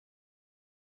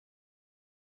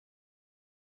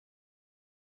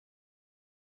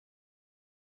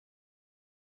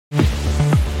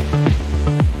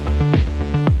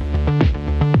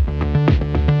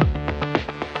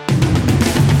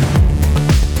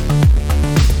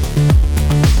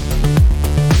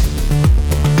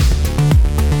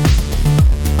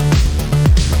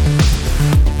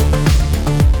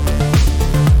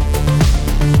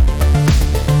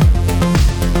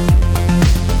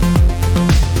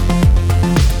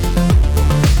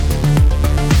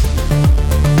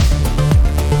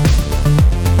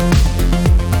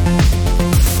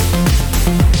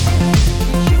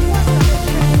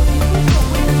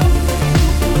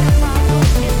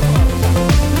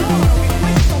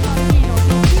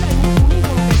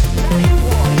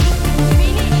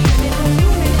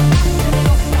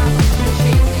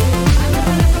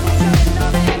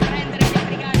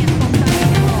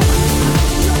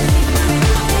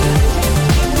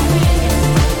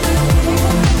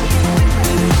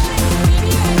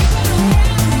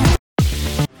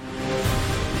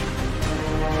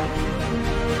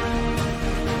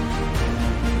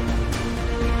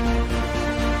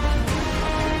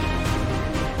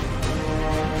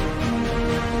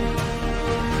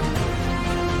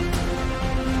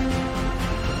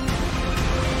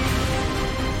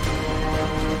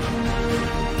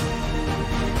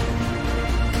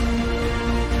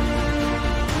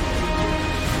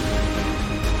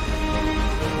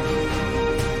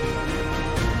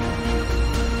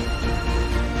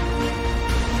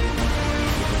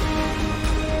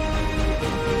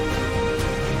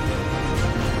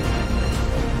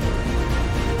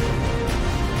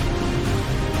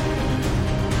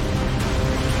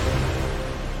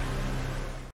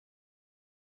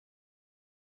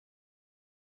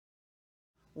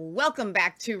Welcome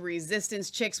back to Resistance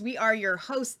Chicks. We are your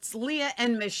hosts, Leah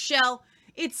and Michelle.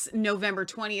 It's November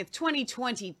 20th,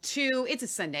 2022. It's a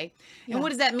Sunday. And what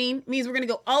does that mean? It means we're going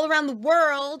to go all around the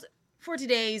world for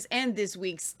today's and this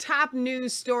week's top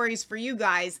news stories for you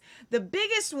guys. The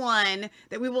biggest one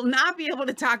that we will not be able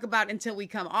to talk about until we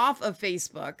come off of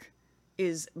Facebook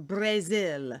is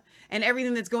Brazil and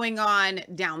everything that's going on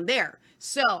down there.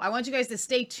 So I want you guys to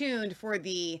stay tuned for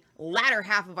the latter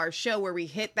half of our show where we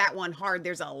hit that one hard.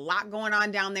 There's a lot going on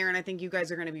down there, and I think you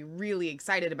guys are going to be really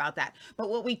excited about that.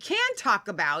 But what we can talk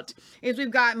about is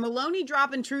we've got Meloni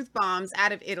dropping truth bombs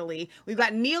out of Italy. We've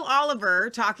got Neil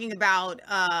Oliver talking about,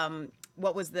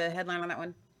 what was the headline on that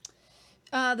one?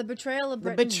 The betrayal of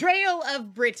Britain. The betrayal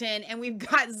of Britain. And we've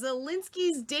got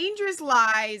Zelensky's dangerous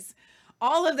lies.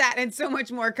 All of that and so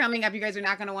much more coming up. You guys are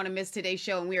not going to want to miss today's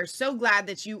show. And we are so glad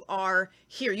that you are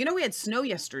here. You know, we had snow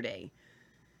yesterday.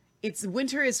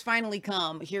 Winter has finally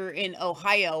come here in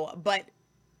Ohio, but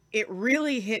it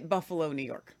really hit Buffalo, New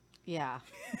York. Yeah.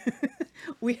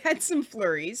 We had some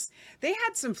flurries. They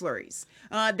had some flurries.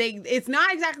 It's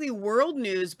not exactly world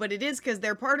news, but it is because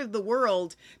they're part of the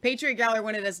world. Patriot Galler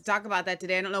wanted us to talk about that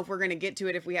today. I don't know if we're going to get to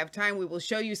it. If we have time, we will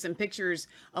show you some pictures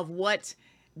of what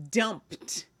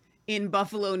dumped in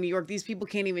Buffalo, New York. These people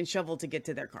can't even shovel to get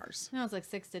to their cars. No, it's like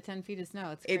 6 to 10 feet of snow.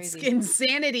 It's crazy. It's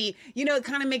insanity. You know, it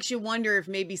kind of makes you wonder if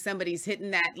maybe somebody's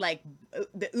hitting that, like,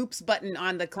 the oops button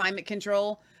on the climate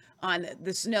control on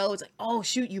the snow. It's like, oh,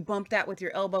 shoot, you bumped that with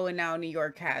your elbow, and now New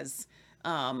York has,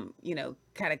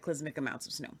 cataclysmic amounts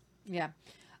of snow. Yeah.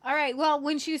 All right. Well,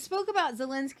 when she spoke about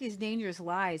Zelensky's dangerous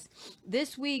lies,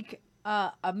 this week,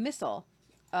 a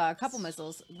couple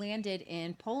missiles landed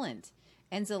in Poland,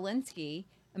 and Zelensky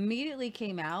immediately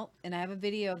came out, and I have a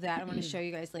video of that I'm going to show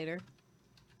you guys later,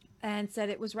 and said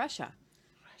it was Russia.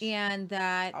 And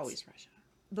that Always Russia.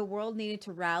 The world needed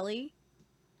to rally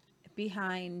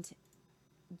behind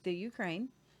the Ukraine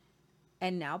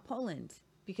and now Poland,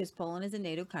 because Poland is a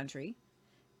NATO country,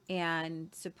 and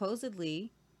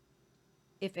supposedly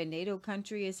if a NATO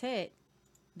country is hit,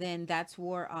 then that's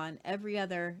war on every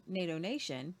other NATO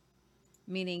nation,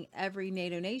 meaning every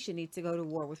NATO nation needs to go to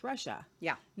war with Russia.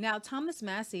 Yeah. Now, Thomas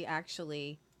Massey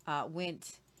actually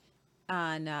went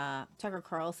on Tucker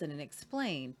Carlson and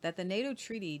explained that the NATO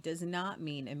treaty does not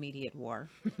mean immediate war,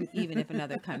 even if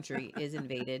another country is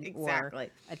invaded Exactly.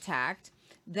 or attacked.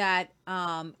 That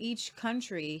each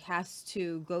country has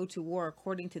to go to war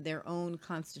according to their own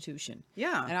constitution.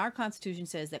 Yeah. And our constitution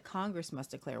says that Congress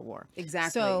must declare war.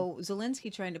 Exactly. So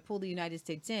Zelensky trying to pull the United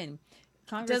States in,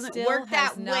 Congress Doesn't still work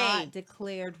has that not way.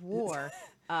 declared war.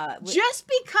 Just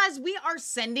because we are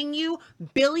sending you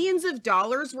billions of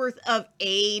dollars worth of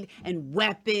aid and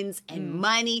weapons and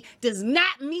money does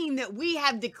not mean that we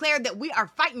have declared that we are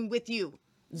fighting with you,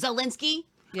 Zelensky.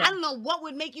 Yeah. I don't know what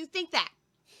would make you think that.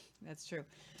 That's true.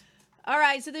 All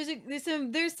right, so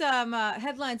there's some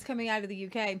headlines coming out of the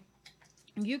UK.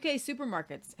 UK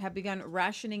supermarkets have begun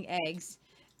rationing eggs,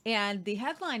 and the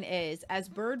headline is, as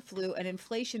bird flu and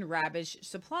inflation ravage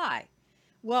supply.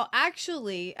 Well,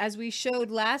 actually, as we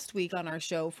showed last week on our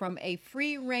show from a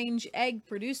free-range egg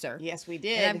producer. Yes, we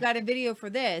did. And I've got a video for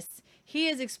this. He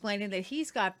is explaining that he's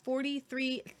got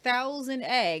 43,000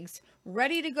 eggs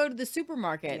ready to go to the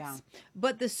supermarkets. Yeah.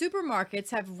 But the supermarkets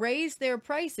have raised their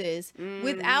prices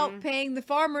without paying the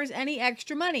farmers any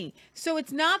extra money. So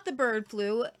it's not the bird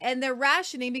flu, and they're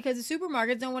rationing because the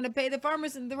supermarkets don't want to pay the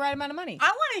farmers the right amount of money. I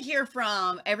want to hear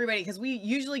from everybody because we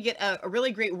usually get a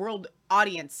really great world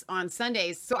audience on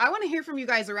Sundays. So I want to hear from you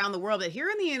guys around the world. That here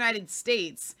in the United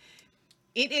States,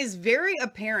 it is very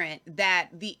apparent that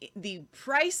the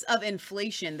price of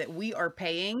inflation that we are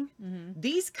paying,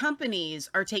 these companies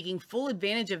are taking full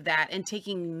advantage of that and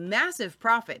taking massive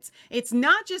profits. It's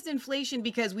not just inflation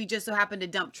because we just so happen to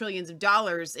dump trillions of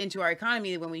dollars into our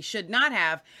economy when we should not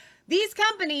have. These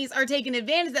companies are taking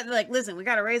advantage of that. They're like, listen, we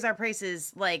got to raise our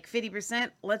prices like 50%.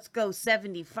 Let's go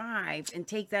 75 and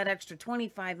take that extra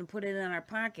 25 and put it in our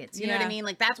pockets. You know what I mean?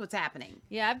 Like, that's what's happening.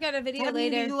 Yeah, I've got a video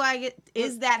Later. later.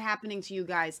 Is that happening to you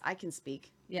guys? I can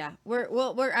speak. Yeah, I'm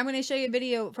going to show you a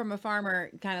video from a farmer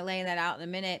kind of laying that out in a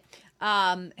minute.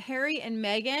 Harry and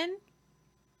Meghan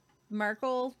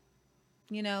Markle,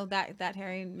 you know, that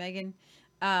Harry and Meghan,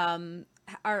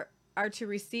 are to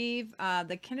receive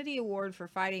the Kennedy Award for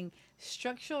fighting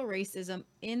structural racism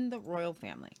in the royal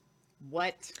family.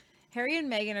 What? Harry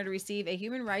and Meghan are to receive a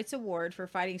Human Rights Award for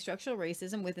fighting structural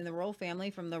racism within the royal family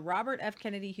from the Robert F.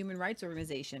 Kennedy Human Rights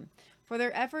Organization For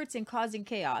their efforts in causing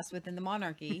chaos within the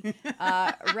monarchy,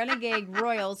 renegade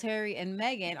royals Harry and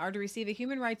Meghan are to receive a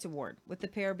Human Rights Award, with the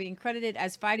pair being credited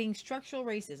as fighting structural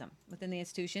racism within the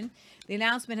institution. The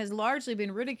announcement has largely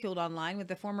been ridiculed online, with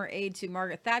the former aide to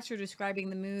Margaret Thatcher describing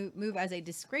the move as a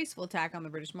disgraceful attack on the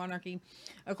British monarchy.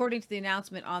 According to the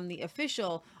announcement on the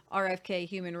official RFK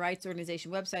Human Rights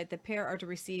Organization website, the pair are to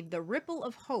receive the Ripple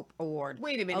of Hope Award.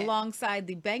 Wait a minute. Alongside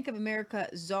the Bank of America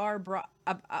czar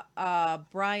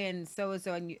Brian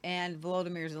So-and-so and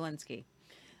Volodymyr Zelensky.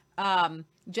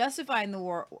 Justifying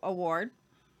the award,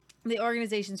 the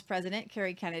organization's president,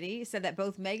 Kerry Kennedy, said that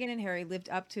both Meghan and Harry lived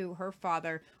up to her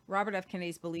father, Robert F.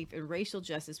 Kennedy's belief in racial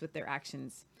justice with their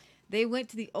actions. They went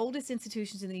to the oldest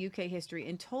institutions in the UK history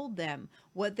and told them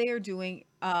what they are doing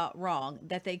wrong,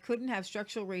 that they couldn't have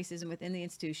structural racism within the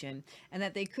institution, and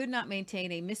that they could not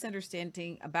maintain a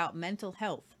misunderstanding about mental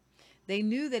health. They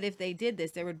knew that if they did this,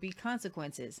 there would be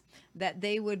consequences, that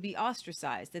they would be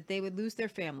ostracized, that they would lose their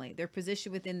family, their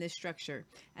position within this structure,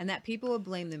 and that people would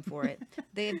blame them for it.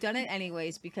 They have done it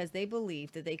anyways because they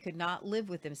believed that they could not live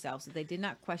with themselves, that they did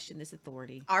not question this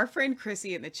authority. Our friend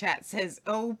Chrissy in the chat says,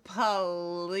 "Oh,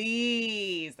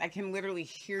 please." I can literally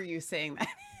hear you saying that.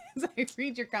 As I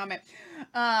read your comment.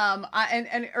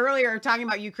 And earlier talking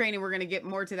about Ukraine, and we're going to get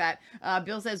more to that.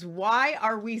 Bill says, why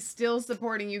are we still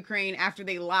supporting Ukraine after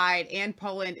they lied and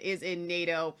Poland is in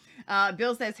NATO?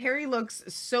 Bill says, Harry looks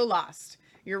so lost.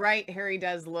 You're right. Harry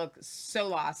does look so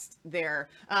lost there.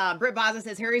 Britt Baza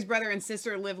says, Harry's brother and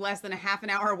sister live less than a half an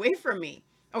hour away from me.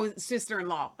 Oh,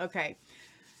 sister-in-law. Okay.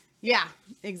 Yeah,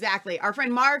 exactly. Our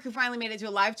friend Mark, who finally made it to a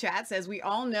live chat, says we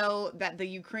all know that the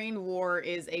Ukraine war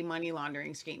is a money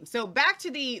laundering scheme. So back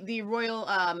to the royal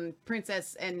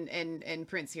princess and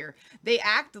prince here. They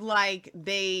act like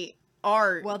they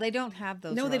are. Well, they don't have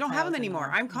those. No, they don't have them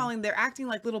anymore. I'm calling. They're acting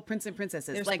like little prince and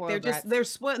princesses. They're like they're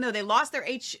spoiled. No, they lost their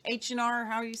H&R.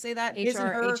 How do you say that? His and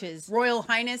her Royal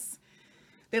Highness.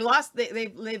 They've lost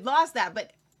that,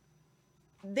 but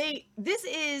this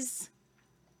is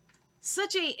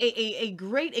such a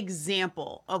great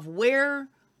example of where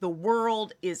the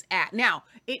world is at. Now,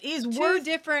 it is two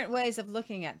different ways of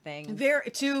looking at things.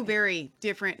 Two very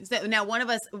different. Now,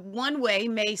 one way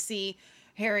may see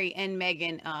Harry and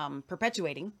Meghan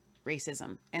perpetuating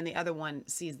racism, and the other one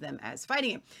sees them as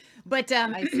fighting it. But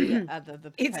I see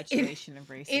the perpetuation of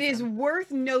racism. It is worth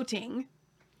noting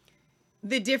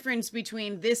the difference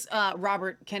between this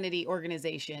Robert Kennedy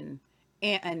organization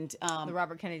and the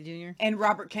Robert Kennedy Jr. and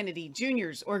Robert Kennedy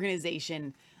Jr.'s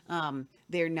organization.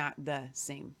 They're not the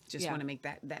same. Just want to make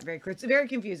that very clear. It's very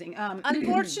confusing.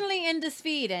 Unfortunately, in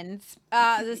Sweden,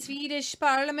 the Swedish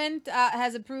Parliament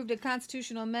has approved a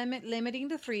constitutional amendment limiting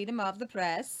the freedom of the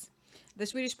press. The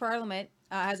Swedish Parliament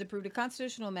has approved a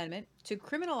constitutional amendment to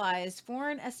criminalize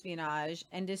foreign espionage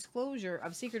and disclosure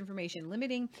of secret information,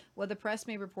 limiting what the press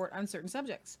may report on certain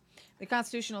subjects. The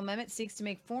constitutional amendment seeks to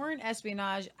make foreign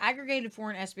espionage, aggregated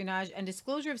foreign espionage, and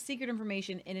disclosure of secret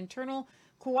information in internal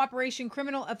cooperation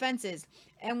criminal offenses,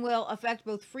 and will affect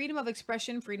both freedom of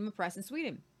expression and freedom of press in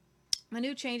Sweden. The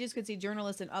new changes could see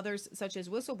journalists and others, such as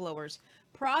whistleblowers,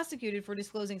 prosecuted for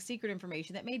disclosing secret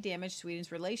information that may damage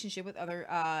Sweden's relationship with other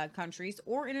countries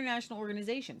or international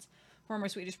organizations. Former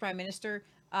Swedish Prime Minister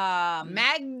Magdalena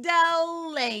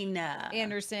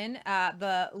Andersson,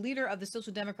 the leader of the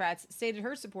Social Democrats, stated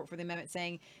her support for the amendment,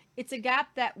 saying, "It's a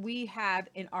gap that we have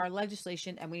in our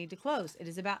legislation and we need to close. It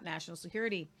is about national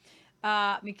security."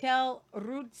 Mikael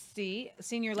Rudsti,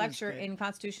 senior lecturer in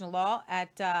constitutional law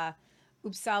at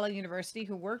Uppsala University,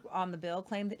 who worked on the bill,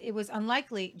 claimed that it was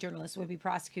unlikely journalists would be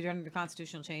prosecuted under the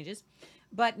constitutional changes.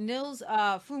 But Nils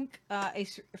Funk, a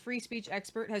free speech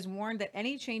expert, has warned that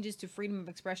any changes to freedom of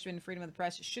expression and freedom of the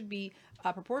press should be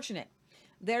proportionate.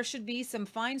 There should be some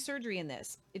fine surgery in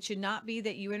this. It should not be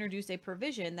that you introduce a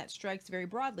provision that strikes very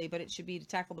broadly, but it should be to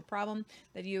tackle the problem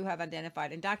that you have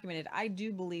identified and documented. I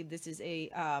do believe this is a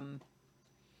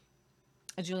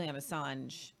Julian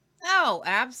Assange. Oh,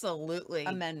 absolutely.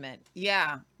 Amendment.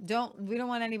 Yeah. We don't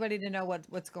want anybody to know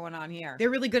what's going on here.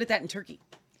 They're really good at that in Turkey.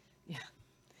 Yeah.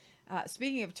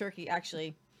 Speaking of Turkey,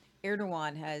 actually,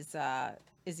 Erdogan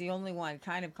is the only one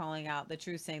kind of calling out the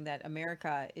truth, saying that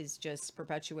America is just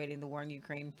perpetuating the war in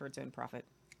Ukraine for its own profit.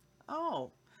 Oh,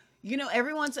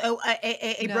 everyone's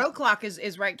a broke clock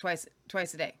is right twice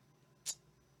a day.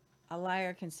 A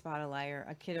liar can spot a liar.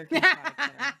 A kidder can spot a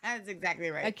kidder. That's exactly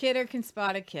right. A kidder can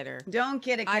spot a kidder. Don't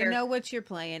kid a kidder. I know what you're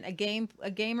playing. A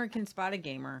gamer can spot a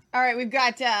gamer. All right, we've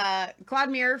got Claude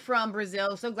Mir from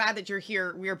Brazil. So glad that you're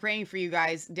here. We are praying for you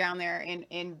guys down there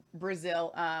in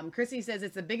Brazil. Chrissy says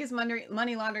it's the biggest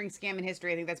money laundering scam in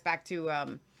history. I think that's back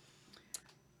to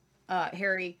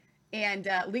Harry And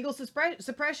legal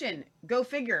suppression, go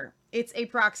figure. It's a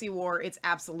proxy war. It's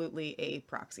absolutely a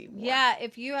proxy war. Yeah,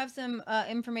 if you have some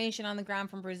information on the ground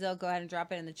from Brazil, go ahead and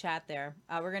drop it in the chat there.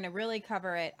 We're going to really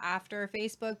cover it after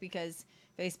Facebook because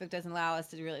Facebook doesn't allow us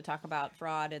to really talk about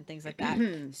fraud and things like that.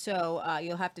 So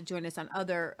you'll have to join us on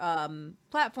other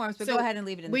platforms, but So go ahead and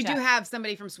leave it in the we chat. do have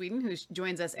somebody from Sweden who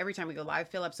joins us every time we go live.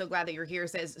 Philip, so glad that you're here.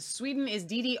 Says Sweden is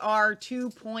DDR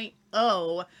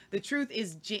 2.0. The truth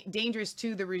is dangerous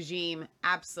to the regime.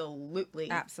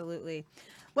 Absolutely. Absolutely.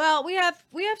 Well, we have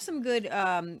some good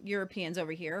Europeans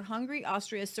over here. Hungary,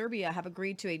 Austria, Serbia have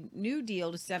agreed to a new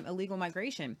deal to stem illegal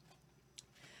migration.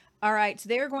 All right, so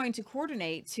they're going to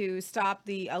coordinate to stop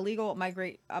the illegal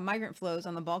migrant flows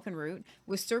on the Balkan route,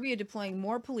 with Serbia deploying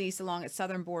more police along its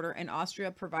southern border and Austria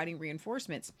providing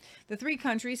reinforcements. The three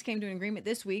countries came to an agreement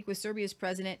this week, with Serbia's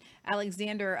President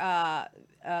Alexander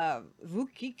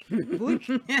Vucic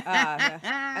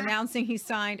announcing he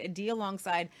signed a deal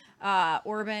alongside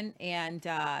Orban and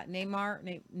Nehamar.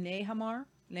 An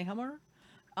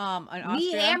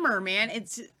Austria. Hammer, man.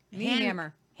 It's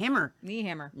Hammer. Hammer.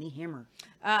 Nehammer.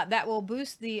 That will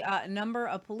boost the number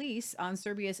of police on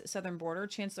Serbia's southern border.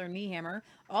 Chancellor Nehammer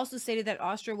also stated that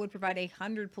Austria would provide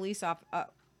 100 police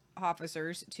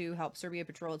officers to help Serbia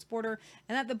patrol its border,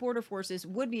 and that the border forces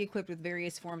would be equipped with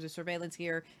various forms of surveillance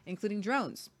gear, including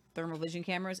drones, thermal vision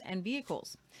cameras, and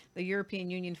vehicles. The European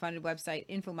Union-funded website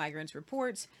InfoMigrants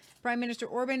reports Prime Minister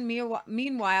Orban,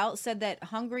 meanwhile, said that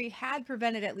Hungary had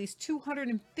prevented at least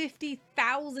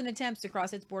 250,000 attempts to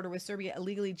cross its border with Serbia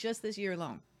illegally just this year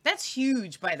alone. That's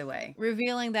huge, by the way.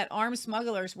 Revealing that armed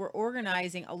smugglers were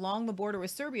organizing along the border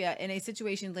with Serbia in a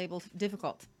situation labeled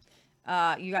difficult.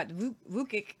 You got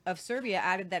Vucic of Serbia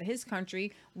added that his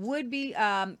country would be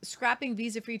scrapping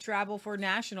visa-free travel for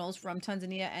nationals from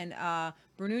Tanzania and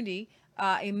Burundi,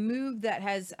 a move that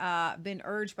has been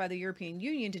urged by the European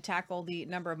Union to tackle the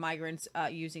number of migrants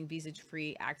using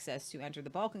visa-free access to enter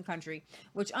the Balkan country,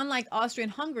 which, unlike Austria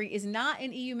and Hungary, is not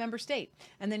an EU member state,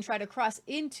 and then try to cross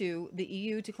into the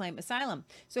EU to claim asylum.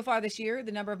 So far this year,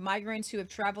 the number of migrants who have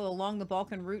traveled along the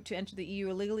Balkan route to enter the EU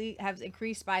illegally has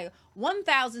increased by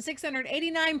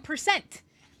 1,689%.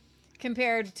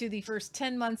 compared to the first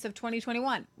 10 months of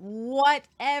 2021.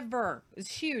 Whatever. It's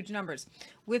huge numbers.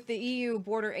 With the EU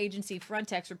border agency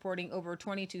Frontex reporting over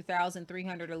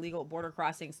 22,300 illegal border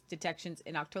crossings detections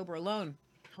in October alone.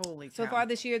 Holy cow. So far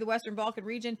this year, the Western Balkan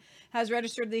region has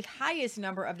registered the highest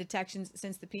number of detections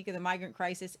since the peak of the migrant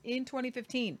crisis in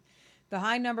 2015. The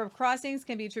high number of crossings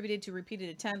can be attributed to repeated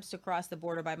attempts to cross the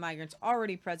border by migrants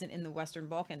already present in the Western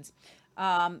Balkans.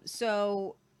 I'm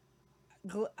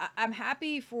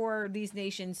happy for these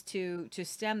nations to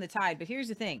stem the tide, but here's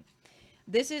the thing.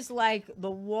 This is like the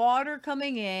water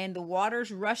coming in, the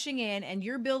water's rushing in, and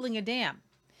you're building a dam.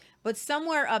 But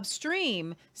somewhere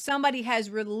upstream, somebody has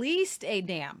released a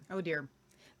dam. Oh, dear.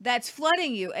 That's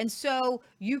flooding you. And so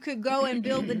you could go and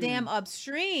build the dam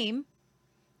upstream,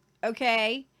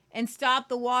 okay, and stop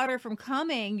the water from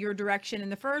coming your direction in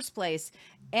the first place.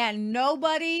 And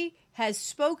nobody has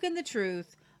spoken the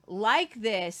truth like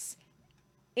this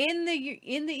in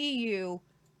the EU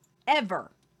ever,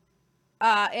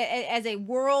 as a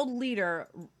world leader,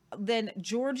 than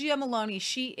Giorgia Meloni.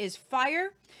 She is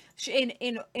fire. In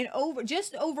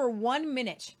over 1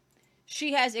 minute,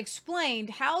 she has explained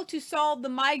how to solve the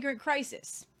migrant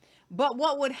crisis. But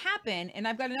what would happen, and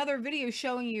I've got another video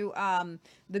showing you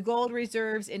the gold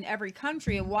reserves in every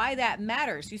country and why that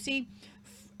matters. You see,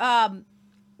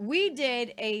 we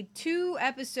did a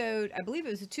 2-episode, I believe it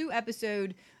was a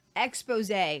 2-episode expose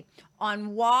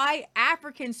on why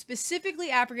Africans,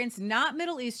 specifically Africans, not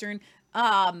Middle Eastern,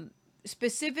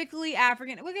 specifically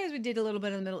African, because we did a little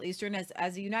bit of the Middle Eastern,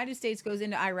 as the United States goes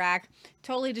into Iraq,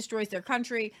 totally destroys their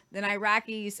country, then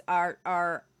Iraqis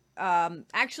are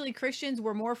actually, Christians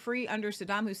were more free under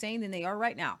Saddam Hussein than they are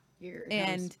right now.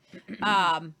 And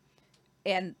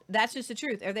that's just the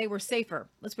truth. Or they were safer.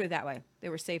 Let's put it that way. They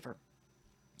were safer.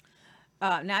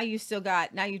 Now you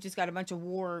just got a bunch of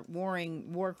war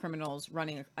criminals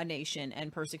running a nation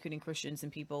and persecuting Christians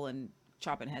and people and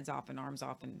chopping heads off and arms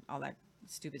off and all that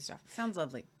stupid stuff. Sounds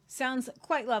lovely. Sounds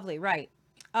quite lovely, right?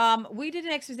 We did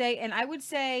an expose, and I would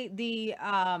say the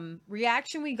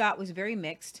reaction we got was very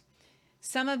mixed.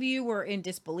 Some of you were in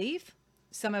disbelief,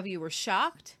 some of you were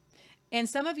shocked, and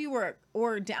some of you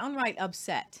were downright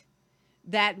upset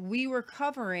that we were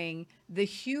covering the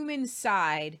human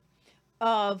side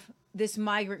of this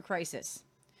migrant crisis,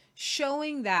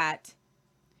 showing that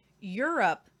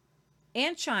Europe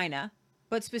and China,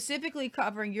 but specifically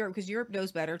covering Europe, because Europe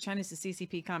knows better. China's the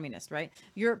CCP communist, right?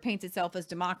 Europe paints itself as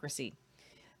democracy.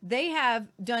 They have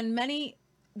done many.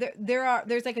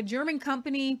 There's like a German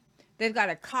company They've got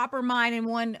a copper mine in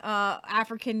one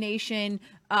African nation,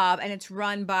 and it's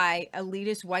run by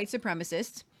elitist white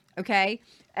supremacists. Okay,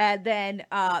 and then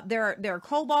there are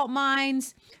cobalt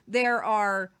mines. There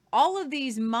are all of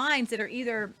these mines that are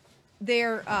either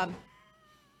they're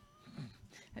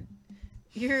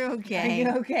you're okay.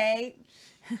 Are you okay?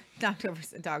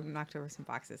 Dog knocked over some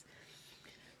boxes.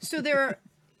 So there are,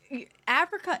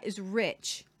 Africa is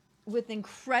rich with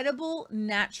incredible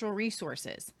natural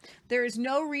resources. There is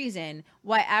no reason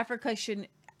why Africa shouldn't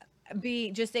be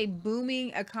just a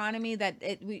booming economy, that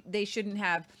they shouldn't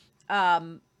have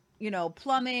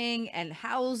plumbing and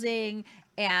housing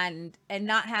and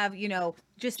not have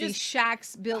just these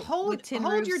shacks built with tin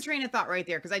roofs. Hold your train of thought right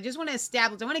there, because I just want to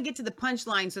establish, I want to get to the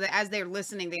punchline so that as they're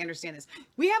listening, they understand this.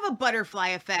 We have a butterfly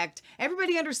effect.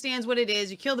 Everybody understands what it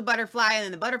is. You kill the butterfly, and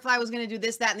then the butterfly was going to do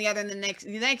this, that, and the other, and the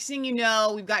next thing you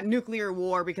know, we've got nuclear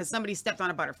war because somebody stepped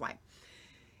on a butterfly.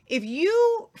 If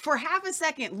you, for half a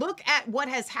second, look at what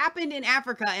has happened in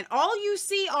Africa, and all you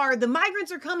see are the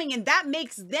migrants are coming, and that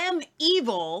makes them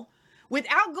evil,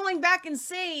 without going back and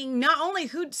saying not only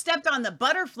who stepped on the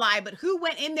butterfly, but who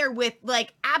went in there with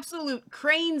like absolute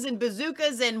cranes and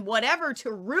bazookas and whatever to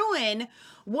ruin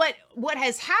what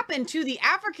has happened to the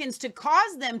Africans, to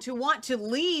cause them to want to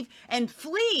leave and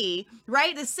flee,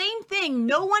 right? The same thing.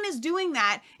 No one is doing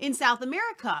that in South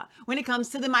America when it comes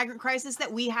to the migrant crisis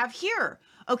that we have here.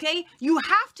 Okay, you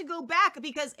have to go back,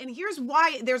 because, and here's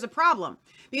why there's a problem.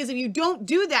 Because if you don't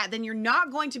do that, then you're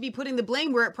not going to be putting the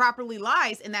blame where it properly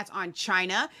lies, and that's on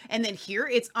China. And then here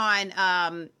it's on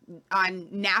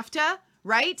NAFTA,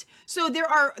 right? So there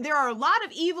are a lot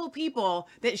of evil people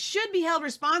that should be held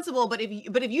responsible. But if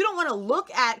you don't want to look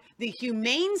at the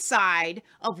humane side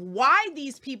of why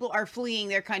these people are fleeing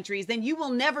their countries, then you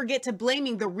will never get to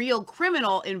blaming the real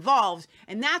criminal involved.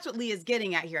 And that's what Leah's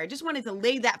getting at here. I just wanted to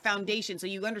lay that foundation so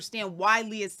you understand why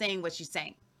Leah's saying what she's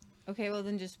saying. Okay, well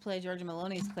then just play Georgia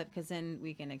Meloni's clip, because then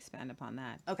we can expand upon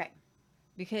that. Okay.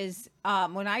 Because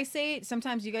when I say it,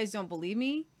 sometimes you guys don't believe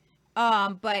me.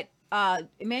 But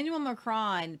Emmanuel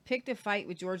Macron picked a fight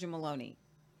with Georgia Meloni,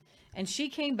 and she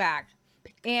came back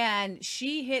and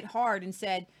she hit hard and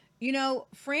said,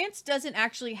 France doesn't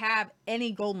actually have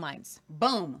any gold mines.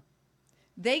 Boom.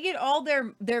 They get all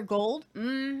their gold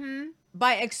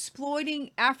by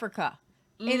exploiting Africa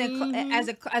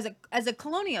as a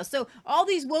colonial. So all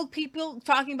these woke people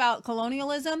talking about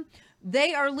colonialism,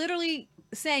 they are literally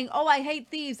saying, "Oh, I hate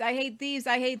thieves. I hate thieves.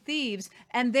 I hate thieves,"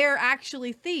 and they're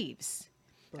actually thieves.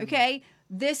 Okay,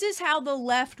 this is how the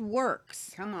left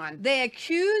works. Come on. They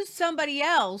accuse somebody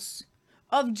else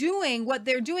of doing what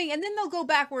they're doing, and then they'll go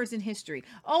backwards in history.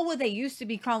 Oh, well, they used to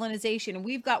be colonization, and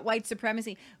we've got white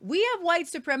supremacy. We have white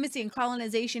supremacy and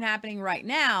colonization happening right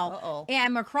now,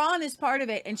 and Macron is part of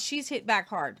it, and she's hit back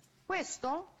hard. What is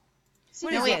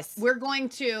this? We're going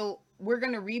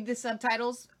to read the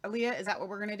subtitles, Aaliyah. Is that what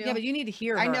we're going to do? Yeah, but you need to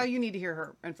hear her. I know you need to hear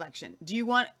her inflection.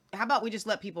 How about we just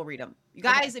let people read them? You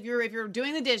guys, if you're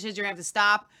doing the dishes, you're going to have to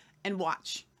stop and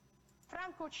watch.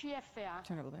 Franco CFA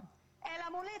Turn a little bit. è la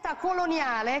moneta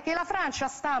coloniale che la Francia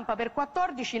stampa per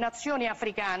 14 nazioni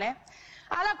africane,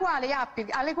 alle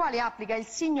quali applica il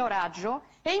signoraggio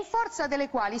e in forza delle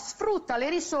quali sfrutta le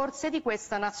risorse di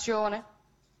questa nazione.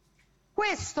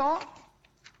 Questo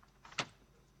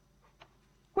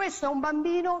è un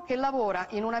bambino che lavora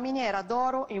in una miniera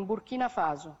d'oro in Burkina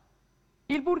Faso.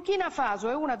 Il Burkina Faso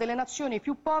è una delle nazioni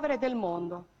più povere del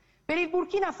mondo. Per il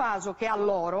Burkina Faso, che ha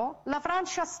l'oro, la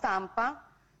Francia stampa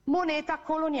moneta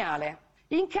coloniale.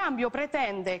 In cambio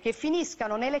pretende che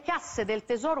finiscano nelle casse del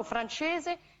tesoro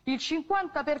francese il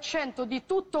 50% di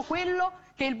tutto quello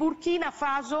che il Burkina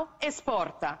Faso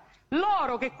esporta.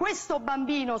 L'oro che questo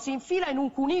bambino si infila in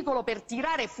un cunicolo per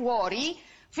tirare fuori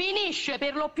finisce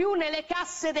per lo più nelle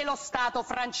casse dello Stato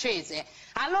francese.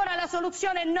 Allora la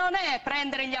soluzione non è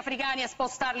prendere gli africani e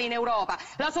spostarli in Europa.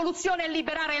 La soluzione è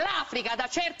liberare l'Africa da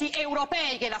certi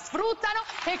europei che la sfruttano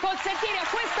e consentire a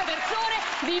queste persone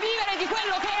di vivere di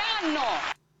quello che hanno.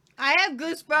 I have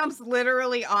goosebumps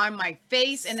literally on my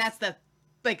face, and that's the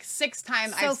sixth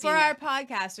time I've seen So for our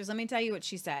podcasters, let me tell you what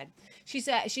she said. She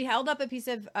said she held up a piece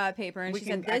of paper and she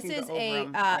said,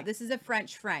 "This is a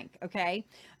French franc. Okay,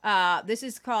 this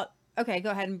is called." Okay, go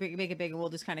ahead and make it big, and we'll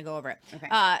just kind of go over it. Okay.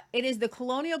 It is the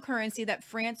colonial currency that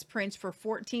France prints for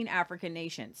 14 African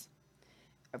nations.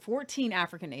 14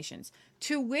 African nations,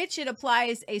 to which it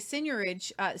applies a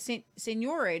seigniorage,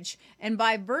 and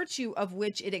by virtue of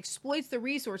which it exploits the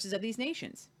resources of these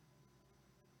nations.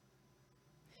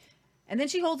 And then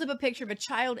she holds up a picture of a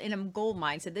child in a gold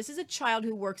mine. Said, this is a child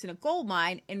who works in a gold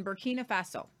mine in Burkina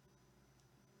Faso.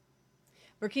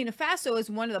 Burkina Faso is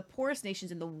one of the poorest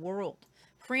nations in the world.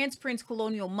 France prints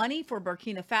colonial money for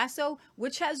Burkina Faso,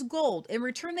 which has gold. In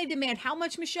return, they demand how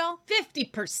much, Michelle?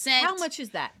 50%. How much is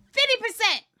that?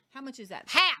 50%. How much is that?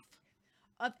 Half.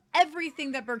 Of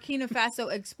everything that Burkina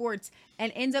Faso exports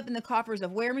and ends up in the coffers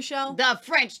of where, Michelle? The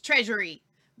French treasury.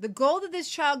 The gold of this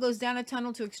child goes down a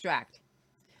tunnel to extract.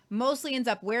 Mostly ends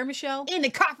up where, Michelle? In the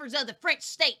coffers of the French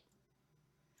state.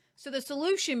 So the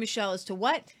solution, Michelle, is to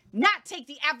what? Not take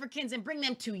the Africans and bring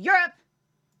them to Europe.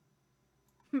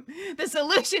 The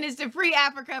solution is to free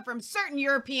Africa from certain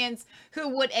Europeans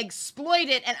who would exploit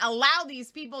it and allow these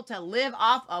people to live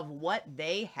off of what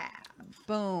they have.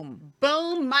 Boom.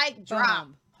 Boom, mic drop.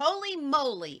 Boom. Holy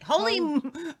moly. Holy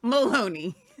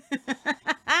Meloni.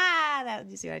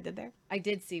 You see what I did there? I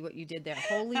did see what you did there.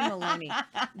 Holy Meloni.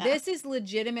 This is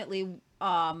legitimately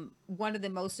one of the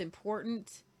most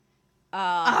important.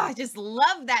 I just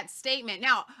love that statement.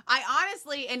 Now, I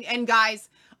honestly, and guys,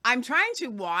 I'm trying to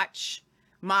watch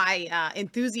my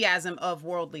enthusiasm of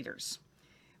world leaders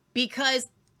because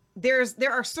there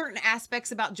are certain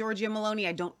aspects about Giorgia Meloni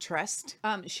I don't trust.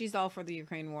 She's all for the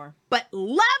Ukraine war. But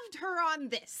loved her on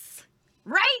this,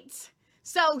 right?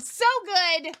 So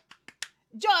good,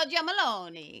 Giorgia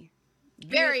Meloni.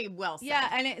 Very well said. Yeah,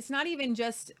 and it's not even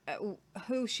just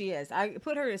who she is. I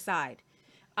put her aside.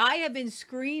 I have been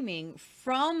screaming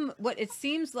from what it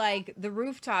seems like the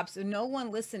rooftops of no one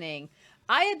listening.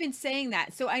 I have been saying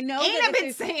that, so I know. Ain't that I've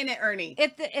been saying it, Ernie.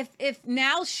 If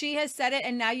now she has said it,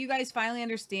 and now you guys finally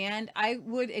understand, I'm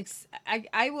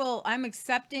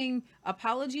accepting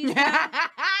apologies now.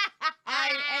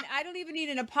 I don't even need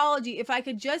an apology. If I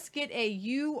could just get a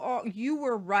you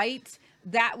were right,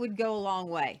 that would go a long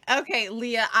way. Okay,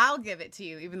 Leah, I'll give it to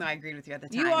you, even though I agreed with you at the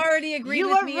time. You already agreed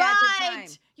with me at the time.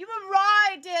 You were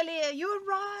right, dear Leah. You were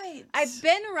right. I've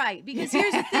been right, because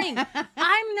here's the thing.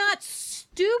 I'm not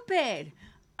stupid.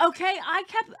 Okay,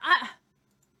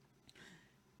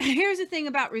 here's the thing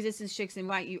about Resistance Chicks and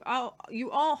why you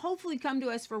all hopefully come to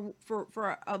us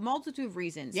for a multitude of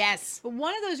reasons. Yes. But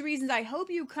one of those reasons I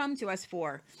hope you come to us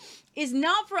for is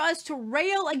not for us to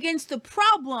rail against the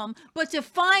problem, but to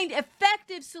find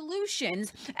effective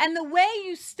solutions. And the way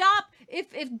you stop, if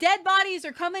dead bodies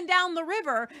are coming down the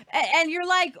river and you're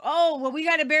like, oh, well, we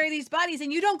got to bury these bodies,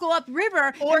 and you don't go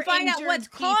upriver and find out what's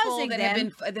causing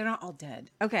them. They're not all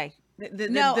dead. Okay. The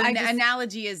just,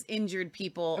 analogy is injured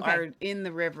people are in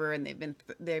the river and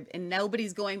and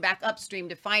nobody's going back upstream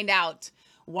to find out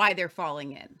why they're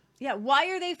falling in. Yeah, why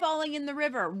are they falling in the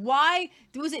river? Why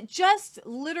was it just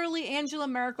literally Angela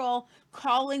Merkel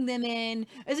calling them in?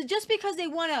 Is it just because they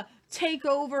want to take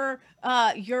over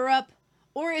Europe,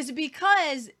 or is it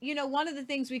because one of the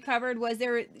things we covered was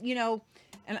there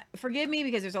and forgive me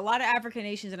because there's a lot of African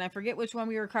nations and I forget which one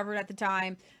we were covered at the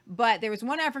time, but there was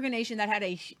one African nation that had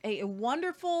a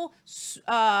wonderful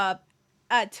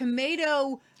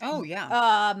tomato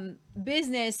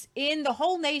business in the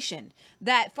whole nation,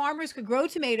 that farmers could grow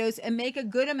tomatoes and make a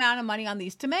good amount of money on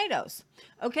these tomatoes.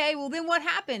 Okay, well then what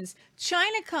happens?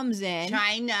 China comes in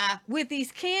with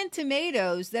these canned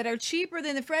tomatoes that are cheaper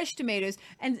than the fresh tomatoes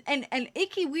and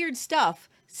icky weird stuff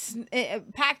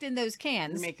packed in those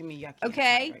cans. You're making me yucky.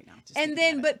 Okay. Right now, and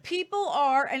then, but people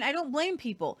are, and I don't blame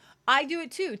people. I do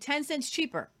it too. 10 cents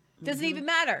cheaper. Doesn't even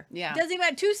matter. Yeah. Doesn't even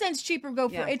matter. 2 cents cheaper go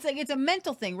for it's like, it's a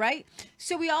mental thing, right?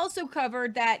 So we also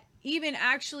covered that even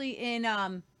actually in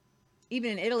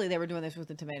Italy, they were doing this with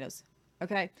the tomatoes.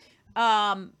 Okay.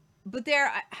 But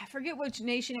there, I forget which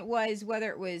nation it was, whether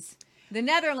it was the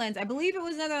Netherlands. I believe it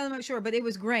was Netherlands. I'm not sure, but it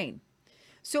was grain.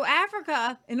 So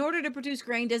Africa, in order to produce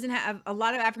grain, doesn't have, a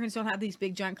lot of Africans don't have these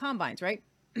big giant combines, right?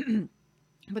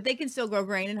 But they can still grow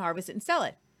grain and harvest it and sell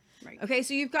it. Right. Okay,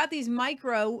 so you've got these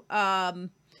micro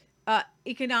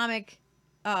economic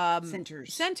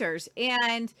centers,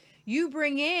 and you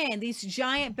bring in these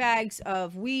giant bags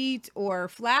of wheat or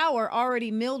flour,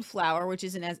 already milled flour, which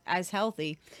isn't as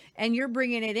healthy, and you're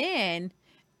bringing it in,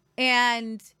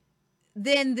 and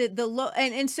then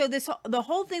so the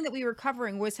whole thing that we were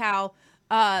covering was how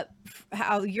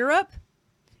Europe,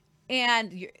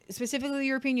 and specifically the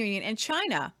European Union and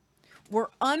China,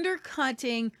 were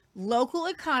undercutting local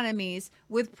economies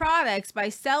with products by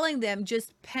selling them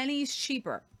just pennies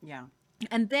cheaper. Yeah.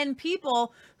 And then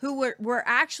people who were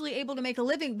actually able to make a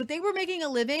living, but they were making a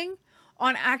living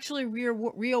on actually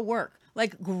real work,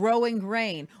 like growing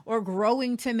grain or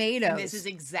growing tomatoes. And this is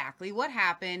exactly what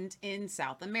happened in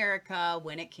South America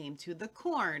when it came to the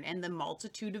corn and the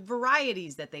multitude of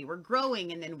varieties that they were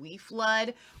growing. And then we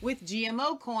flood with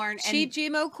GMO corn. Cheap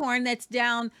GMO corn that's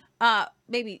down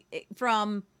maybe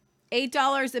from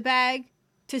 $8 a bag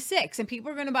to $6, and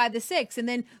people are going to buy the $6, and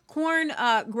then corn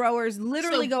growers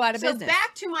literally go out of business. So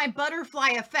back to my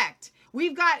butterfly effect.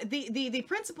 we've got the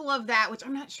principle of that, which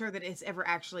I'm not sure that it's ever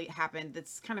actually happened.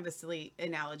 That's kind of a silly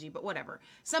analogy, but whatever.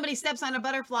 Somebody steps on a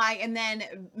butterfly and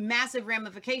then massive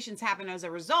ramifications happen as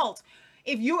a result.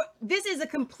 This is a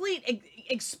complete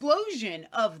explosion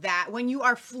of that when you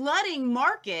are flooding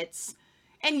markets,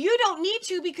 and you don't need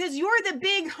to, because you're the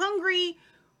big hungry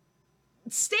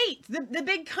state, the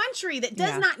big country that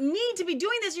does not need to be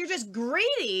doing this. You're just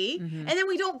greedy. And then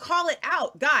we don't call it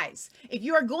out. Guys, if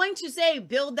you are going to say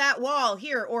build that wall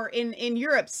here, or in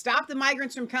Europe, stop the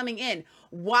migrants from coming in,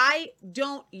 why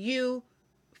don't you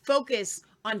focus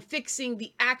on fixing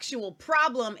the actual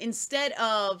problem instead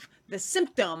of the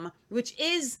symptom, which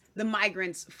is the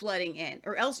migrants flooding in?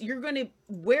 Or else you're going to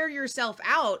wear yourself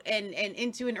out and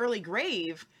into an early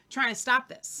grave trying to stop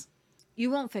this. You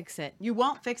won't fix it. You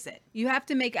won't fix it. You have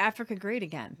to make Africa great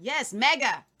again. Yes,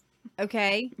 mega.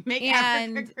 Okay? Make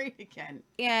Africa great again.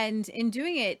 And in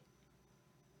doing it,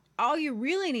 all you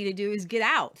really need to do is get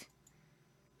out.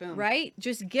 Boom. Right?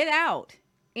 Just get out.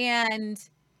 And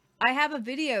I have a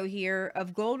video here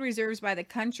of gold reserves by the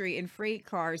country in freight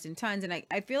cars and tons. And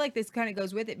I feel like this kind of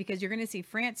goes with it, because you're going to see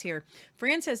France here.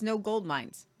 France has no gold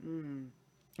mines.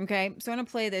 Okay? So I'm going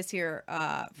to play this here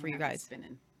for you guys.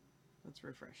 Spinning. Let's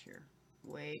refresh here.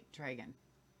 Wait, try again.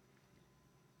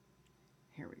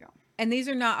 Here we go. And these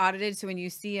are not audited, so when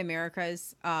you see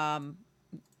America's,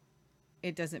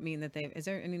 it doesn't mean that is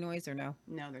there any noise or no?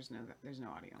 No, there's no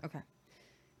audio. Okay.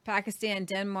 Pakistan,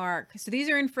 Denmark. So these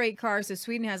are in freight cars. So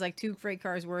Sweden has like 2 freight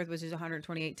cars worth, which is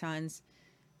 128 tons.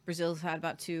 Brazil's had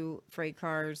about 2 freight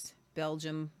cars.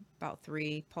 Belgium, about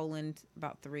 3. Poland,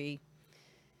 about 3.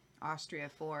 Austria,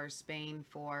 4. Spain,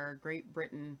 4. Great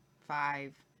Britain,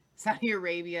 5. Saudi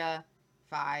Arabia,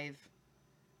 5.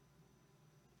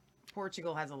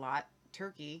 Portugal has a lot.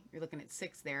 Turkey, you're looking at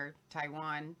 6 there.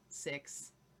 Taiwan,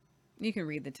 6. You can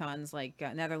read the tons, like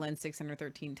Netherlands,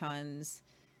 613 tons.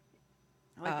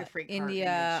 I like the freight car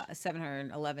India, image.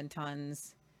 711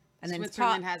 tons. And then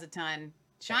Switzerland has a ton.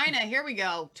 China, here we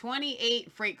go.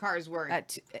 28 freight cars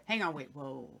worth. Hang on, wait,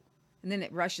 whoa. And then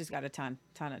Russia's got a ton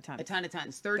of tons. A ton of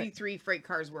tons. 33 freight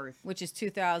cars worth. Which is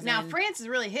 2,000. Now, France is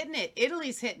really hitting it.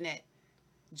 Italy's hitting it.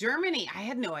 Germany, I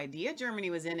had no idea Germany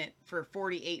was in it for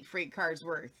 48 freight cars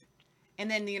worth.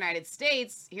 And then the United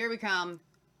States, here we come.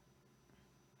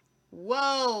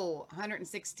 Whoa,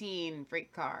 116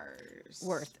 freight cars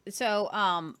worth. So,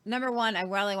 number one, I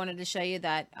really wanted to show you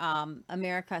that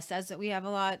America says that we have a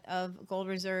lot of gold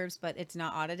reserves, but it's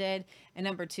not audited. And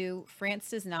number two, France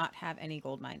does not have any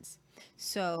gold mines.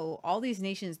 So all these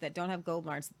nations that don't have gold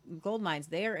mines,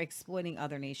 they are exploiting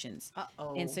other nations.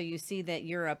 And so you see that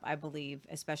Europe, I believe,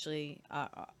 especially,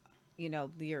 the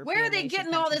European Where are they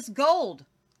getting all this gold,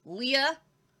 Leah?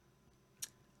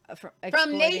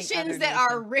 From nations that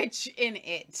are rich in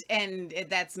it, and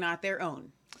that's not their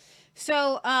own.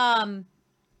 So, I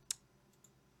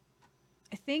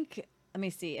think, let me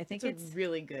see. I think it's a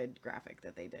really good graphic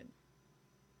that they did.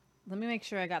 Let me make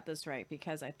sure I got this right,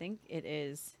 because I think it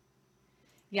is.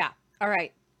 Yeah. All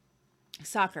right.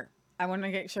 Soccer. I want to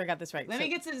make sure I got this right. Let me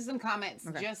get to some comments,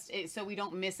 just so we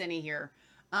don't miss any here.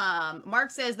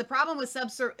 Mark says the problem with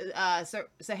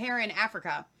sub-Saharan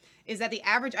Africa is that the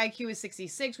average IQ is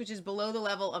 66, which is below the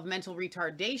level of mental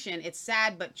retardation. It's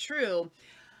sad but true.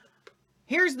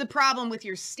 Here's the problem with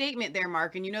your statement there,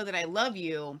 Mark, and you know that I love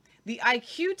you. The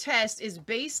IQ test is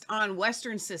based on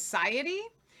Western society,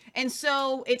 and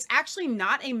so it's actually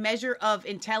not a measure of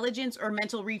intelligence or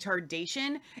mental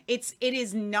retardation. It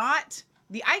is not.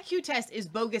 The IQ test is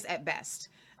bogus at best.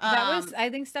 That was,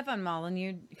 I think, Stefan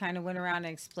Molyneux kind of went around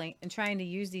and explained and trying to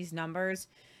use these numbers.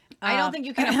 I don't think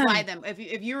you can apply them.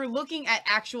 If you're looking at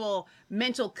actual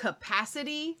mental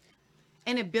capacity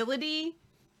and ability,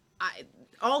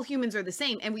 all humans are the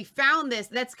same. And we found this,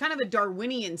 that's kind of a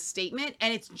Darwinian statement,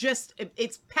 and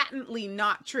it's patently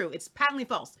not true. It's patently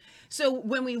false. So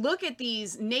when we look at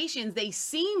these nations, they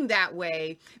seem that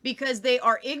way because they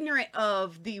are ignorant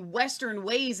of the Western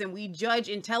ways, and we judge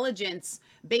intelligence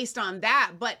based on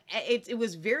that. But it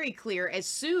was very clear as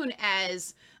soon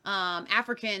as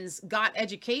Africans got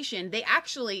education, they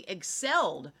actually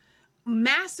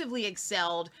massively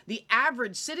excelled the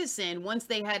average citizen once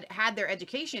they had their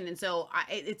education. And so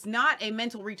it's not a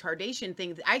mental retardation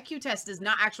thing. The IQ test does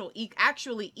not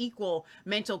actually equal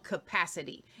mental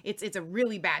capacity. It's a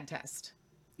really bad test.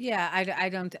 Yeah, I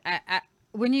don't.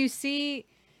 When you see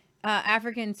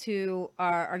Africans who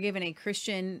are given a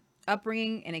Christian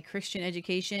upbringing and a Christian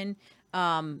education,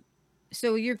 so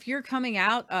if you're coming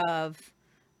out of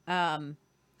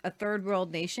a third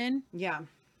world nation, yeah,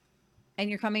 and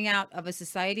you're coming out of a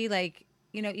society like,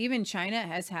 even China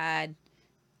has had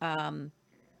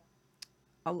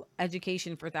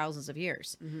education for thousands of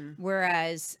years, Mm-hmm.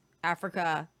 whereas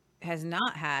Africa has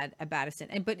not had a Battiston.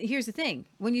 And but here's the thing: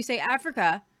 when you say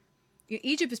Africa,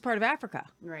 Egypt is part of Africa,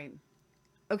 Right.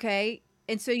 okay?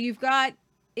 And so you've got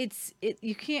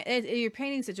you can't you're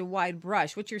painting such a wide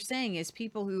brush. What you're saying is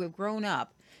people who have grown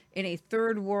up in a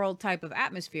third world type of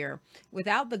atmosphere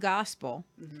without the gospel,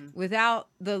 Mm-hmm. without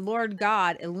the Lord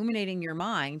God illuminating your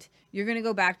mind, you're going to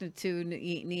go back to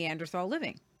Neanderthal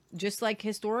living. Just like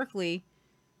historically,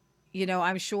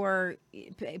 I'm sure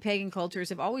pagan cultures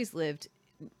have always lived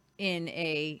in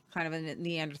a kind of a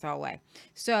Neanderthal way.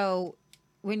 So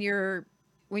when you're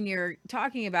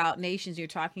talking about nations, you're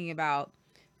talking about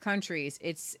countries,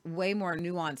 it's way more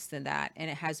nuanced than that, and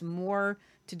it has more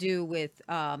to do with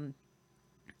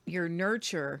your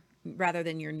nurture rather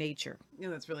than your nature. Yeah,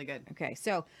 that's really good. Okay,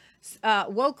 so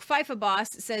woke FIFA boss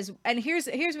says, and here's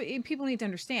what people need to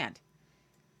understand.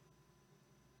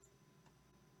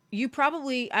 You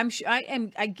probably,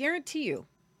 I guarantee you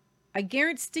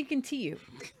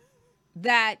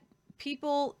that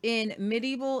people in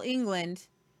medieval England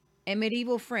and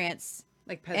medieval France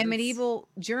Like peasants. and medieval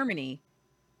Germany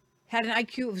had an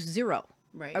IQ of 0.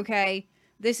 Right. Okay.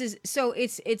 This is, so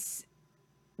it's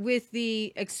with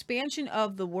the expansion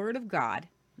of the word of God,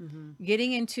 Mm-hmm.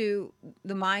 getting into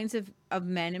the minds of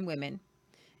men and women,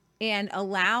 and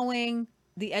allowing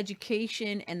the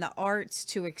education and the arts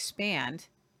to expand.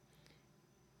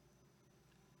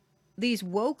 These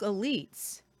woke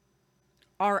elites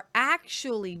are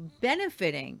actually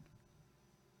benefiting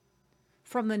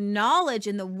from the knowledge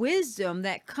and the wisdom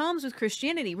that comes with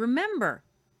Christianity. Remember,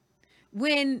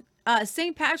 when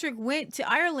St. Patrick went to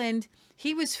Ireland,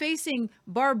 he was facing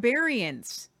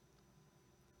barbarians,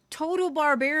 total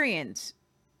barbarians,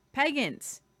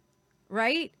 pagans,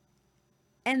 right?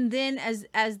 And then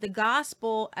as the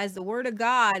gospel, as the word of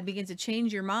God begins to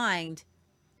change your mind,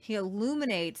 he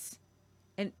illuminates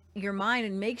your mind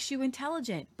and makes you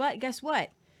intelligent. But guess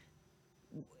what?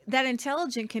 That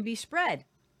intelligence can be spread.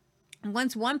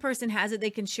 Once one person has it, they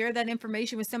can share that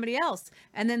information with somebody else,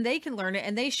 and then they can learn it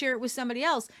and they share it with somebody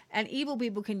else, and evil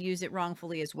people can use it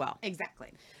wrongfully as well.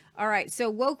 Exactly. All right. So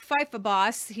woke FIFA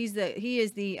boss, he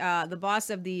is the boss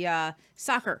of the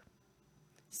soccer.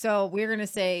 So we're going to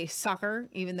say soccer,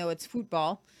 even though it's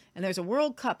football. And there's a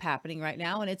World Cup happening right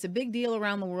now, and it's a big deal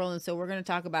around the world. And so we're going to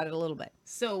talk about it a little bit.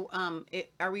 So,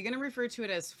 are we going to refer to it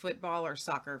as football or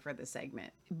soccer for the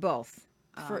segment? Both.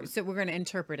 So we're going to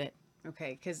interpret it.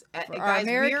 Okay, because For our guys,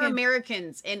 we're American-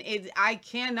 Americans, and I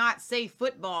cannot say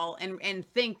football and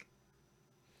think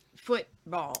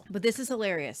football. But this is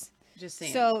hilarious. Just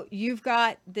saying. So you've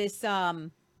got this, the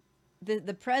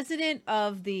president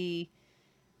of the,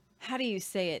 how do you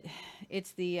say it?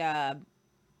 It's the,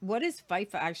 what does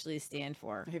FIFA actually stand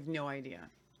for? I have no idea.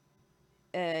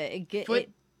 Foot,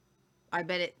 I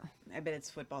bet it's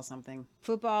football something.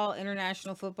 football,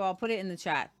 international football. Put it in the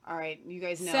chat. All right, you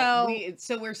guys know.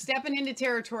 So- We're stepping into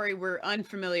territory we're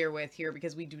unfamiliar with here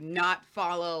because we do not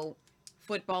follow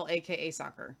football, aka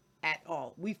soccer, at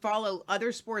all. We follow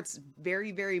other sports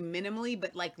very, very minimally,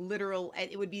 but like literal,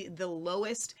 it would be the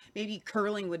lowest. Maybe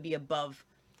curling would be above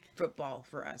football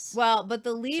for us. Well, but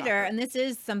the leader, Soccer. and this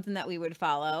is something that we would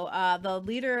follow, the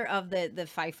leader of the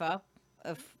FIFA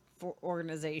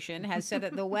organization has said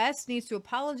that the West needs to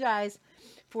apologize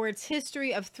for its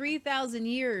history of 3,000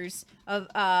 years of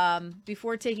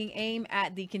before taking aim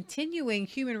at the continuing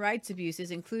human rights abuses,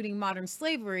 including modern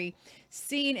slavery,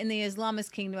 seen in the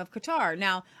Islamist Kingdom of Qatar.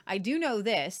 Now, I do know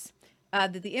this,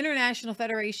 that the International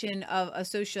Federation of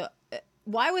Social...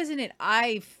 why wasn't it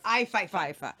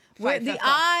FIFA? Where the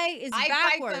I is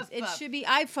backwards. It should be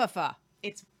IFFA.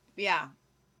 It's yeah.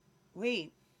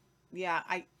 Wait. Yeah,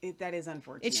 that is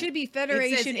unfortunate. It should be It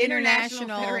Federation says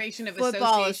International Federation of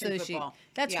Football Association Association.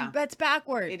 Football. That's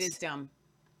backwards. It is dumb.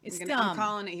 It's I'm dumb.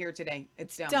 calling it here today.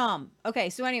 It's dumb. Dumb. Okay,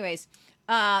 so anyways,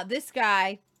 this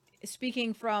guy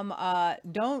speaking from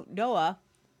Doha,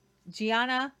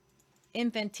 Gianna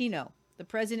Infantino, the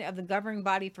president of the governing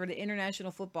body for the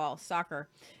international football, soccer,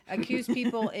 accused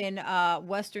people in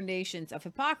Western nations of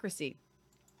hypocrisy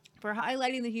for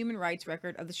highlighting the human rights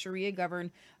record of the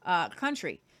Sharia-governed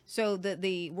country. So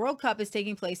the World Cup is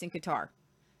taking place in Qatar.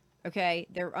 Okay,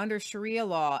 they're under Sharia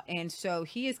law, and so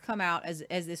he has come out as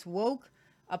this woke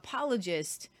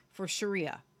apologist for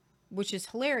Sharia, which is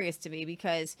hilarious to me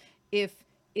because if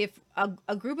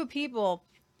a group of people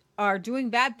are doing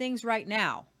bad things right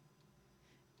now,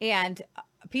 and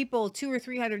people 200 or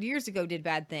 300 years ago did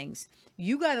bad things.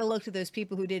 You got to look to those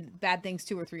people who did bad things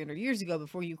 200 or 300 years ago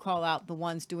before you call out the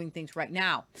ones doing things right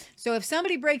now. So if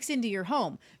somebody breaks into your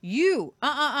home, you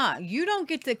don't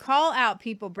get to call out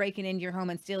people breaking into your home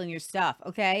and stealing your stuff,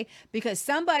 okay? Because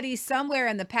somebody somewhere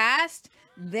in the past,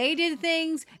 they did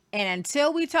things, and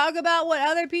until we talk about what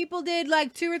other people did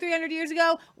like 200 or 300 years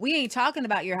ago, we ain't talking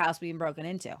about your house being broken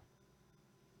into.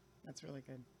 That's really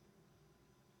good.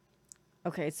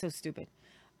 Okay, it's so stupid.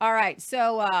 All right,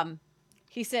 so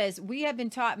he says, we have been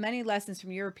taught many lessons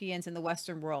from Europeans in the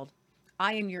Western world.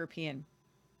 I am European.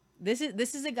 This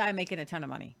is a guy making a ton of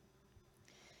money.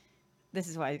 This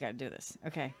is why he's got to do this.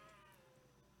 Okay.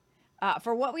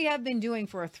 For what we have been doing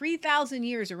for 3,000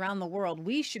 years around the world,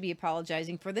 we should be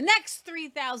apologizing for the next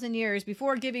 3,000 years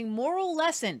before giving moral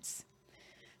lessons.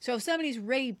 So if somebody's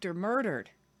raped or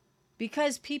murdered,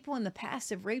 because people in the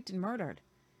past have raped and murdered,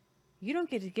 you don't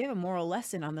get to give a moral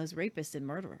lesson on those rapists and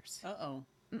murderers. Uh-oh.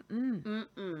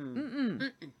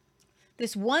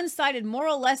 This one-sided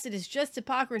moral lesson is just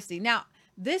hypocrisy. Now,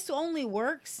 this only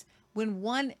works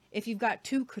if you've got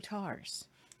two Qatars.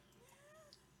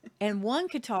 And one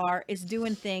Qatar is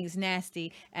doing things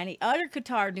nasty, and the other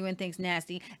Qatar doing things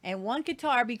nasty, and one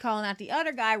Qatar be calling out the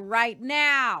other guy right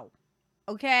now.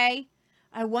 Okay?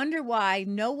 I wonder why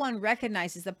no one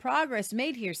recognizes the progress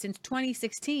made here since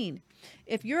 2016.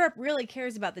 If Europe really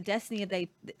cares about the destiny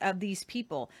of these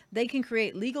people, they can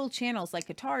create legal channels like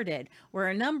Qatar did, where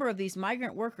a number of these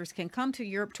migrant workers can come to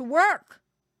Europe to work.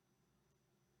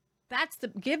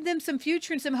 Give them some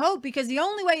future and some hope, because the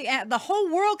only way the whole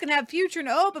world can have future and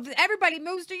hope is if everybody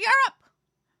moves to Europe.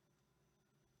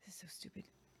 This is so stupid.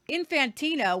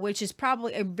 Infantino, which is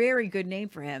probably a very good name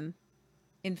for him.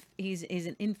 He's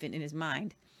an infant in his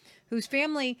mind, whose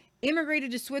family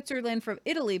immigrated to Switzerland from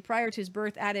Italy prior to his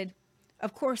birth, added,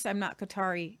 "Of course, I'm not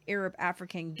Qatari, Arab,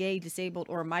 African, gay, disabled,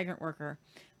 or a migrant worker,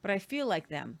 but I feel like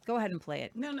them." Go ahead and play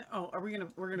it. No. Oh, we're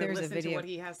gonna listen to what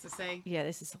he has to say? Yeah,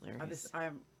 this is hilarious.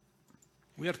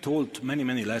 We are told many,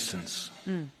 many lessons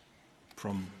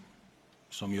from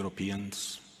some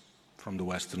Europeans, from the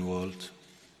Western world.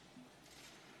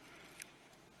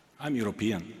 I'm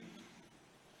European.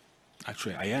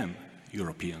 Actually, I am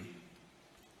European.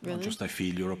 Really? Not just I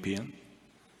feel European.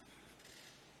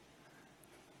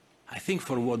 I think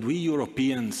for what we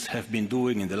Europeans have been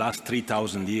doing in the last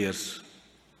 3,000 years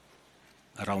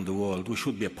around the world, we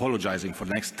should be apologizing for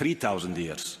the next 3,000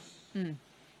 years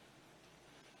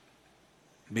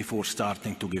before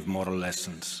starting to give moral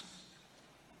lessons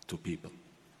to people.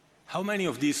 How many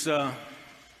of these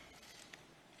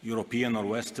European or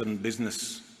Western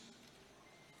business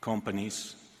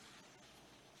companies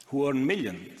who earn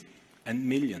millions and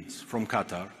millions from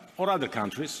Qatar or other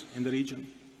countries in the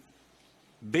region,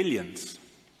 billions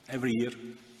every year,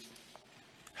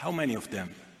 how many of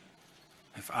them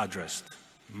have addressed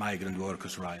migrant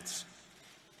workers' rights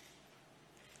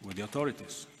with the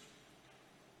authorities?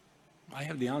 I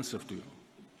have the answer to you.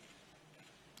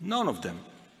 None of them.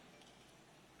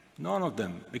 None of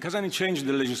them. Because any change in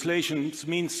the legislation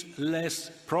means less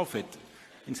profit.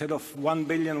 Instead of 1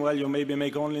 billion, well, you maybe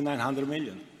make only 900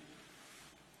 million.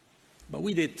 But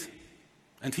we did.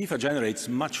 And FIFA generates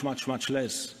much, much, much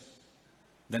less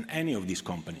than any of these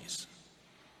companies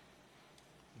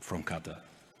from Qatar.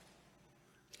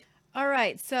 All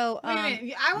right, so Wait a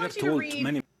minute. I want you to read.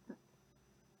 Many...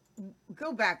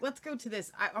 Go back. Let's go to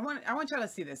this. I want y'all to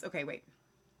see this. Okay, wait.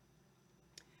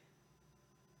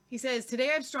 He says, "Today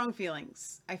I have strong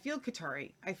feelings. I feel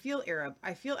Qatari. I feel Arab.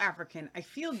 I feel African. I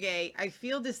feel gay. I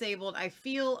feel disabled. I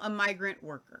feel a migrant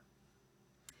worker."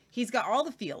 He's got all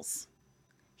the feels.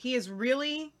 He is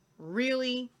really,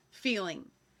 really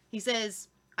feeling. He says,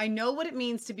 "I know what it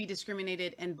means to be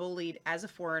discriminated and bullied as a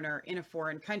foreigner in a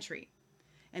foreign country."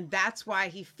 And that's why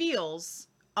he feels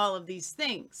all of these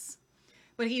things.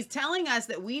 But he's telling us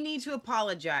that we need to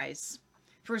apologize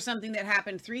for something that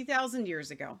happened 3,000 years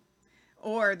ago,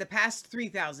 or the past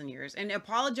 3,000 years, and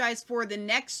apologize for the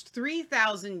next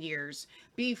 3,000 years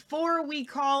before we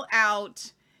call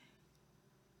out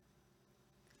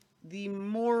the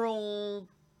moral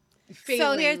failings.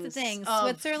 So here's the thing.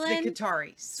 Of the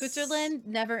Qataris. Switzerland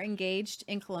never engaged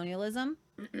in colonialism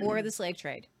or the slave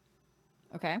trade.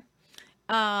 Okay.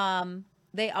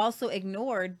 They also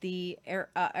ignored the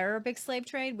Arabic slave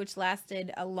trade, which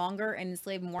lasted longer and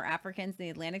enslaved more Africans than the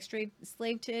Atlantic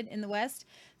slave trade in the West.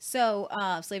 So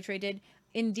slave trade did.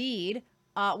 Indeed,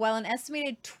 while an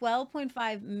estimated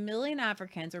 12.5 million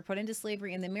Africans were put into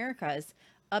slavery in the Americas,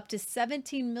 Up to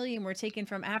 17 million were taken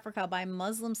from Africa by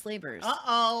Muslim slavers.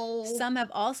 Uh-oh. Some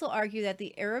have also argued that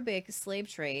the Arabic slave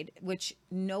trade, which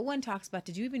no one talks about,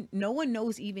 no one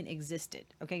knows even existed.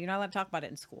 Okay, you're not allowed to talk about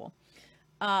it in school.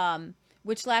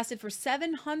 Which lasted for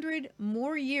 700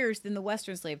 more years than the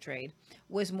Western slave trade,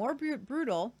 was more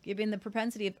brutal, given the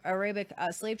propensity of Arabic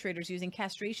slave traders using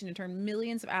castration to turn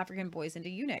millions of African boys into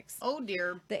eunuchs. Oh,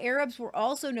 dear. The Arabs were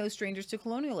also no strangers to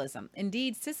colonialism.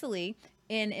 Indeed, Sicily,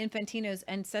 in Infantino's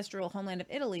ancestral homeland of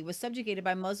Italy, was subjugated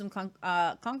by Muslim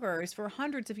conquerors for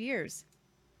hundreds of years.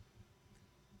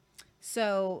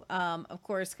 So, of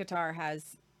course, Qatar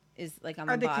is like on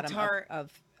the bottom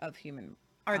of human.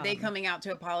 Are they coming out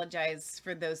to apologize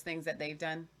for those things that they've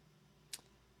done?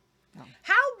 No.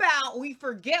 How about we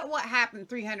forget what happened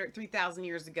 3,000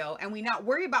 years ago and we not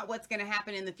worry about what's going to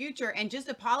happen in the future and just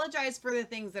apologize for the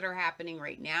things that are happening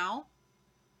right now?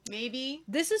 Maybe.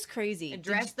 This is crazy.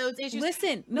 Address those issues.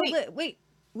 Listen. No, wait.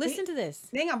 Listen to this.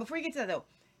 Hang on. Before you get to that, though,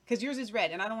 because yours is red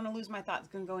and I don't want to lose my thoughts.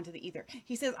 It's going to go into the ether.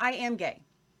 He says, I am gay.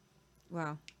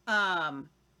 Wow.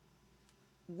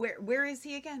 Where is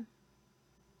he again?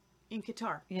 In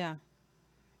Qatar. Yeah.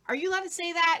 Are you allowed to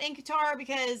say that in Qatar?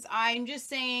 Because I'm just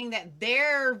saying that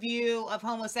their view of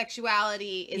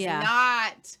homosexuality is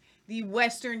not the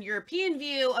Western European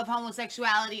view of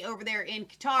homosexuality over there in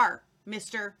Qatar,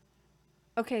 mister.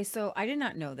 Okay, so I did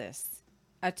not know this.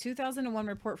 A 2001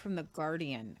 report from The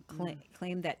Guardian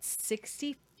claimed that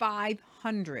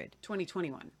 6,500...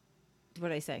 2021. What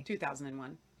did I say?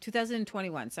 2001.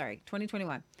 2021, sorry.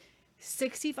 2021.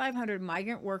 6,500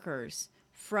 migrant workers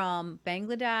from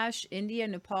Bangladesh, India,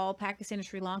 Nepal, Pakistan, and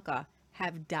Sri Lanka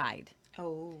have died.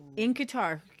 Oh. In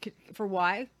Qatar. For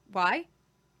why? Why?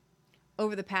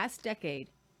 Over the past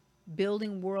decade,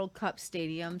 building World Cup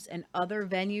stadiums and other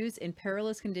venues in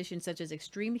perilous conditions such as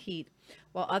extreme heat,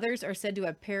 while others are said to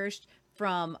have perished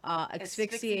from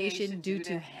asphyxiation due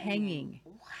to hanging.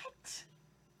 What?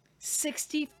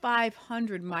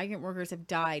 6,500 migrant workers have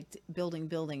died building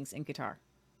buildings in Qatar.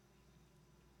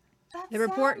 That The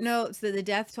report notes that the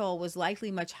death toll was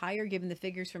likely much higher given the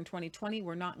figures from 2020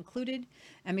 were not included,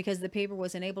 and because the paper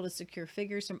was unable to secure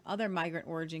figures from other migrant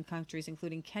origin countries,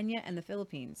 including Kenya and the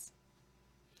Philippines.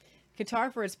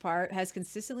 Qatar, for its part, has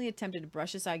consistently attempted to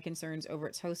brush aside concerns over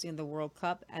its hosting of the World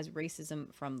Cup as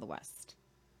racism from the West.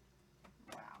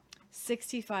 Wow.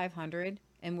 6,500,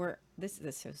 and this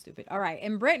is so stupid. All right,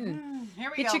 in Britain, Here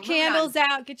we get go. your candles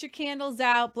out. Get your candles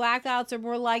out. Blackouts are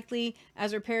more likely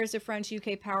as repairs to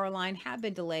French-UK power line have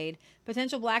been delayed.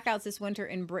 Potential blackouts this winter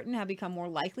in Britain have become more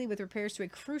likely, with repairs to a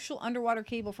crucial underwater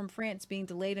cable from France being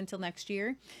delayed until next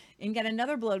year. And yet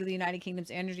another blow to the United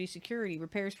Kingdom's energy security.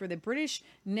 Repairs for the British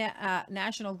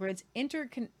National Grid's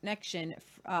interconnection,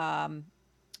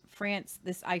 France,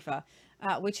 this IFA,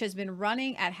 which has been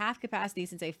running at half capacity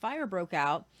since a fire broke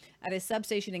out at a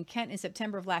substation in Kent in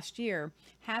September of last year,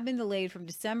 have been delayed from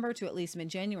December to at least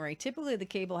mid-January. Typically, the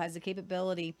cable has the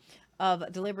capability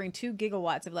of delivering 2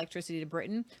 gigawatts of electricity to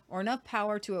Britain, or enough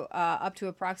power to up to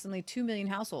approximately 2 million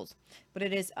households. But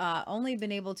it has only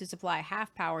been able to supply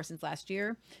half power since last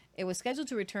year. It was scheduled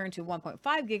to return to 1.5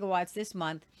 gigawatts this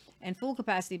month and full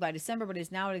capacity by December, but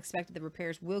is now expected that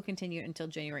repairs will continue until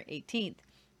January 18th.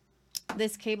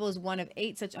 This cable is one of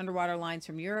 8 such underwater lines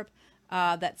from Europe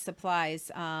that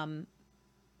supplies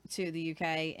to the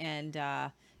UK, and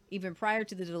even prior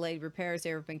to the delayed repairs,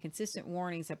 there have been consistent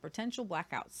warnings of potential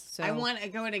blackouts. So I'm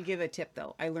going to give a tip,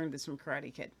 though. I learned this from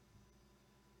Karate Kid.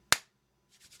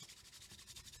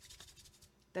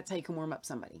 That's how you can warm up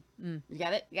somebody. You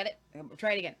got it? You got it?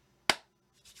 Try it again.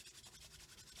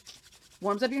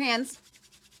 Warms up your hands.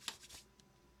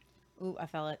 Ooh, I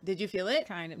felt it. Did you feel it?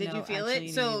 Kind of. Did No, you feel actually, it? you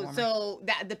need to be warmer. So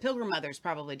that the Pilgrim Mothers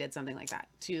probably did something like that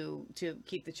to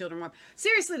keep the children warm.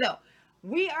 Seriously though,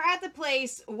 we are at the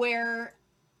place where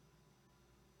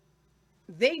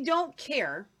they don't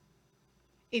care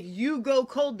if you go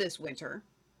cold this winter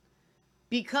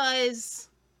because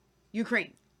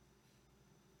Ukraine.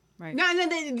 Right. No,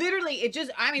 they, literally, it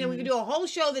just, I mean, we could do a whole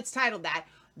show that's titled that.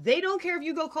 They don't care if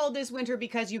you go cold this winter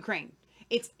because Ukraine.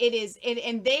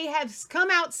 And they have come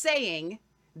out saying,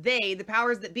 the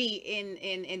powers that be in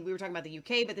we were talking about the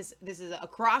UK, but this is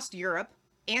across Europe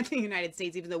and the United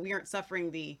States, even though we aren't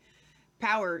suffering the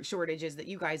power shortages that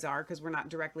you guys are, because we're not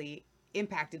directly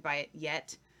impacted by it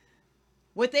yet.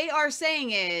 What they are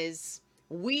saying is,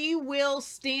 we will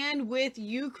stand with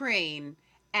Ukraine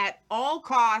at all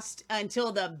cost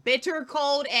until the bitter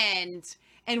cold ends,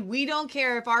 and we don't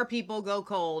care if our people go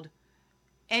cold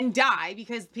and die,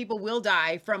 because people will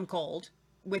die from cold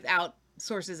without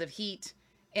sources of heat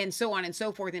and so on and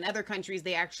so forth. In other countries,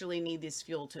 they actually need this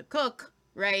fuel to cook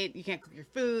right? You can't cook your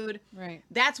food. Right.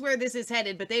 That's where this is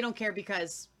headed, but they don't care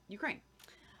because Ukraine.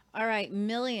 All right,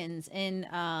 millions in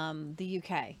the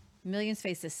UK. Millions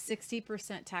face a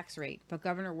 60% tax rate, but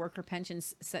governor worker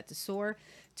pensions set to soar.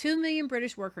 2 million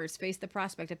British workers face the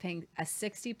prospect of paying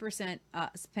 60%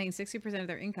 of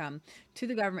their income to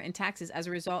the government in taxes as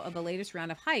a result of the latest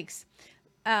round of hikes.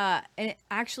 And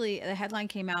actually, the headline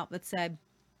came out that said,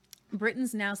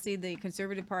 Britons now see the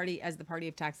Conservative Party as the party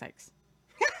of tax hikes.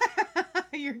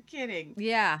 You're kidding.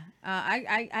 Yeah,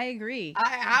 I agree.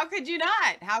 How could you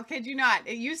not? How could you not?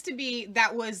 It used to be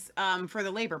that was for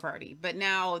the Labor Party, but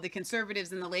now the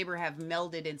Conservatives and the Labor have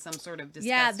melded in some sort of disgusting.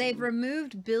 Yeah, they've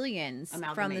removed billions from the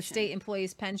amalgamation. state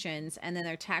employees' pensions, and then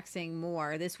they're taxing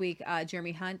more. This week,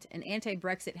 Jeremy Hunt, an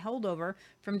anti-Brexit holdover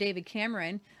from David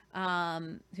Cameron,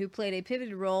 who played a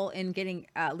pivotal role in getting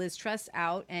Liz Truss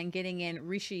out and getting in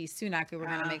Rishi Sunak, who we're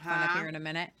going to make fun of here in a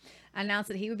minute, announced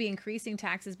that he would be increasing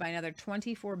taxes by another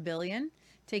 $24 billion,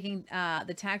 taking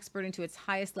the tax burden to its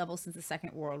highest level since the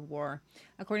Second World War.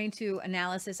 According to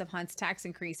analysis of Hunt's tax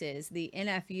increases, the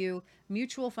NFU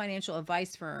mutual financial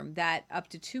advice firm, that up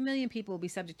to 2 million people will be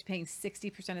subject to paying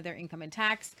 60% of their income in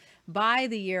tax by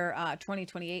the year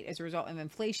 2028 as a result of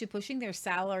inflation, pushing their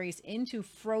salaries into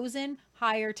frozen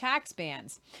higher tax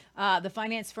bands. The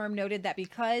finance firm noted that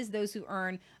because those who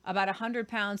earn about £100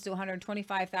 to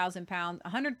 £125,000,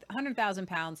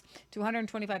 £100,000 to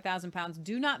 £125,000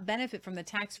 do not benefit from the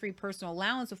tax-free personal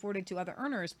allowance afforded to other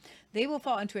earners, they will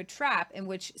fall into a trap in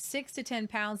which £6 to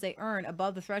 £10 they earn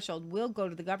above the threshold will go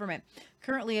to the government.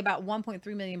 Currently, about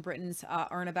 1.3 million Britons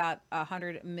earn about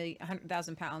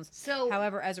 £100,000. So,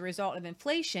 however, as a result of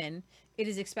inflation, it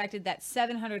is expected that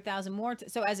 700,000 more.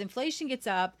 So as inflation gets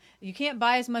up, you can't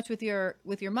buy as much with your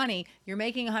money. You're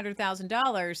making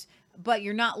 $100,000, but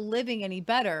you're not living any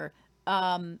better.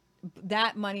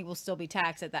 That money will still be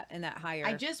taxed at in that higher.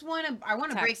 I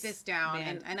want to break tax this down,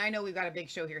 band. and I know we've got a big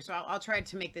show here, so I'll try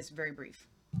to make this very brief.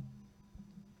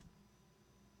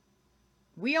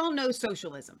 We all know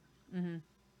socialism. Mm-hmm.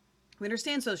 We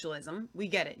understand socialism. We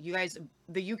get it. You guys,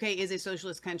 the UK is a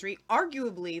socialist country.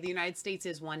 Arguably, the United States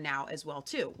is one now as well,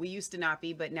 too. We used to not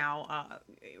be, but now,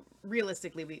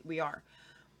 realistically, we are.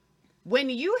 When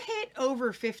you hit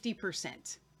over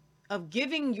 50% of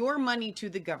giving your money to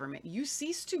the government, you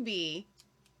cease to be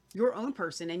your own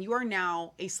person and you are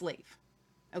now a slave.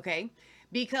 Okay?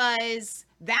 Because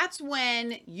that's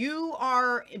when you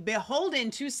are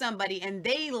beholden to somebody and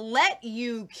they let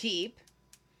you keep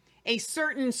a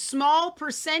certain small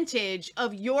percentage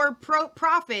of your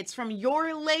profits from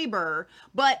your labor,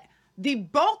 but the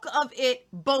bulk of it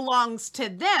belongs to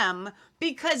them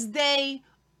because they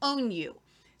own you.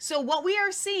 So what we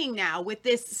are seeing now with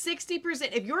this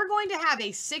 60%, if you're going to have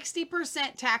a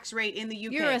 60% tax rate in the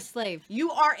UK, You're a slave.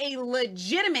 You are a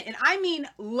legitimate, and I mean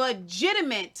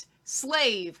legitimate,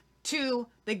 slave to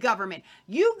the government.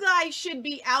 You guys should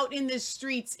be out in the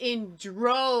streets in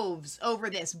droves over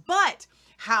this. But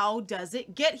how does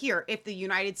it get here? If the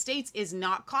United States is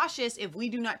not cautious, if we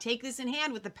do not take this in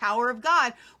hand with the power of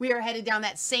God, we are headed down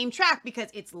that same track because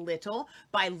it's little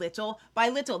by little by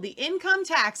little. The income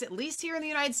tax, at least here in the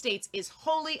United States, is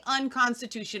wholly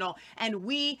unconstitutional, and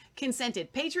we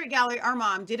consented. Patriot Gallery, our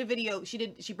mom, did a video.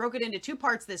 She broke it into 2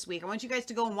 parts this week. I want you guys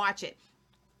to go and watch it.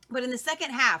 But in the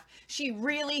second half, she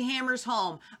really hammers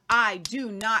home, I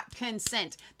do not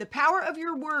consent. The power of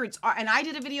your words are, and I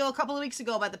did a video a couple of weeks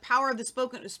ago about the power of the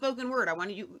spoken word. I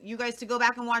want you guys to go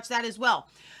back and watch that as well.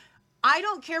 I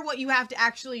don't care what you have to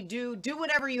actually do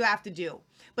whatever you have to do.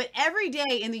 But every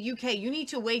day in the UK, you need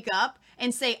to wake up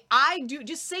and say,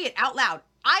 just say it out loud.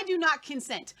 I do not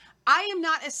consent. I am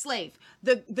not a slave.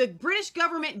 The British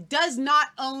government does not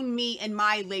own me and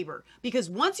my labor, because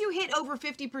once you hit over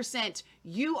 50%,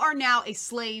 you are now a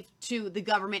slave to the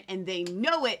government, and they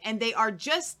know it, and they've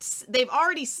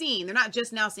already seen, they're not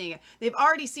just now seeing it, they've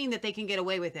already seen that they can get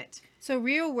away with it. So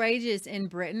real wages in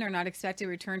Britain are not expected to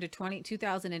return to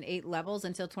 2008 levels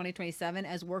until 2027,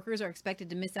 as workers are expected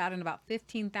to miss out on about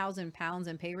 £15,000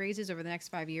 in pay raises over the next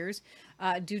 5 years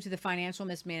due to the financial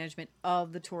mismanagement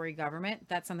of the Tory government.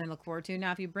 That's something to look forward to.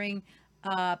 Now, if you bring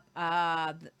up,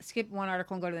 skip one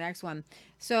article and go to the next one.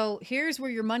 So here's where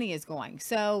your money is going.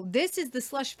 So this is the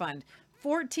slush fund.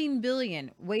 14 billion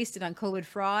wasted on COVID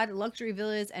fraud, luxury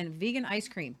villas, and vegan ice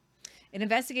cream. An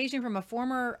investigation from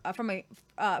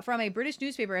a British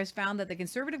newspaper has found that the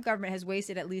Conservative government has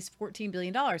wasted at least $14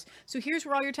 billion. So here's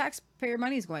where all your taxpayer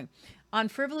money is going: on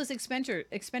frivolous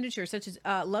expenditure such as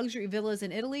luxury villas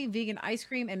in Italy, vegan ice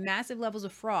cream, and massive levels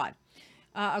of fraud.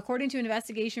 According to an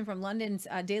investigation from London's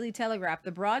Daily Telegraph,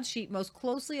 the broadsheet most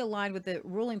closely aligned with the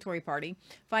ruling Tory party.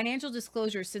 Financial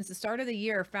disclosures since the start of the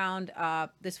year found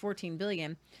this 14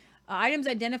 billion. Items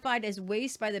identified as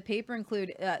waste by the paper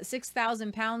include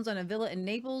 6,000 pounds on a villa in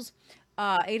Naples,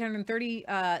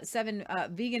 837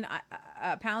 vegan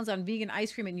pounds on vegan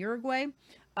ice cream in Uruguay,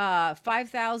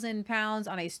 5,000 pounds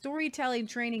on a storytelling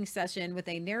training session with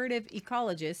a narrative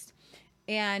ecologist,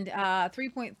 and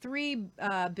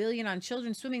 3.3 billion on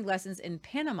children's swimming lessons in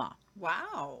Panama.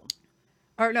 Wow.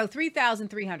 Or no,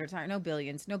 3,300. Sorry, no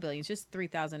billions, just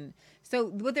 3,000. So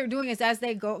what they're doing is as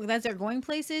they're going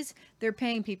places, they're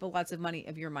paying people lots of money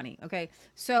of your money. Okay,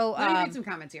 so let me read some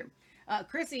comments here.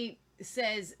 Chrissy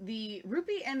says the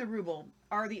rupee and the ruble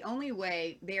are the only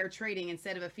way they are trading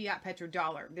instead of a fiat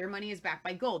petrodollar. Their money is backed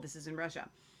by gold. This is in Russia.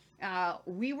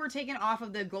 We were taken off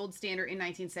of the gold standard in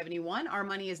 1971. Our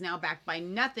money is now backed by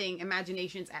nothing.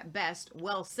 Imaginations at best.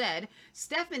 Well said.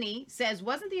 Stephanie says,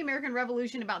 wasn't the American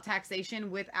Revolution about taxation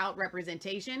without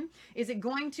representation? Is it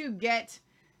going to get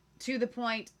to the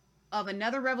point of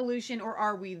another revolution, or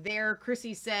are we there?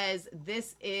 Chrissy says,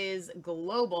 this is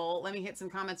global. Let me hit some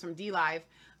comments from DLive.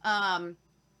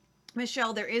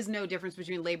 Michelle, there is no difference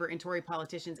between labor and Tory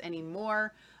politicians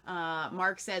anymore.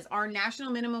 Mark says, our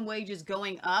national minimum wage is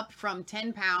going up from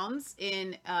 10 pounds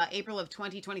in April of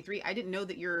 2023. I didn't know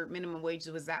that your minimum wage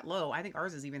was that low. I think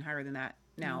ours is even higher than that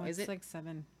now. No, is it? It's like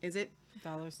 $7. Is it?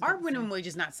 Dollars. Our minimum wage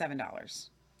is not $7.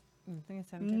 I think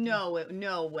it's $7.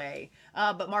 No way.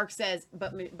 But Mark says,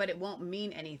 but it won't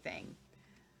mean anything.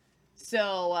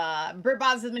 So, Bert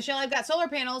Bob says, Michelle, I've got solar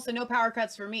panels, so no power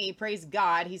cuts for me. Praise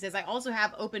God. He says, I also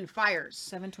have open fires.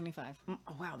 $7.25. Oh,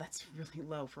 wow, that's really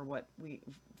low for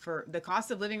for the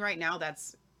cost of living right now.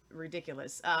 That's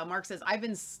ridiculous. Mark says, I've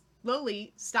been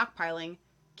slowly stockpiling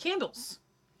candles.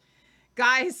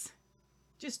 Guys,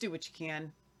 just do what you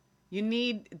can. You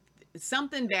need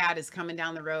something bad is coming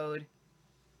down the road.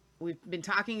 We've been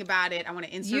talking about it. I want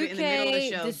to insert it in the middle of the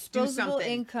show. Disposable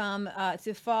income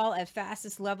to fall at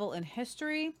fastest level in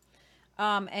history.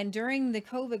 And during the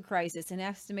COVID crisis, an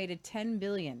estimated $10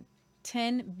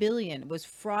 billion was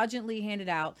fraudulently handed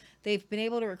out. They've been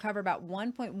able to recover about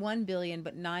 $1.1 billion,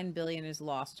 but $9 billion is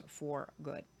lost for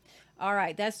good. All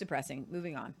right, that's depressing.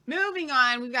 Moving on.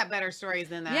 We've got better stories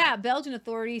than that. Yeah, Belgian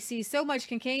authorities see so much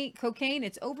cocaine,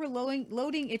 it's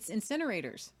overloading its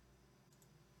incinerators.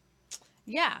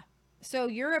 Yeah. So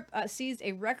Europe seized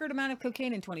a record amount of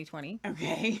cocaine in 2020.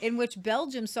 Okay. In which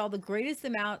Belgium saw the greatest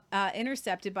amount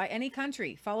intercepted by any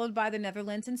country, followed by the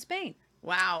Netherlands and Spain.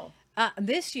 Wow.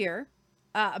 This year,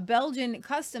 Belgian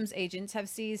customs agents have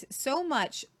seized so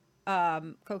much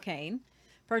cocaine,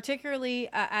 particularly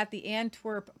at the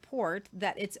Antwerp port,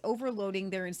 that it's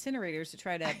overloading their incinerators to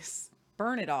try to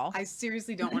burn it all. I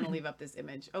seriously don't want to leave up this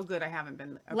image. Oh, good. I haven't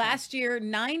been. Okay. Last year,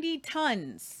 90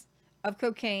 tons of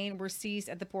cocaine were seized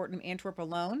at the port in Antwerp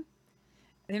alone.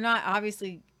 They're not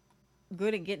obviously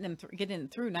good at getting them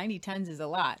through. 90 tons is a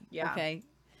lot. Yeah. Okay.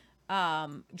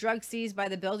 Drugs seized by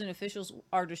the Belgian officials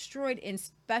are destroyed in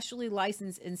specially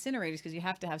licensed incinerators, because you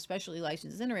have to have specially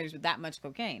licensed incinerators with that much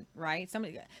cocaine, right?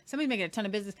 Somebody's making a ton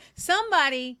of business.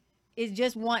 Somebody is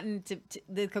just wanting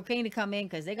the cocaine to come in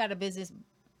because they got a business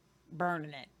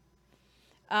burning it.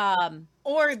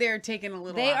 Or they're taking a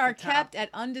little. They are off the top. kept at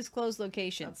undisclosed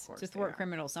locations to thwart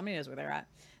criminals. Somebody knows where they're at.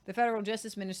 The federal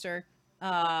justice minister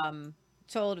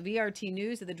told VRT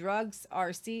News that the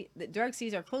drug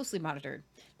seized are closely monitored.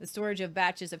 The storage of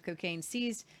batches of cocaine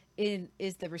seized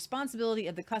is the responsibility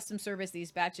of the Customs Service.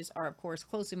 These batches are, of course,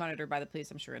 closely monitored by the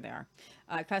police. I'm sure they are.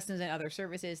 Customs and other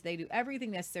services, they do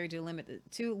everything necessary to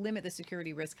limit the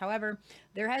security risk. However,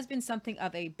 there has been something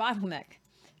of a bottleneck,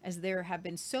 as there have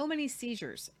been so many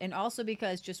seizures, and also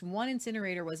because just one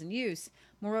incinerator was in use.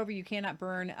 Moreover, you cannot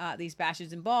burn these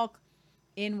batches in bulk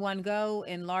in one go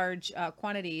in large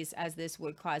quantities, as this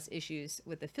would cause issues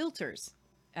with the filters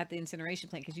at the incineration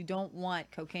plant, because you don't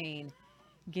want cocaine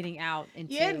getting out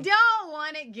into... You don't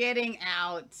want it getting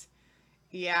out.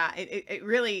 Yeah, it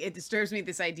really disturbs me,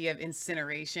 this idea of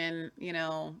incineration,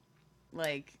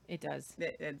 like... It does.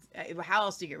 How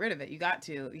else do you get rid of it? You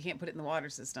can't put it in the water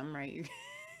system, right?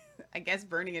 I guess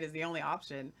burning it is the only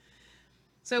option.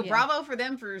 So bravo for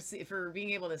them for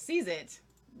being able to seize it.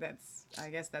 I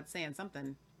guess that's saying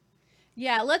something.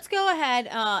 Yeah, let's go ahead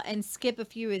and skip a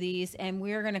few of these, and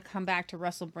we're going to come back to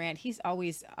Russell Brand. He's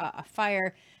always a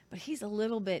fire, but he's a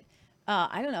little bit.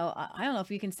 I don't know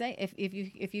if you can say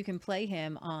if you can play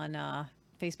him on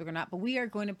Facebook or not. But we are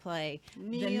going to play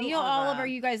the Neil Oliver.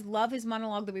 You guys love his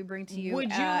monologue that we bring to you.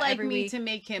 Would you like me to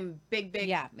make him big?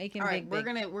 Yeah, make him big. We're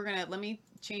gonna let me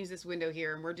change this window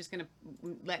here, and we're just gonna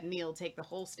let Neil take the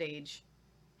whole stage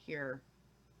here.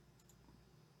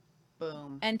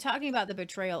 Boom. And talking about the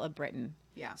betrayal of Britain.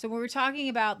 Yeah. So when we're talking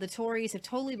about the Tories have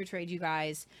totally betrayed you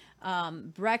guys,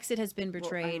 Brexit has been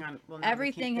betrayed. hang on. Well, now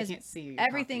everything they has can't see you. You're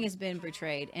everything talking. has been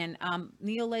betrayed, and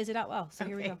Neil lays it out well. So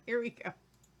here we go. Here we go.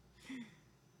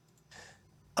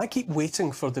 I keep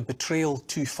waiting for the betrayal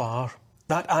too far.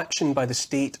 That action by the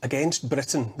state against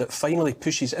Britain that finally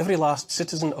pushes every last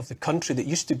citizen of the country that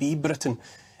used to be Britain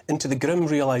into the grim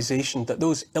realisation that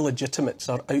those illegitimates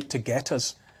are out to get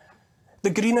us. The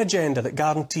green agenda that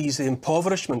guarantees the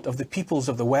impoverishment of the peoples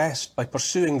of the West by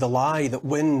pursuing the lie that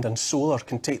wind and solar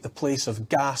can take the place of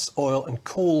gas, oil and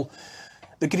coal.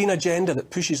 The green agenda that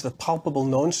pushes the palpable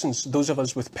nonsense those of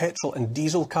us with petrol and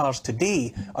diesel cars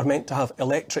today are meant to have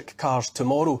electric cars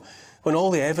tomorrow, when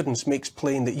all the evidence makes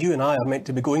plain that you and I are meant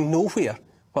to be going nowhere,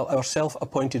 while our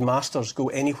self-appointed masters go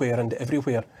anywhere and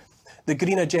everywhere. The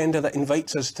green agenda that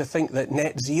invites us to think that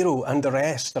net zero and the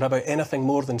rest are about anything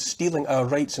more than stealing our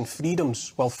rights and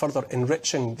freedoms while further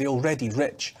enriching the already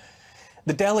rich.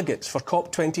 The delegates for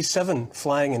COP27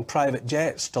 flying in private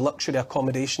jets to luxury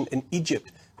accommodation in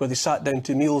Egypt, where they sat down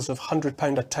to meals of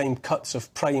 £100 a time cuts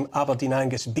of prime Aberdeen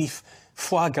Angus beef,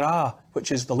 foie gras,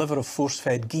 which is the liver of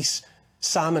force-fed geese,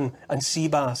 salmon and sea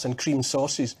bass and cream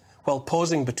sauces, while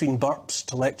pausing between burps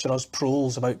to lecture us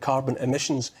proles about carbon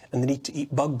emissions and the need to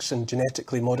eat bugs and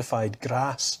genetically modified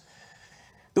grass.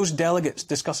 Those delegates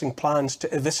discussing plans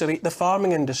to eviscerate the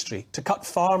farming industry, to cut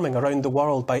farming around the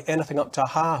world by anything up to a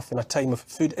half in a time of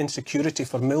food insecurity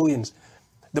for millions.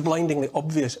 The blindingly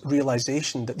obvious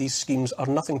realisation that these schemes are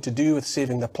nothing to do with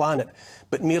saving the planet,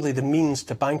 but merely the means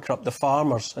to bankrupt the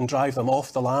farmers and drive them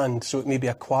off the land so it may be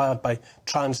acquired by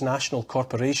transnational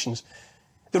corporations.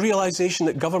 The realisation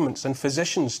that governments and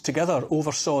physicians together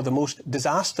oversaw the most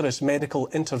disastrous medical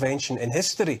intervention in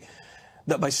history,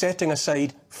 that by setting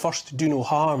aside first do no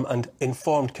harm and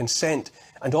informed consent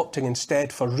and opting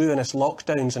instead for ruinous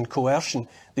lockdowns and coercion,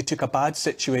 they took a bad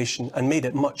situation and made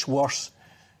it much worse.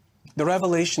 The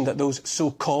revelation that those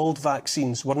so-called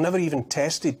vaccines were never even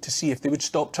tested to see if they would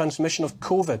stop transmission of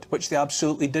COVID, which they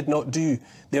absolutely did not do,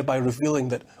 thereby revealing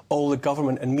that all the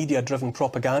government and media-driven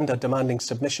propaganda demanding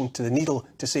submission to the needle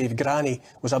to save granny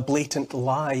was a blatant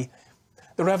lie.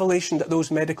 The revelation that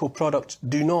those medical products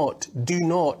do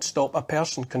not stop a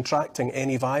person contracting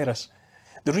any virus.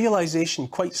 The realisation,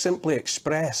 quite simply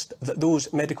expressed, that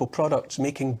those medical products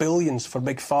making billions for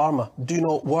Big Pharma do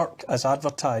not work as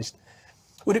advertised.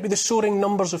 Would it be the soaring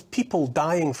numbers of people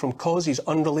dying from causes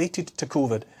unrelated to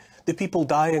COVID, the people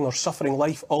dying or suffering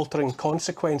life-altering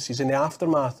consequences in the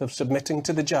aftermath of submitting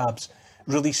to the jabs,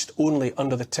 released only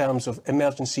under the terms of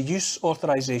emergency use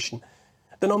authorisation,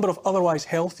 the number of otherwise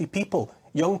healthy people,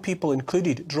 young people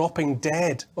included, dropping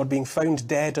dead or being found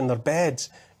dead in their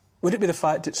beds? Would it be the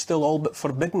fact it's still all but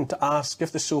forbidden to ask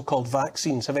if the so-called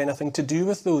vaccines have anything to do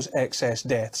with those excess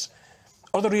deaths?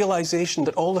 Or the realisation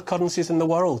that all the currencies in the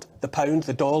world, the pound,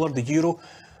 the dollar, the euro,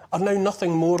 are now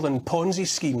nothing more than Ponzi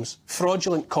schemes,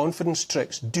 fraudulent confidence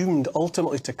tricks doomed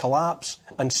ultimately to collapse,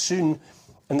 and soon,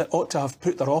 and that ought to have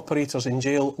put their operators in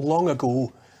jail long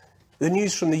ago. The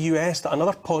news from the US that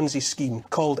another Ponzi scheme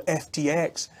called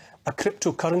FTX, a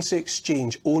cryptocurrency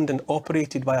exchange owned and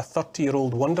operated by a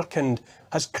 30-year-old wunderkind,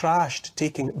 has crashed,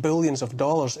 taking billions of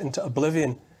dollars into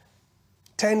oblivion.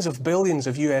 Tens of billions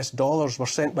of US dollars were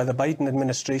sent by the Biden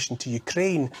administration to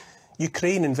Ukraine.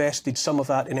 Ukraine invested some of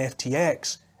that in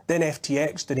FTX. Then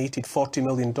FTX donated $40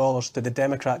 million to the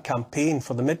Democrat campaign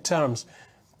for the midterms.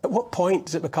 At what point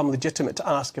does it become legitimate to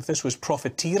ask if this was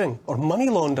profiteering or money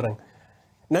laundering?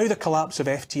 Now the collapse of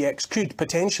FTX could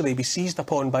potentially be seized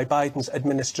upon by Biden's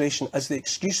administration as the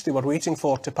excuse they were waiting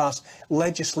for to pass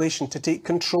legislation to take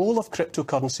control of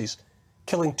cryptocurrencies.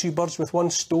 Killing two birds with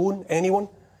one stone, anyone?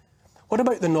 What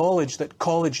about the knowledge that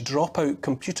college dropout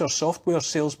computer software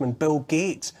salesman Bill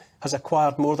Gates has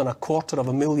acquired more than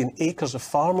 250,000 acres of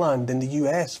farmland in the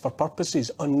US for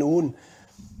purposes unknown?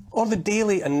 Or the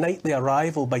daily and nightly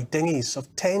arrival by dinghies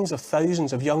of tens of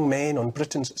thousands of young men on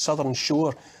Britain's southern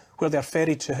shore, where they are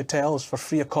ferried to hotels for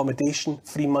free accommodation,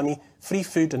 free money, free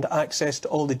food and access to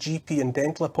all the GP and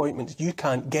dental appointments you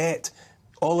can't get,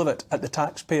 all of it at the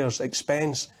taxpayer's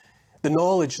expense. The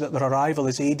knowledge that their arrival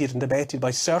is aided and abetted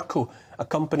by Serco, a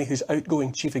company whose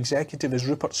outgoing chief executive is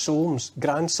Rupert Soames,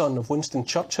 grandson of Winston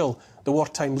Churchill, the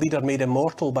wartime leader made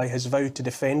immortal by his vow to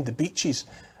defend the beaches.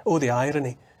 Oh, the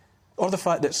irony. Or the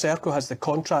fact that Serco has the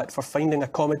contract for finding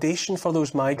accommodation for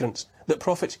those migrants, that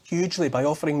profits hugely by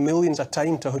offering millions a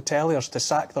time to hoteliers to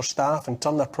sack their staff and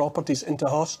turn their properties into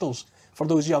hostels for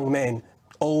those young men,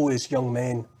 always young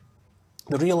men.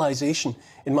 The realisation,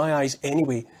 in my eyes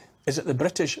anyway, is that the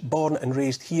British born and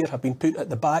raised here have been put at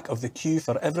the back of the queue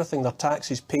for everything their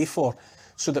taxes pay for,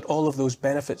 so that all of those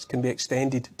benefits can be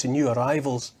extended to new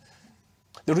arrivals.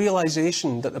 The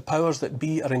realisation that the powers that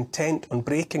be are intent on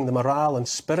breaking the morale and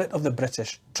spirit of the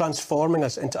British, transforming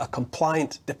us into a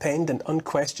compliant, dependent,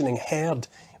 unquestioning herd,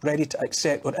 ready to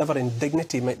accept whatever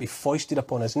indignity might be foisted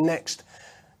upon us next.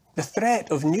 The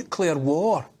threat of nuclear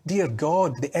war, dear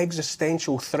God, the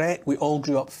existential threat we all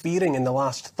grew up fearing in the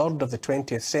last third of the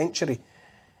 20th century.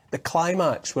 The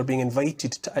climax we're being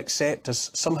invited to accept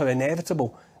as somehow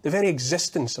inevitable, the very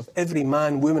existence of every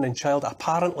man, woman and child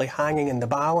apparently hanging in the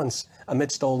balance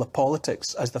amidst all the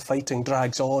politics as the fighting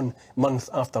drags on month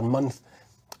after month.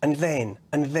 And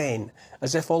then,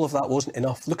 as if all of that wasn't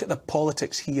enough, look at the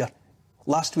politics here.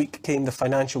 Last week came the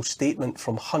financial statement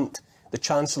from Hunt, the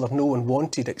Chancellor no one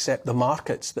wanted except the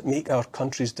markets that make our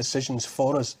country's decisions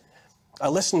for us. I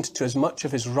listened to as much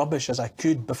of his rubbish as I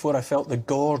could before I felt the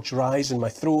gorge rise in my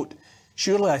throat.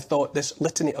 Surely I thought this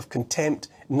litany of contempt,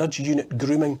 nudge unit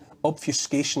grooming,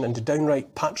 obfuscation and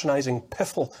downright patronising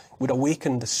piffle would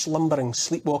awaken the slumbering,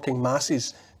 sleepwalking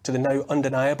masses to the now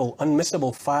undeniable,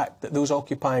 unmissable fact that those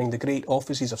occupying the great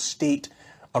offices of state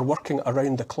are working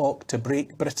around the clock to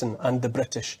break Britain and the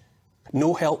British.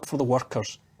 No help for the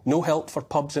workers, no help for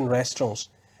pubs and restaurants,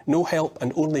 no help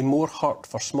and only more hurt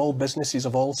for small businesses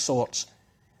of all sorts.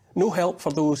 No help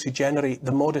for those who generate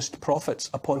the modest profits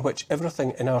upon which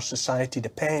everything in our society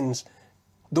depends.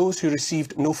 Those who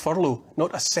received no furlough,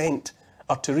 not a cent,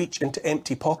 are to reach into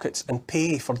empty pockets and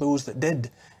pay for those that did.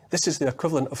 This is the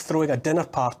equivalent of throwing a dinner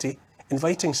party,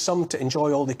 inviting some to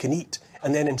enjoy all they can eat,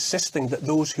 and then insisting that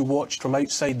those who watched from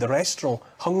outside the restaurant,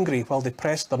 hungry while they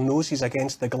pressed their noses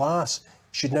against the glass,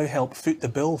 should now help foot the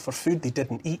bill for food they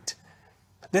didn't eat.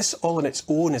 This all on its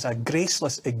own is a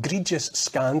graceless, egregious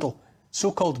scandal.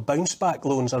 So-called bounce-back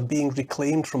loans are being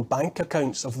reclaimed from bank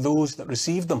accounts of those that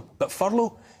received them. But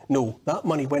furlough? No, that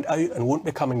money went out and won't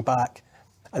be coming back.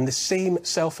 And the same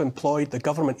self-employed the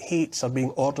government hates are being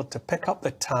ordered to pick up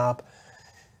the tab.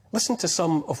 Listen to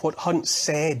some of what Hunt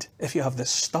said, if you have the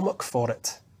stomach for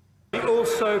it. We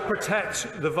also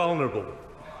protect the vulnerable,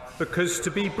 because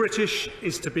to be British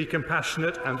is to be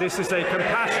compassionate, and this is a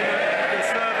compassionate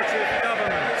Conservative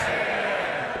government.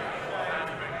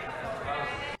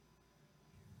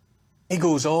 He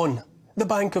goes on. The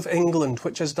Bank of England,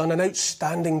 which has done an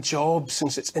outstanding job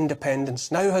since its independence,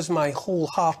 now has my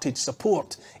wholehearted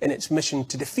support in its mission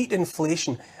to defeat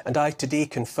inflation, and I today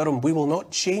confirm we will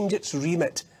not change its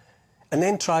remit. And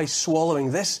then try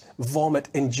swallowing this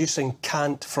vomit-inducing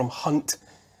cant from Hunt.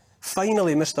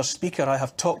 Finally, Mr. Speaker, I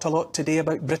have talked a lot today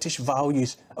about British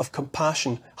values of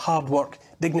compassion, hard work,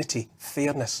 dignity,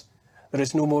 fairness. There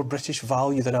is no more British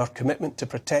value than our commitment to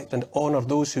protect and honour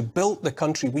those who built the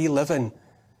country we live in.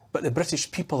 But the British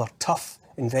people are tough,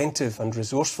 inventive and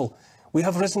resourceful. We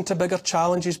have risen to bigger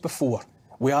challenges before.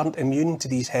 We aren't immune to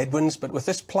these headwinds, but with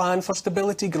this plan for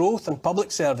stability, growth and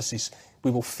public services,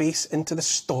 we will face into the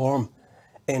storm.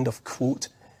 End of quote.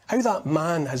 How that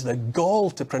man has the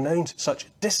gall to pronounce such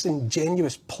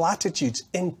disingenuous platitudes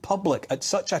in public at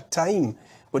such a time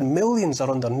when millions are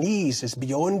on their knees is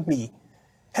beyond me.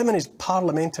 Him and his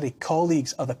parliamentary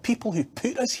colleagues are the people who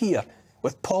put us here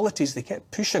with policies they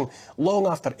kept pushing long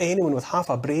after anyone with half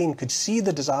a brain could see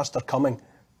the disaster coming.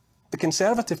 The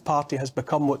Conservative Party has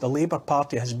become what the Labour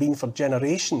Party has been for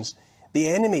generations, the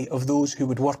enemy of those who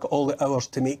would work all the hours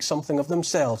to make something of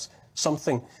themselves,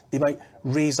 something they might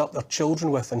raise up their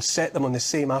children with and set them on the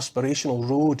same aspirational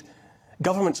road.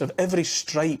 Governments of every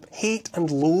stripe hate and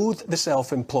loathe the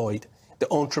self-employed,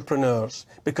 the entrepreneurs,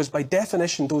 because by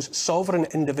definition those sovereign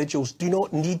individuals do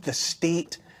not need the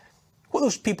state. What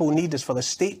those people need is for the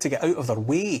state to get out of their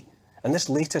way, and this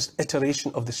latest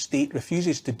iteration of the state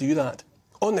refuses to do that.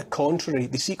 On the contrary,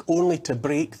 they seek only to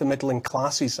break the middling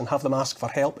classes and have them ask for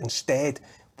help instead.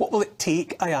 What will it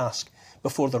take, I ask,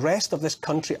 before the rest of this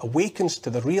country awakens to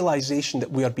the realisation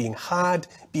that we are being had,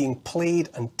 being played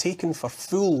and taken for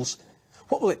fools?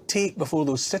 What will it take before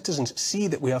those citizens see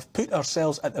that we have put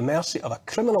ourselves at the mercy of a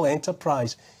criminal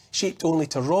enterprise shaped only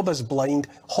to rob us blind,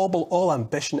 hobble all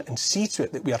ambition and see to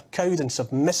it that we are cowed and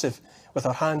submissive with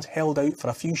our hands held out for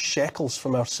a few shekels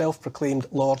from our self-proclaimed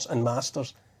lords and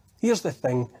masters? Here's the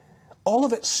thing. All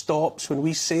of it stops when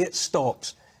we say it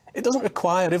stops. It doesn't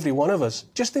require every one of us,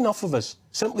 just enough of us,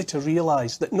 simply to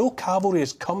realise that no cavalry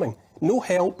is coming, no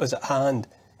help is at hand.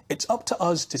 It's up to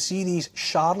us to see these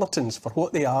charlatans for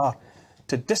what they are,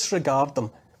 to disregard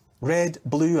them, red,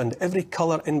 blue and every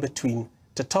colour in between,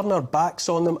 to turn our backs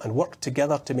on them and work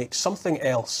together to make something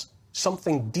else,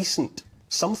 something decent,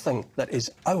 something that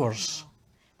is ours.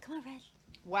 Come on,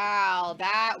 Wow,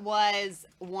 that was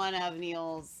one of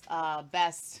Neil's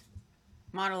best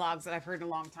monologues that I've heard in a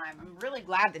long time. I'm really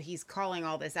glad that he's calling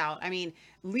all this out. I mean,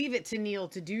 leave it to Neil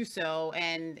to do so.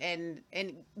 And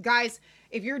guys,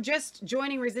 if you're just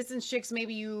joining Resistance Chicks,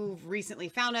 maybe you've recently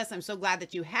found us. I'm so glad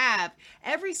that you have.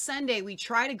 Every Sunday, we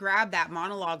try to grab that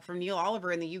monologue from Neil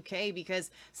Oliver in the UK, because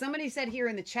somebody said here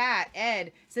in the chat,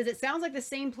 Ed, says it sounds like the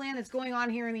same plan that's going on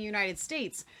here in the United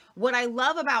States. What I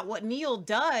love about what Neil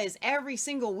does every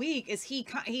single week is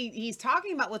he's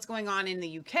talking about what's going on in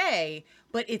the UK,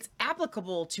 but it's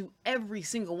applicable to every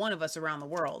single one of us around the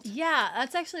world. Yeah,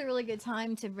 that's actually a really good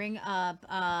time to bring up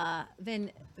Vandana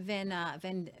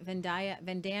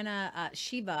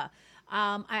Shiva.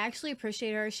 I actually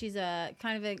appreciate her. She's a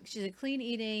clean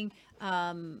eating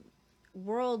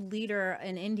world leader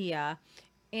in India.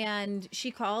 And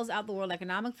she calls out the World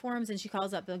Economic Forums, and she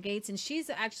calls out Bill Gates. And she's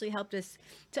actually helped us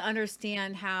to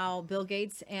understand how Bill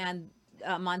Gates and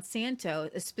Monsanto,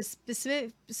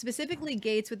 specifically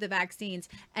Gates with the vaccines,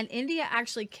 and India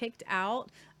actually kicked out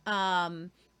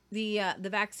the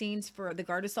vaccines for the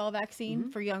Gardasil vaccine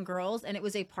for young girls, and it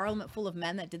was a parliament full of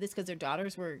men that did this because their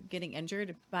daughters were getting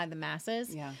injured by the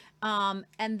masses. Yeah.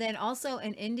 And then also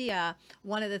in India,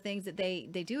 one of the things that they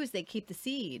do is they keep the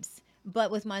seeds.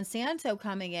 But with Monsanto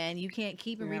coming in, you can't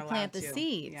keep and replant the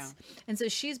seeds. Yeah. And so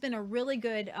she's been a really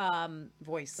good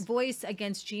voice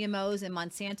against GMOs and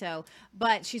Monsanto.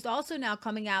 But she's also now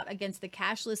coming out against the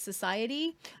cashless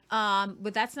society.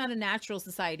 But that's not a natural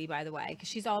society, by the way, because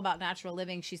she's all about natural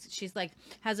living. She's like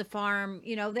has a farm.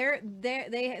 You know, they're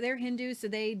Hindus, so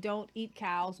they don't eat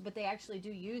cows, but they actually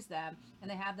do use them, and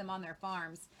they have them on their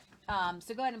farms.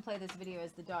 So go ahead and play this video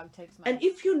as the dog takes my. And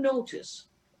if you notice,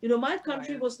 you know, my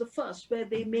country was the first where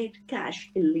they made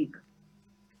cash illegal.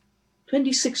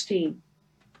 2016,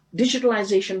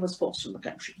 digitalization was forced on the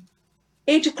country.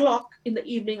 8 o'clock in the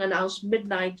evening announced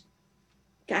midnight,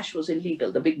 cash was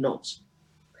illegal, the big notes.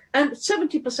 And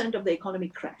 70% of the economy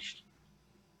crashed.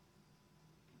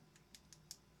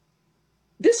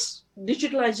 This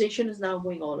digitalization is now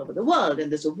going all over the world,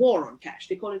 and there's a war on cash.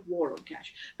 They call it war on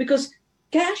cash, because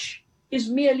cash is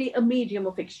merely a medium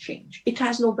of exchange. It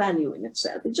has no value in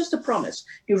itself. It's just a promise.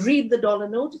 You read the dollar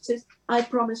note, it says, I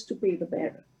promise to pay the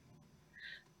bearer.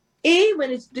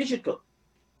 When it's digital,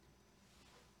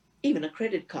 even a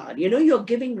credit card, you know, you're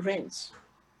giving rents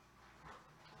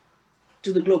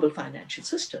to the global financial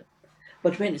system.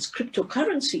 But when it's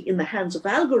cryptocurrency in the hands of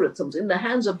algorithms, in the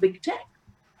hands of big tech,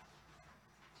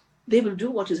 they will do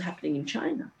what is happening in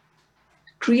China.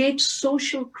 Create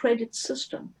social credit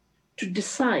system to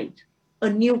decide a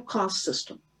new caste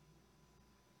system.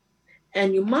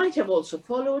 And you might have also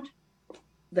followed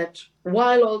that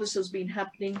while all this has been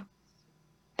happening,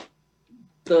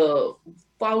 the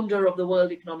founder of the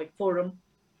World Economic Forum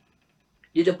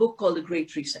did a book called The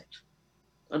Great Reset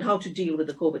on how to deal with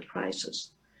the COVID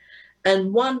crisis.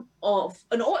 And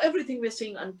everything we're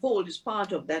seeing unfold is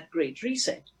part of that Great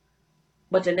Reset.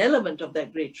 But an element of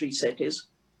that Great Reset is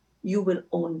you will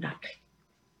own nothing.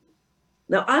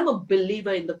 Now, I'm a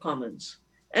believer in the commons,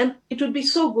 and it would be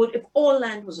so good if all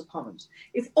land was a commons,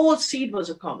 if all seed was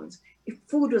a commons, if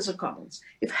food was a commons,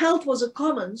 if health was a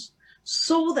commons,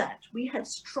 so that we had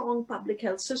strong public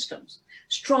health systems,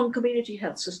 strong community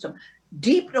health system,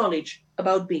 deep knowledge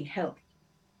about being healthy.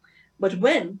 But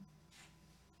when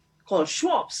Carl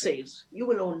Schwab says, you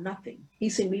will own nothing,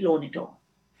 he's saying we'll own it all.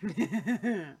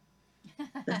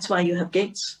 That's why you have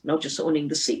Gates, not just owning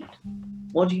the seed,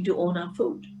 wanting to own our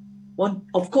food. One,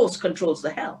 of course, controls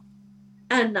the health,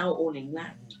 and now owning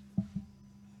land.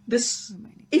 This,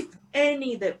 if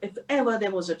ever there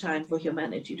was a time for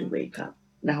humanity to wake up,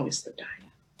 now is the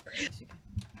time.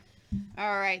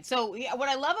 All right. So what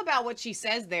I love about what she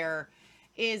says there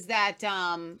is that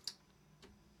the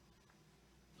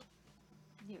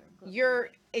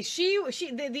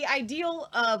ideal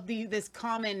of this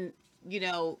common,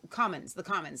 commons, the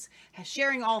commons,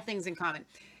 sharing all things in common.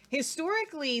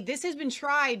 Historically, this has been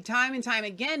tried time and time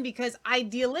again because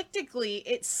idealistically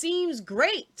it seems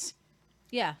great.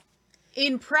 Yeah.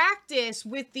 In practice,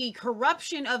 with the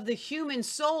corruption of the human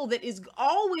soul that is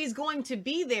always going to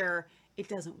be there, it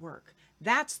doesn't work.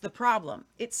 That's the problem.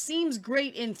 It seems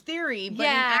great in theory, but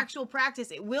in actual practice,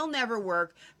 it will never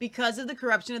work because of the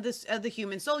corruption of the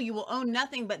human soul. You will own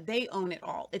nothing, but they own it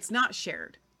all. It's not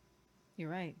shared. You're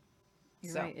right.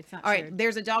 You're right. It's not all shared. right.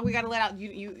 There's a dog we got to let out.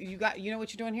 You know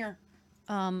what you're doing here?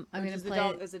 I'm gonna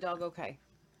play. Is the dog okay?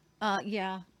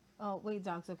 Yeah. Oh wait,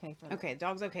 dog's okay for that. Okay,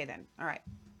 dog's okay then. All right.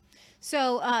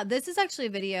 So this is actually a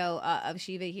video of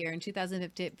Shiva here in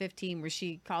 2015 where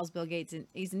she calls Bill Gates, and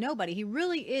he's a nobody. He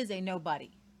really is a nobody.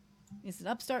 He's an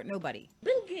upstart nobody.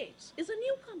 Bill Gates is a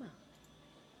newcomer.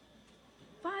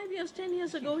 5 years, 10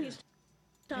 years ago, he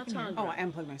starts hungry. Oh, I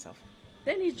unplugged myself.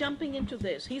 Then he's jumping into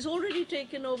this. He's already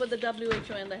taken over the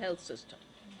WHO and the health system,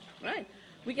 right?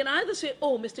 We can either say,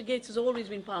 oh, Mr. Gates has always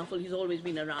been powerful, he's always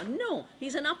been around. No,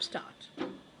 he's an upstart.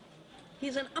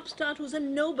 He's an upstart who's a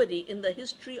nobody in the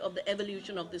history of the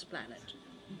evolution of this planet.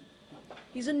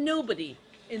 He's a nobody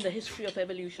in the history of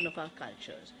evolution of our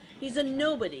cultures. He's a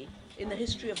nobody in the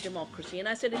history of democracy. And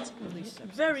I said it's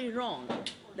very wrong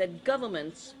that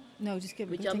governments, No, just give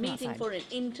which take are him meeting outside. for an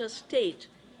interstate,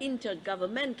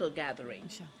 intergovernmental gathering,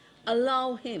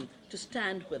 allow him to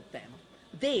stand with them.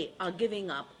 They are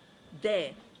giving up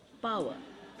their power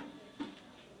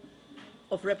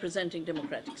of representing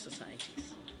democratic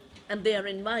societies. And they are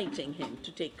inviting him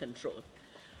to take control.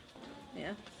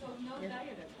 Yeah?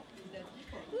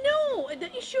 No,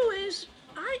 the issue is,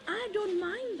 I don't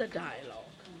mind the dialogue.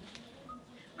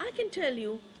 I can tell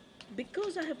you,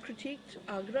 because I have critiqued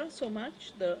Agra so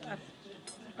much, the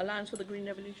Alliance for the Green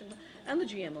Revolution, and the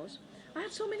GMOs, I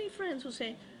have so many friends who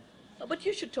say, "Oh, but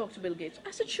you should talk to Bill Gates."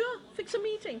 I said, sure, fix a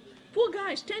meeting. Poor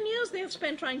guys, 10 years they have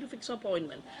spent trying to fix an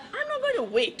appointment. I'm not going to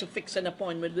wait to fix an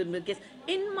appointment with Bill Gates.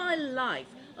 In my life,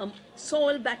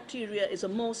 soil bacteria is a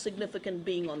more significant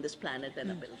being on this planet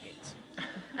than a Bill Gates.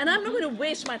 And I'm not going to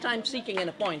waste my time seeking an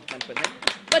appointment with him.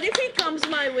 But if he comes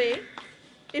my way,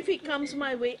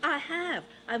 I've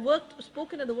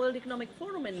spoken at the World Economic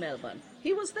Forum in Melbourne.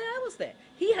 He was there, I was there.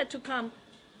 He had to come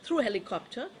through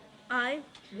helicopter. I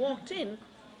walked in.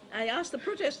 I asked the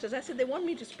protesters, I said, they want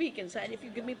me to speak inside. If you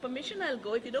give me permission, I'll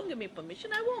go. If you don't give me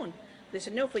permission, I won't. They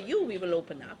said, no, for you, we will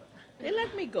open up. They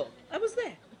let me go. I was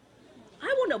there.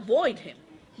 I won't avoid him,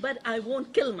 but I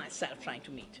won't kill myself trying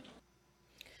to meet him.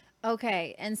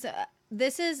 Okay, and so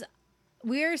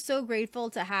we are so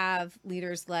grateful to have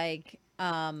leaders like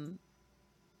her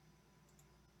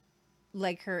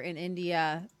in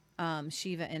India,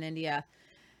 Shiva in India.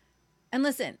 And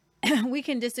listen, we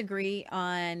can disagree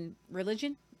on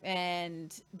religion,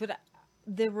 but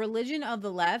the religion of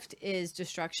the left is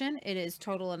destruction. It is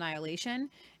total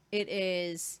annihilation. It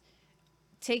is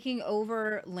taking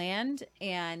over land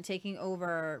and taking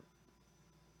over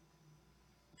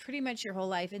pretty much your whole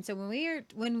life. And so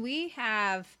when we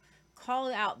have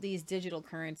called out these digital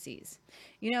currencies,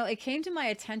 it came to my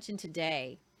attention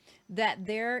today that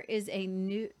there is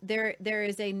another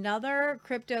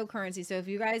cryptocurrency. So if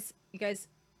you guys,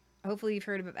 hopefully you've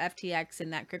heard of FTX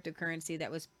and that cryptocurrency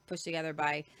that was pushed together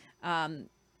by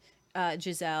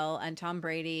Giselle and Tom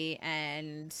Brady,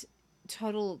 and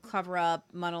total cover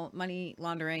up, money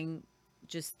laundering,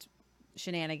 just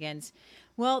shenanigans.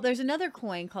 Well, there's another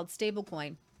coin called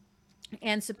stablecoin.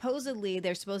 And supposedly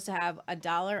they're supposed to have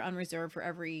 $1 on reserve for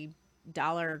every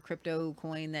dollar crypto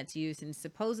coin that's used. And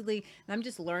supposedly, and I'm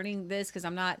just learning this because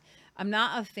I'm not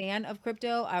a fan of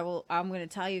crypto. I'm going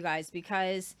to tell you guys,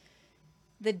 because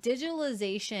the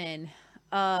digitalization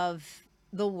of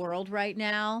the world right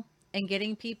now and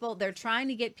they're trying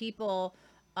to get people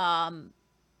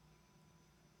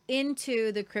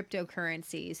into the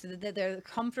cryptocurrency so that they're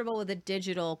comfortable with a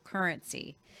digital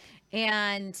currency.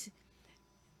 And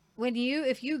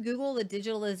if you Google the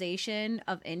digitalization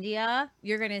of India,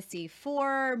 you're going to see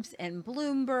Forbes and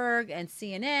Bloomberg and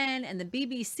CNN and the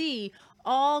BBC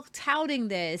all touting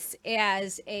this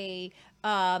as a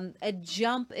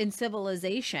jump in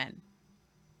civilization.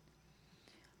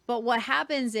 But what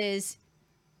happens is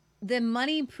the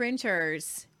money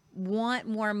printers want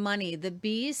more money. The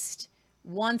beast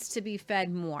wants to be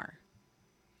fed more.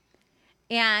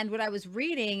 And what I was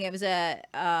reading, it was a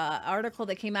article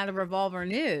that came out of Revolver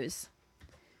News,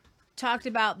 talked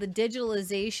about the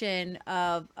digitalization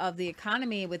of the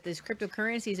economy with this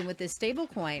cryptocurrencies and with this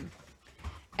stablecoin,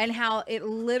 and how it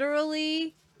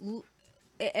literally,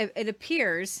 it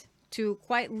appears to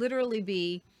quite literally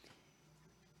be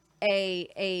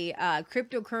a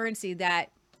cryptocurrency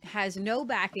that has no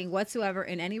backing whatsoever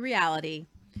in any reality,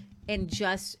 and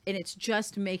it's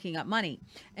just making up money.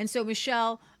 And so,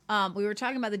 Michelle, we were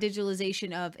talking about the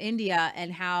digitalization of India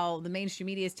and how the mainstream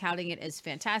media is touting it as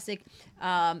fantastic.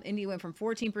 India went from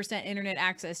 14% internet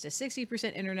access to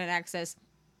 60% internet access.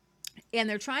 And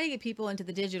they're trying to get people into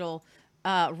the digital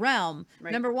realm.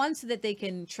 Right. Number one, so that they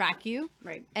can track you.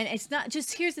 Right. And it's not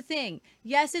just, here's the thing.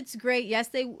 Yes, it's great. Yes,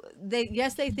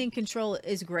 they think control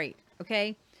is great.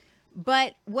 Okay.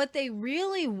 But what they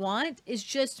really want is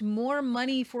just more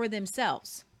money for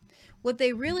themselves. What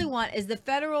they really want is the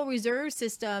Federal Reserve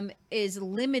System is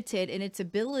limited in its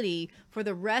ability for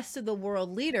the rest of the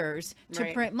world leaders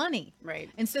to print money. Right.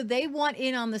 And so they want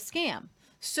in on the scam.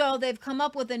 So they've come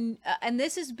up with and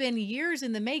this has been years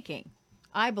in the making,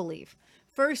 I believe.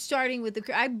 First, starting with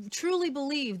I truly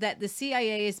believe that the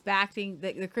CIA is backing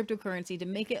the cryptocurrency to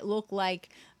make it look like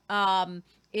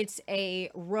it's a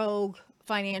rogue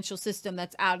financial system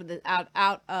that's out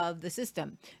of the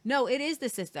system. No, it is the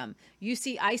system. You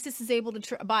see ISIS is able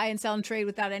to buy and sell and trade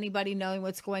without anybody knowing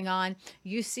what's going on.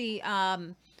 You see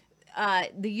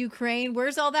the Ukraine,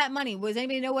 where's all that money? Does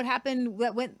anybody know what happened,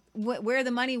 where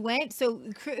the money went? So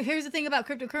here's the thing about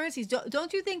cryptocurrencies.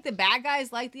 Don't you think the bad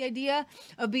guys like the idea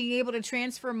of being able to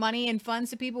transfer money and funds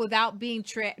to people without being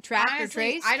tracked or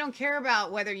traced? I don't care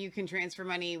about whether you can transfer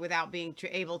money without being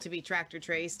able to be tracked or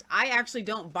traced. I actually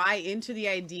don't buy into the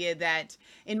idea that,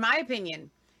 in my opinion,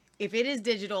 if it is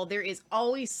digital, there is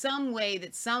always some way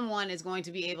that someone is going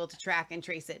to be able to track and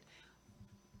trace it.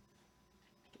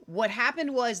 What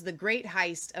happened was the Great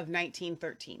Heist of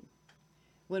 1913.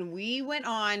 When we went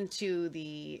on to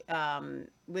the,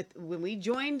 when we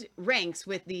joined ranks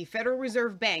with the Federal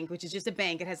Reserve Bank, which is just a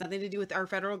bank, it has nothing to do with our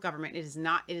federal government. It is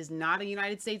not a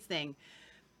United States thing.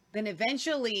 Then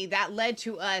eventually that led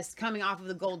to us coming off of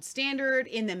the gold standard.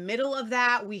 In the middle of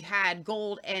that, we had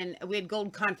gold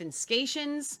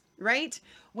confiscations, right?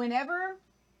 Whenever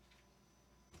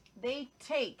they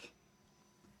take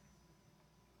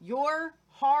your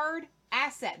hard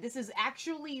asset, this is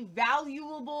actually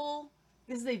valuable.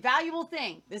 This is a valuable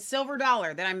thing. This silver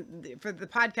dollar that for the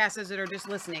podcasters that are just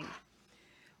listening.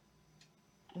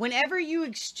 Whenever you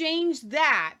exchange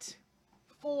that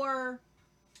for,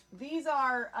 these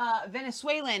are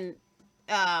Venezuelan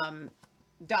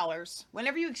dollars.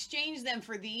 Whenever you exchange them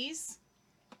for these,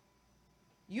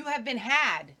 you have been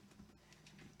had.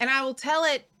 And I'll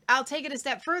take it a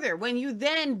step further. When you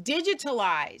then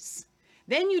digitalize,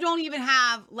 then you don't even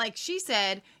have, like she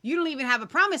said, you don't even have a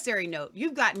promissory note.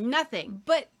 You've got nothing.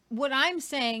 But what I'm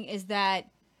saying is that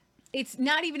it's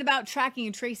not even about tracking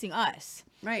and tracing us.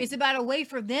 Right. It's about a way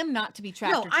for them not to be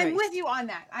tracked or traced. I'm with you on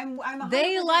that. I'm 100%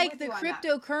 They like with the you on that.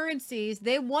 cryptocurrencies.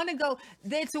 They want to go.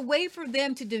 It's a way for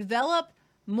them to develop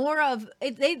more of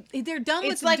it. They're done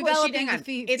with developing the fiat.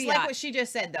 It's like what she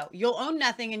just said, though. You'll own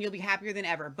nothing and you'll be happier than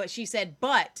ever. But she said,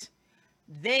 but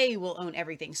they will own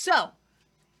everything. So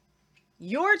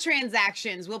your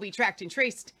transactions will be tracked and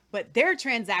traced, but their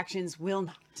transactions will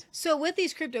not. So with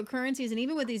these cryptocurrencies and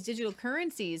even with these digital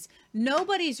currencies,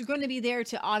 nobody's going to be there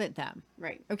to audit them.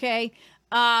 Right. Okay.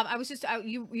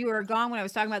 You were gone when I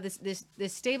was talking about this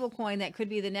stable coin that could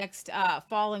be the next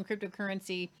fall in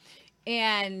cryptocurrency.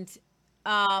 And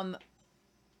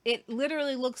it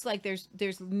literally looks like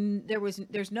there's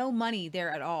no money there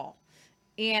at all.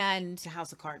 And It's a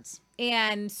house of cards.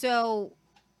 And so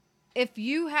if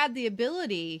you had the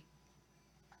ability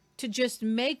to just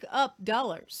make up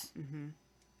dollars,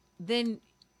 then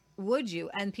would you?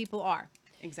 And people are.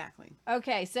 Exactly.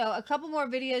 Okay, so a couple more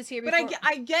videos here. But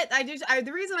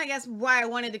the reason, I guess, why I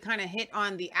wanted to kind of hit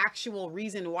on the actual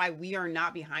reason why we are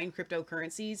not behind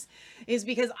cryptocurrencies is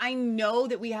because I know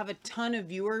that we have a ton of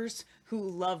viewers who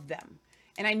love them.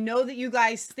 And I know that you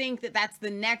guys think that that's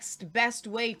the next best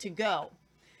way to go.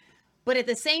 But at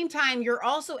the same time, you're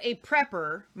also a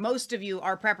prepper. Most of you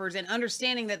are preppers and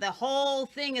understanding that the whole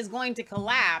thing is going to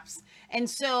collapse. And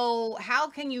so how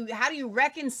do you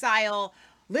reconcile,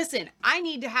 listen, I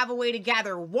need to have a way to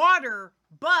gather water,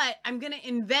 but I'm going to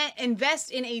invest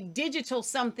in a digital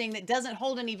something that doesn't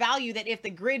hold any value, that if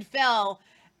the grid fell,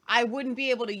 I wouldn't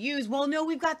be able to use. Well, no,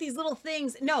 we've got these little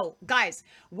things. No, guys,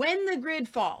 when the grid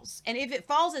falls, and if it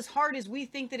falls as hard as we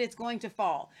think that it's going to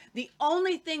fall, the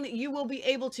only thing that you will be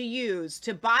able to use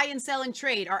to buy and sell and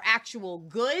trade are actual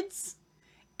goods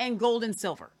and gold and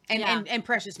silver and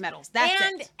precious metals. That's it.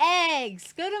 And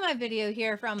eggs. Go to my video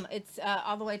here from, it's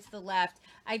all the way to the left.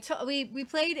 We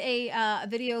played a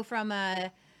video from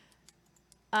a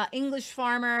English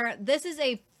farmer. This is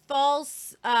a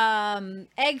false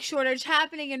egg shortage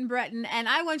happening in Britain, and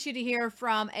I want you to hear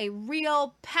from a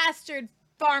real pastured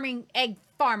farming egg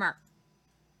farmer.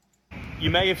 You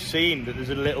may have seen that there's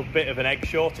a little bit of an egg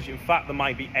shortage. In fact, there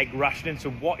might be egg rationing. So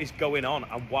what is going on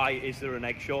and why is there an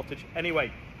egg shortage?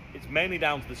 Anyway, it's mainly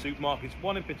down to the supermarkets.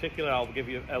 One in particular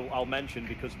I'll mention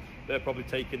because they're probably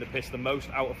taking the piss the most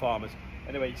out of farmers.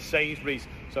 Anyway, Sainsbury's.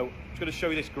 So I'm just going to show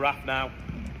you this graph now.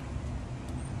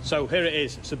 So here it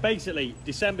is. So basically,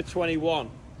 December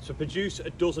 21, to produce a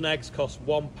dozen eggs cost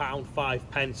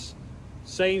 £1.05.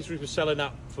 Sainsbury's was selling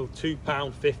that for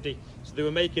 £2.50. So they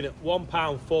were making it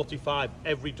 £1.45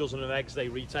 every dozen of eggs they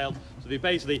retailed. So they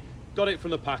basically got it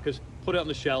from the packers, put it on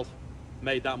the shelf,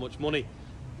 made that much money.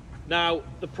 Now,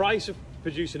 the price of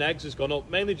producing eggs has gone up,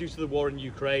 mainly due to the war in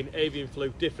Ukraine, avian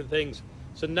flu, different things.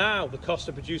 So now the cost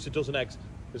to produce a dozen eggs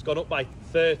has gone up by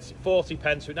 40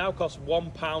 pence. So it now costs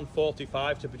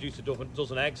 £1.45 to produce a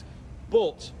dozen eggs.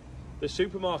 But the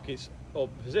supermarkets, or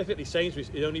specifically Sainsbury's,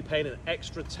 is only paying an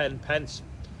extra 10 pence.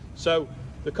 So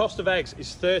the cost of eggs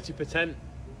is 30%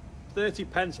 30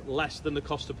 pence less than the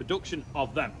cost of production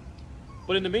of them.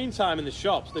 But in the meantime, in the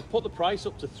shops, they've put the price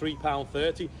up to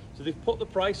 £3.30, so they've put the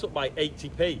price up by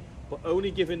 80p, but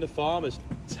only giving the farmers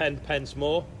 10 pence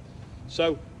more.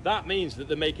 So that means that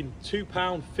they're making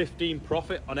 £2.15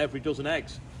 profit on every dozen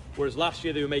eggs, whereas last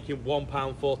year they were making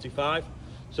 £1.45.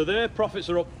 So their profits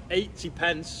are up 80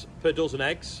 pence per dozen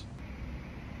eggs,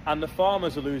 and the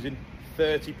farmers are losing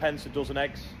 30 pence a dozen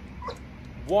eggs.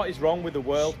 What is wrong with the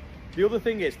world? The other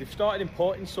thing is they've started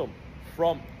importing some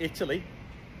from Italy,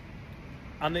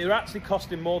 and they're actually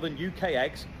costing more than UK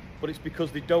eggs, but it's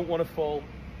because they don't want to fall.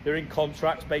 They're in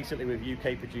contracts basically with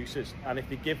UK producers, and if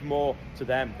they give more to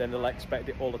them, then they'll expect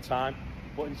it all the time.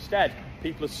 But instead,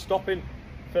 people are stopping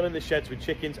filling the sheds with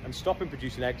chickens and stopping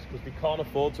producing eggs because they can't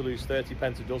afford to lose 30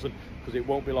 pence a dozen, because it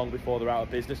won't be long before they're out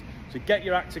of business. So get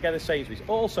your act together, Sainsbury's.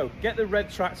 Also, get the red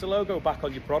tractor logo back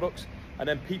on your products, and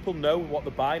then people know what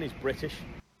they're buying is British.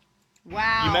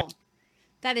 Wow.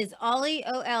 That is Ollie,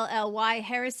 O-L-L-Y,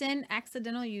 Harrison,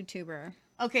 accidental YouTuber.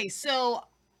 Okay, so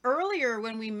earlier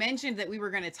when we mentioned that we were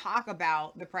going to talk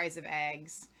about the price of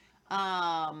eggs,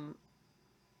 on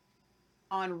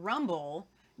Rumble,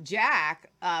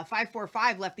 Jack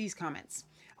 545 left these comments.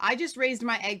 I just raised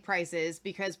my egg prices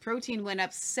because protein went up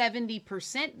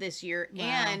 70% this year. Wow.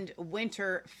 And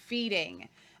winter feeding.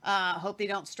 Hope they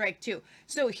don't strike too.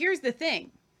 So here's the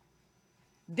thing.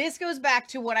 This goes back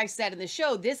to what I said in the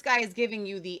show. This guy is giving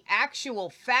you the actual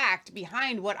fact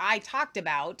behind what I talked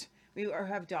about. We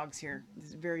have dogs here.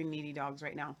 These very needy dogs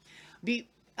right now.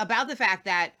 About the fact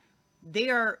that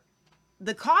the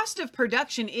cost of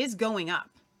production is going up.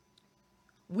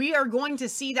 We are going to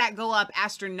see that go up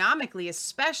astronomically,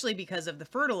 especially because of the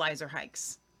fertilizer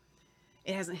hikes.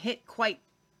 It hasn't hit quite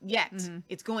yet. Mm-hmm.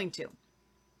 It's going to.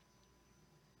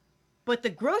 But the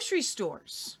grocery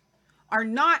stores are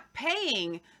not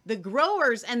paying the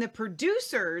growers and the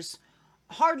producers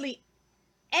hardly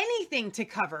anything to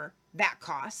cover that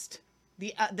cost,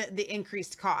 the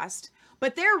increased cost,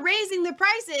 but they're raising the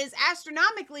prices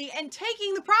astronomically and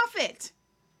taking the profit.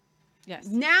 Yes.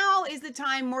 Now is the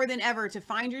time more than ever to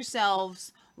find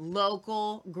yourselves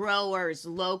local growers,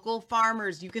 local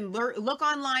farmers. You can look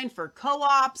online for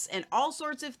co-ops and all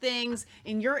sorts of things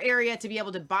in your area to be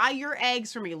able to buy your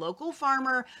eggs from a local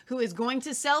farmer who is going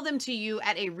to sell them to you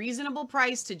at a reasonable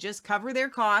price to just cover their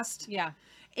cost. Yeah.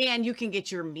 And you can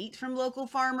get your meat from local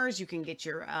farmers. You can get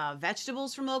your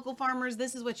vegetables from local farmers.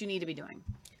 This is what you need to be doing.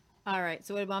 All right.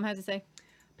 So what did Mom have to say?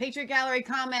 Patriot Gallery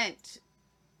comment.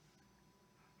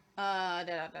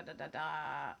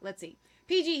 Let's see.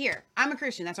 PG here. I'm a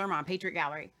Christian. That's our mom. Patriot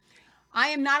Gallery. I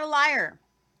am not a liar.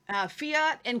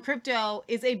 Fiat and crypto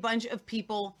is a bunch of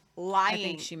people lying. I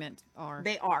think she meant are.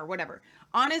 They are. Whatever.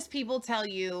 Honest people tell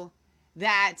you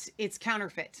that it's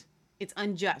counterfeit. It's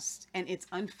unjust and it's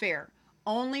unfair.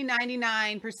 Only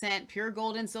 99% pure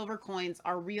gold and silver coins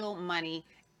are real money.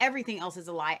 Everything else is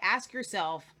a lie. Ask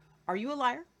yourself, are you a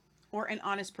liar or an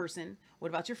honest person? What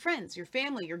about your friends, your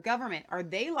family, your government? Are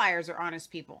they liars or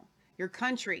honest people? Your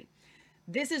country.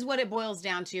 This is what it boils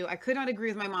down to. I could not agree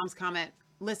with my mom's comment.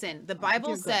 Listen, the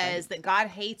Bible says that God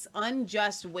hates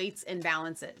unjust weights and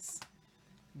balances.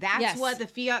 That's what the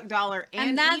fiat dollar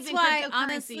and that's even why,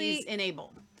 cryptocurrencies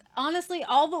enable. Honestly,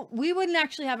 we wouldn't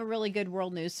actually have a really good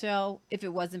world news show if it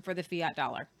wasn't for the fiat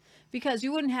dollar, because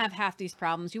you wouldn't have half these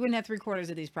problems. You wouldn't have 3/4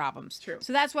 of these problems. True.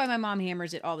 So that's why my mom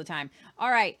hammers it all the time. All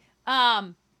right.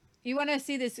 You want to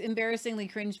see this embarrassingly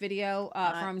cringe video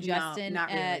from Justin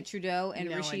Trudeau and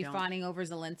Rishi fawning over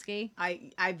Zelensky?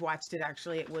 I've watched it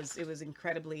actually. It was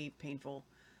incredibly painful.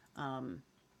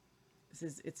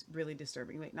 It's really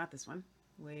disturbing. Wait, not this one.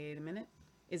 Wait a minute.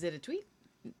 Is it a tweet?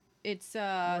 It's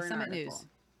Summit News.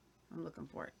 I'm looking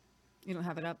for it. You don't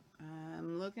have it up?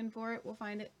 I'm looking for it. We'll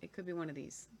find it. It could be one of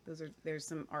these. There's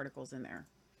some articles in there.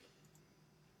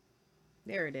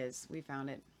 There it is. We found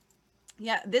it.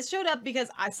 Yeah, this showed up because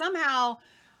I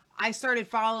started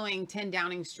following 10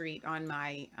 Downing Street on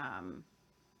my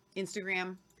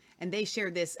Instagram, and they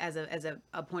shared this as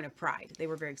a point of pride. They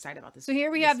were very excited about this. So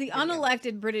here we have the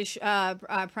unelected British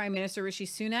Prime Minister Rishi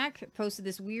Sunak posted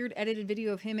this weird edited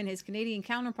video of him and his Canadian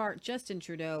counterpart Justin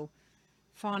Trudeau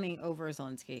fawning over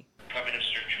Zelensky. Prime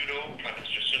Minister Trudeau, Prime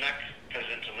Minister Sunak,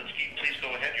 President Zelensky, please go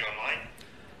ahead. You're online.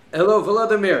 Hello,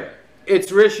 Volodymyr.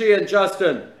 It's Rishi and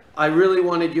Justin. I really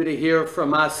wanted you to hear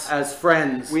from us as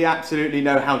friends. We absolutely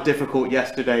know how difficult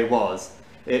yesterday was.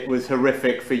 It was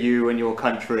horrific for you and your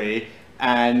country,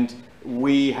 and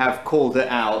we have called it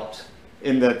out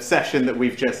in the session that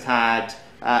we've just had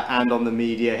and on the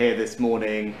media here this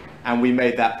morning, and we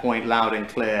made that point loud and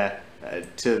clear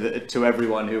to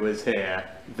everyone who was here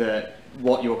that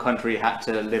what your country had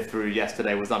to live through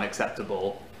yesterday was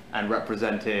unacceptable. and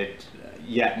represented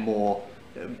yet more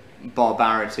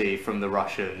barbarity from the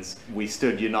Russians. We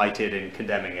stood united in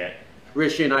condemning it.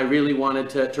 Rishi and I really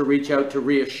wanted to reach out to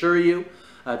reassure you,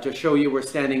 to show you we're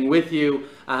standing with you,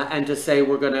 and to say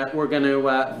we're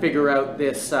gonna figure out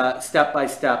this step by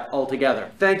step all together.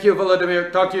 Thank you,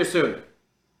 Volodymyr. Talk to you soon.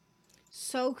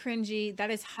 So cringy. That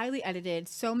is highly edited.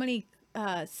 So many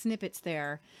snippets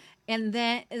there. And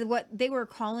then what they were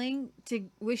calling to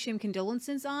wish him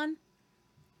condolences on,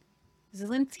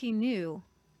 Zelensky knew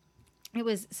it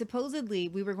was supposedly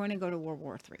we were going to go to World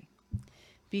War III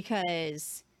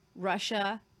because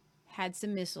Russia had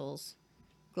some missiles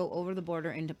go over the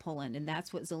border into Poland. And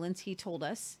that's what Zelensky told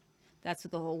us. That's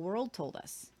what the whole world told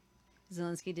us.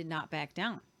 Zelensky did not back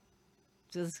down.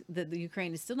 The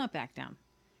Ukraine is still not back down.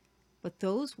 But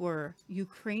those were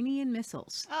Ukrainian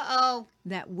missiles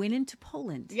that went into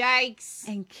Poland. Yikes.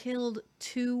 And killed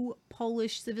 2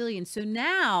 Polish civilians. So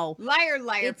now liar,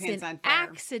 it's pants an on fire.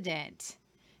 accident.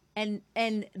 And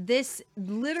this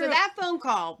literally... So that phone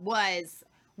call was,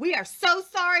 we are so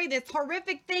sorry this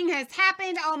horrific thing has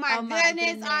happened. Oh my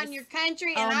goodness, on your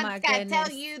country. And I just got to tell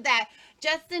you that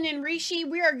Justin and Rishi,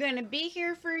 we are going to be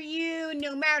here for you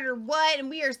no matter what. And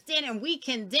we are standing, we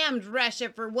condemned Russia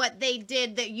for what they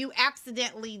did that you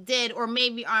accidentally did or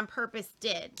maybe on purpose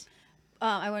did.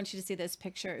 I want you to see this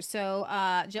picture. So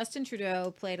Justin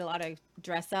Trudeau played a lot of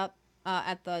dress up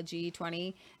at the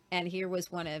G20. And here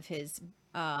was one of his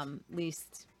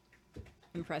least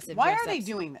impressive Why dress are they ups.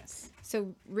 doing this?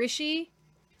 So Rishi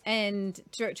and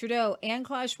Trudeau and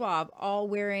Klaus Schwab all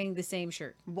wearing the same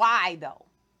shirt. Why though?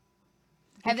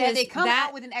 Have they come that-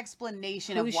 out with an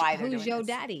explanation of why they're doing Who's yo this?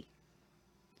 daddy?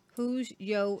 Who's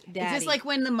yo daddy? Is this like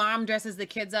when the mom dresses the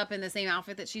kids up in the same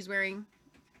outfit that she's wearing?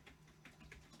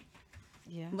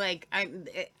 Yeah. Like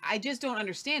I just don't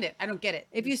understand it. I don't get it.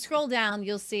 If you scroll down,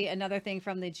 you'll see another thing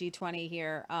from the G20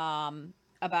 here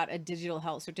about a digital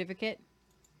health certificate.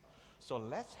 So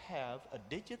let's have a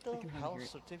digital health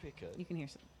certificate. You can hear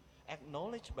some.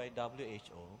 Acknowledged by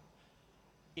WHO.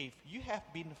 If you have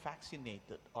been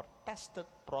vaccinated or tested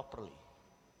properly,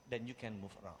 then you can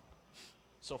move around.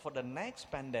 So for the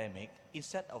next pandemic,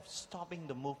 instead of stopping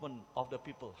the movement of the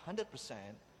people 100%,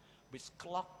 which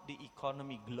clogged the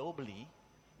economy globally,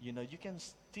 you can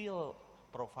still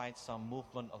provide some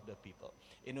movement of the people.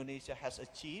 Indonesia has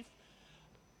achieved,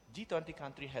 G20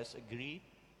 country has agreed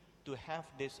to have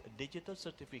this digital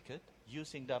certificate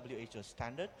using WHO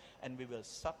standard, and we will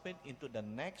submit into the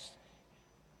next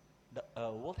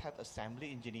World Health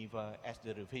Assembly in Geneva as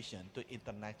the revision to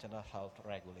international health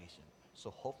regulation. So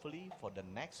hopefully for the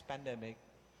next pandemic,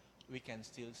 we can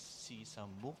still see some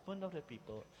movement of the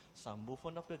people, some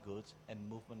movement of the goods, and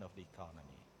movement of the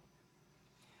economy.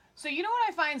 So you know what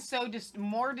I find so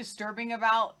more disturbing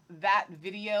about that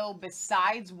video,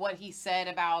 besides what he said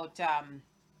about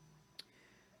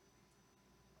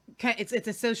it's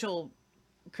a social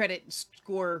credit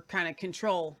score kind of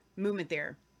control movement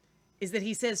there, is that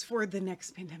he says for the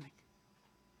next pandemic.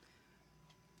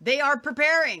 They are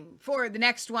preparing for the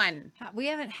next one. We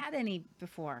haven't had any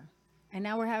before. And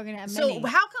now we're having to have So many.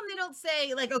 how come they don't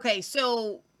say, like, okay,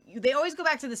 so they always go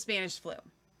back to the Spanish flu.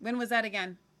 When was that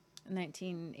again?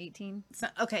 1918. So,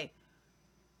 okay.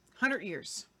 100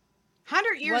 years.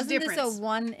 100 years Wasn't difference. this a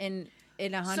one in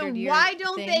 100 So year why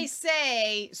don't thing? they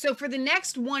say, so for the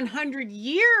next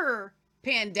 100-year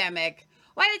pandemic,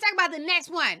 why do they talk about the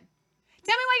next one?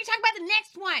 Tell me why you talk about the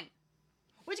next one.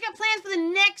 What you got plans for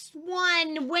the next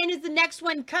one? When is the next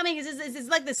one coming? Is this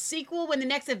like the sequel when the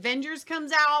next Avengers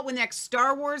comes out? When the next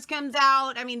Star Wars comes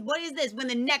out? I mean, what is this? When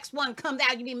the next one comes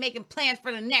out, you be making plans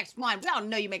for the next one. We all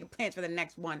know you're making plans for the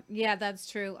next one. Yeah, that's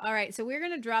true. All right, so we're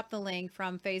going to drop the link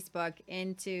from Facebook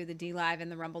into the D Live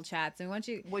and the Rumble chats. And once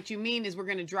you... What you mean is we're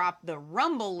going to drop the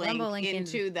Rumble link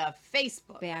into the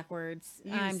Facebook. Backwards.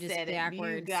 You I'm just said it.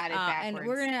 backwards. You got it backwards. And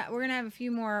we're gonna have a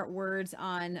few more words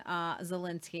on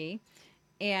Zelensky.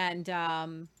 And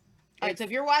all right, so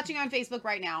if you're watching on Facebook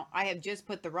right now, I have just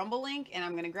put the Rumble link, and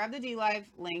I'm going to grab the D Live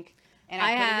link, and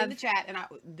I put it in the chat. And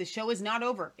the show is not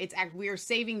over. We are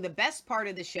saving the best part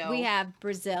of the show. We have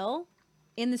Brazil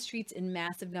in the streets in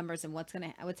massive numbers, and what's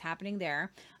happening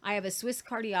there. I have a Swiss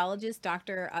cardiologist,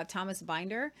 Dr. Thomas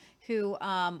Binder, who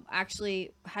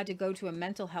actually had to go to a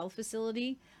mental health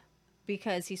facility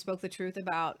because he spoke the truth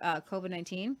about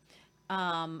COVID-19.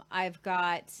 I've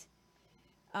got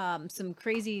some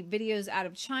crazy videos out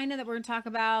of China that we're going to talk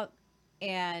about.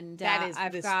 And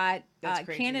I've got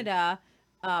Canada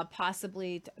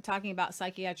possibly talking about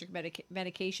psychiatric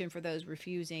medication for those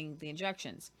refusing the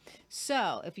injections.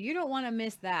 So if you don't want to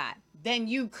miss that, then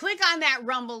you click on that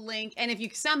Rumble link, and if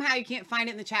you somehow you can't find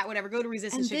it in the chat, whatever, go to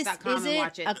resistancechicks.com and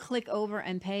watch it. A click over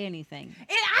and pay anything. And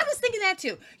I was thinking that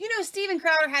too. You know, Steven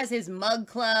Crowder has his mug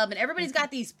club, and everybody's got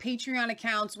these Patreon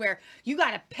accounts where you got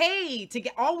to pay to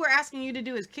get. All we're asking you to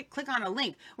do is click on a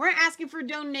link. We're not asking for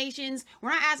donations.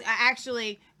 We're not asking.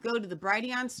 Actually, go to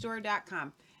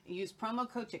thebrighteonstore.com. Use promo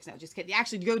code Chicks. No, just kidding.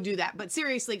 Actually, go do that. But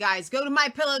seriously, guys, go to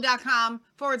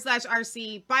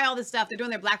mypillow.com/RC. Buy all this stuff. They're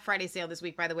doing their Black Friday sale this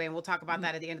week, by the way, and we'll talk about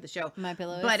that at the end of the show. My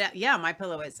Pillow is? But yeah, My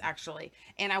Pillow is actually.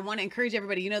 And I want to encourage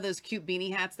everybody. You know those cute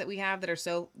beanie hats that we have that are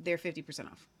they're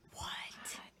 50% off. What?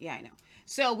 Yeah, I know.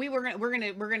 So we're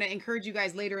gonna encourage you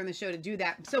guys later in the show to do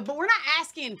that. So, but we're not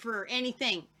asking for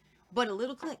anything, but a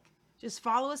little click. Just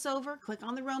follow us over, click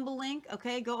on the Rumble link,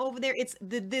 okay? Go over there. It's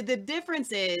the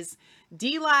difference is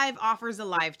DLive offers a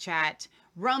live chat.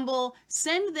 Rumble,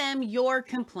 send them your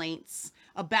complaints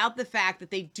about the fact that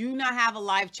they do not have a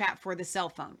live chat for the cell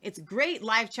phone. It's great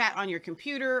live chat on your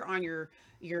computer, on your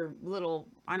little,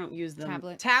 I don't use them,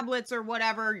 tablets or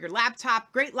whatever, your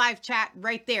laptop, great live chat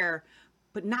right there,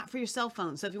 but not for your cell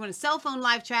phone. So if you want a cell phone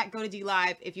live chat, go to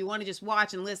DLive. If you want to just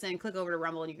watch and listen, click over to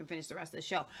Rumble and you can finish the rest of the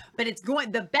show. But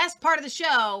the best part of the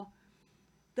show,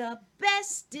 the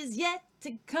best is yet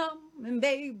to come, and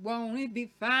babe, won't it be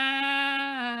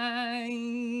fine?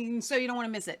 So you don't want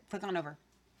to miss it. Click on over.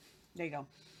 There you go.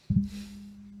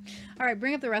 All right,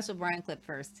 bring up the Russell Brand clip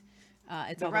first.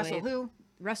 It's the Russell who?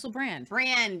 Russell Brand.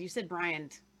 Brand. You said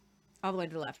Brand. All the way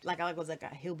to the left. Like I was like a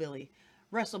hillbilly.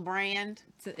 Russell Brand.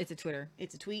 It's a Twitter.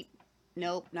 It's a tweet.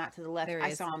 Nope, not to the left.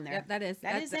 I saw him there. Yep, that is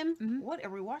him. Mm-hmm. What are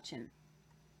we watching?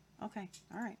 Okay.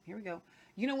 All right. Here we go.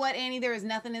 You know what, Annie? There is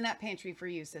nothing in that pantry for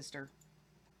you, sister.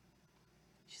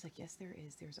 She's like, yes, there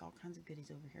is. There's all kinds of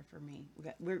goodies over here for me.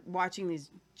 We're watching these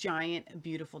giant,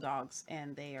 beautiful dogs,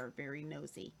 and they are very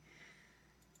nosy.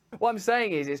 What I'm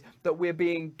saying is that we're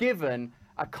being given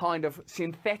a kind of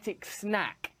synthetic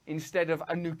snack instead of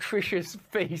a nutritious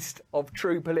feast of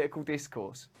true political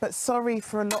discourse. But sorry,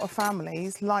 for a lot of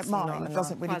families, like mine, it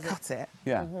doesn't really cut it.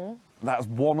 Yeah, that's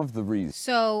one of the reasons.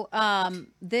 So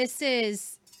this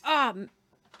is,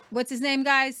 what's his name,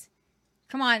 guys?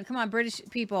 Come on, British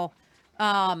people.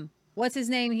 What's his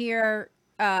name here?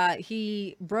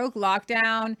 He broke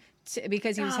lockdown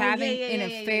because he was having an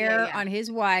affair on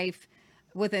his wife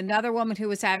with another woman who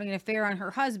was having an affair on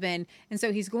her husband. And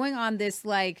so he's going on this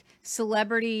like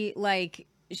celebrity like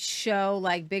show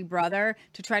like Big Brother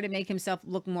to try to make himself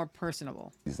look more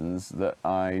personable. Reasons that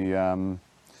I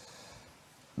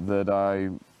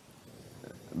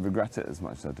regret it as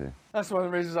much as I do. That's one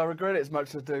of the reasons I regret it as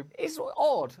much as I do. It's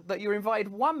odd that you're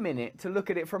invited 1 minute to look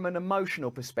at it from an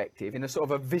emotional perspective in a sort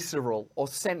of a visceral or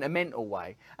sentimental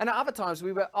way. And at other times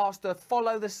we were asked to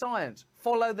follow the science,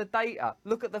 follow the data,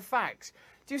 look at the facts.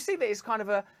 Do you see that it's kind of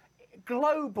a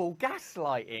global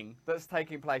gaslighting that's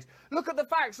taking place? Look at the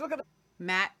facts, look at the...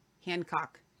 Matt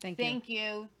Hancock. Thank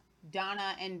you,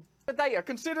 Donna and... the data.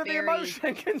 Consider the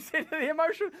emotion. Consider the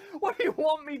emotion. What do you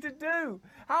want me to do?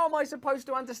 How am I supposed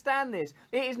to understand this?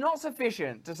 It is not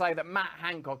sufficient to say that Matt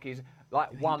Hancock is like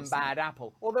one bad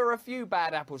apple, or there are a few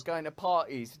bad apples going to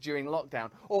parties during lockdown,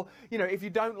 or, you know, if you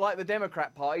don't like the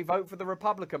Democrat Party, vote for the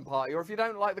Republican Party, or if you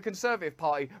don't like the Conservative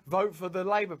Party, vote for the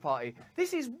Labour Party.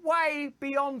 This is way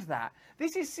beyond that.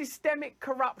 This is systemic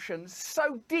corruption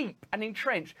so deep and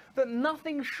entrenched that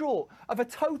nothing short of a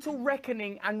total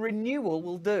reckoning and renewal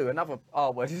will do. Another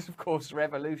R word is, of course,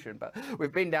 revolution, but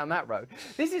we've been down that road.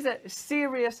 This is a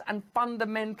serious and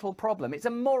fundamental problem. It's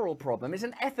a moral problem. It's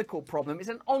an ethical problem. It's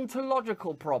an ontological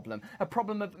problem, a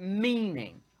problem of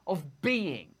meaning, of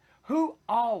being. Who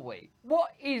are we?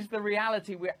 What is the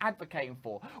reality we're advocating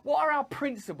for? What are our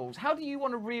principles? How do you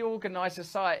want to reorganise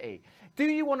society? Do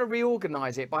you want to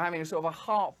reorganise it by having a sort of a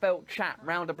heartfelt chat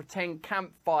round a pretend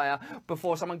campfire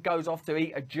before someone goes off to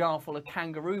eat a jar full of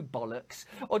kangaroo bollocks?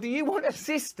 Or do you want a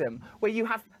system where you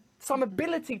have some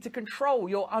ability to control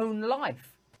your own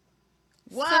life?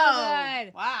 Whoa! So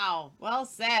good. Wow. Well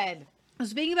said.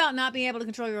 Speaking about not being able to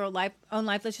control your own life,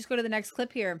 let's just go to the next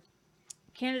clip here.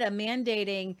 Canada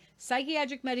mandating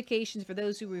psychiatric medications for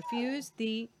those who refuse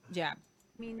the jab.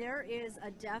 I mean, there is a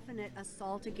definite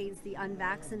assault against the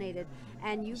unvaccinated,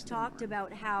 and you've talked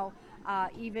about how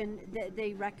even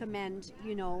they recommend,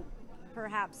 you know,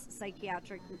 perhaps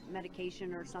psychiatric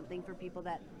medication or something for people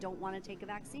that don't want to take a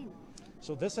vaccine.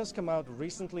 So this has come out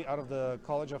recently out of the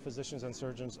College of Physicians and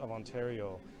Surgeons of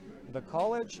Ontario. The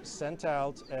college sent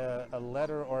out a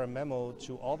letter or a memo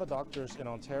to all the doctors in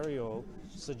Ontario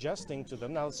suggesting to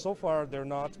them, now so far they're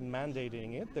not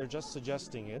mandating it, they're just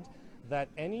suggesting it, that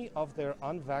any of their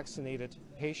unvaccinated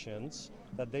patients,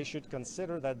 that they should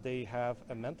consider that they have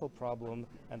a mental problem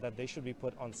and that they should be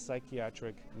put on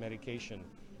psychiatric medication.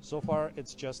 So far,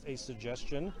 it's just a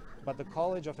suggestion, but the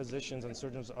College of Physicians and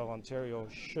Surgeons of Ontario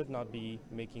should not be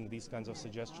making these kinds of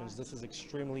suggestions. This is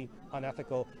extremely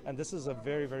unethical, and this is a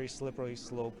very, very slippery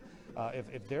slope.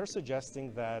 If they're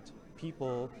suggesting that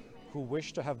people who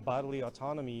wish to have bodily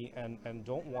autonomy and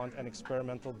don't want an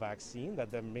experimental vaccine,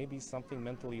 that there may be something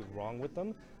mentally wrong with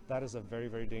them, that is a very,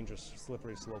 very dangerous,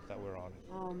 slippery slope that we're on.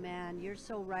 Oh man, you're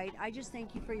so right. I just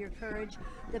thank you for your courage.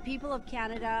 The people of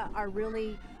Canada are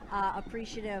really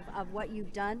appreciative of what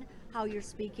you've done, how you're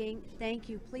speaking. Thank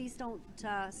you. Please don't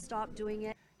stop doing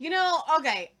it. You know,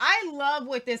 okay, I love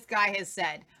what this guy has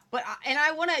said, but and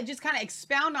I want to just kind of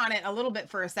expound on it a little bit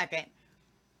for a second.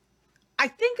 I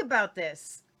think about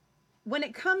this when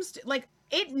it comes to, like,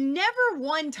 it never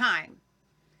one time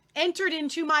entered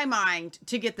into my mind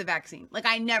to get the vaccine. Like,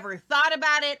 I never thought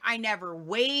about it. I never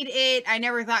weighed it. I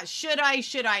never thought, should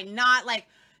I not? Like,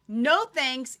 no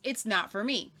thanks. It's not for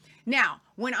me. Now,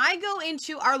 when I go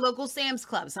into our local Sam's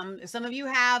Club, some of you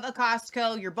have a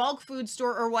Costco, your bulk food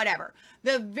store, or whatever.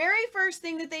 The very first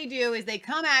thing that they do is they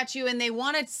come at you and they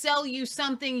want to sell you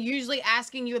something, usually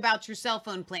asking you about your cell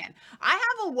phone plan. I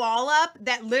have a wall up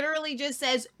that literally just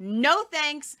says, no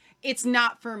thanks, it's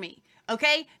not for me.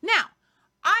 Okay? Now,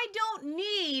 I don't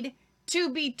need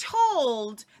to be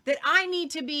told that I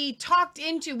need to be talked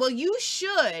into, well, you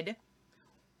should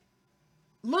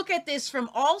look at this from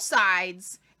all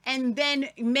sides and then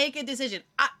make a decision.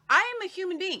 I am a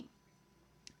human being.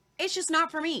 It's just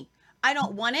not for me. I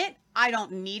don't want it. I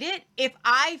don't need it. If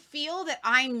I feel that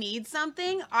I need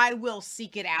something, I will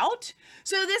seek it out.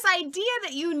 So this idea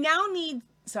that you now need,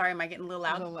 sorry, am I getting a little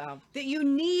loud? A little loud. That you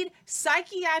need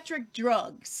psychiatric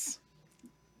drugs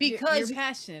because you're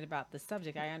passionate about the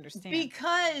subject, I understand.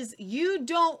 Because you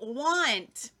don't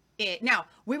want it. Now,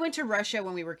 we went to Russia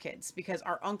when we were kids because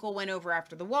our uncle went over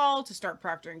after the wall to start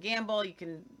Procter & Gamble. You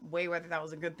can weigh whether that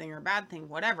was a good thing or a bad thing,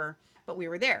 whatever, but we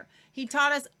were there. He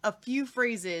taught us a few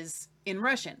phrases in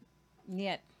Russian.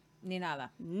 Niet, ni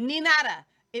nada. Ni nada.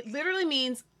 It literally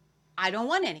means, I don't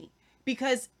want any.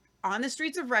 Because on the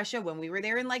streets of Russia, when we were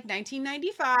there in like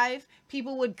 1995,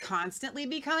 people would constantly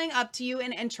be coming up to you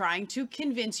and trying to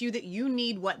convince you that you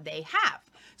need what they have.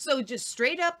 So just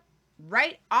straight up,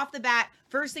 right off the bat,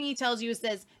 first thing he tells you is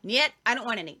says, Niet, I don't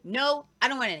want any. No, I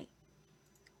don't want any.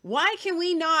 Why can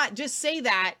we not just say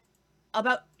that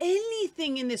about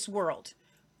anything in this world?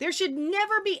 There should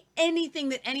never be anything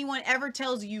that anyone ever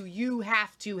tells you you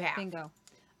have to have. Bingo.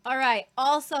 All right.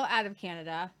 Also out of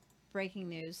Canada, breaking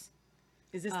news.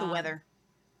 Is this the weather?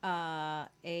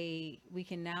 We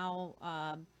can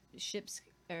now, ships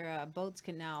or boats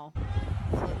can now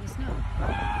float in the snow.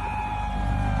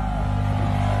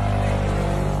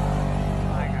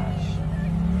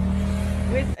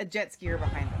 With a jet skier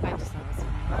behind them. I just noticed.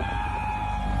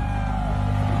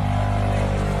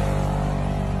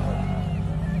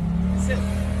 So,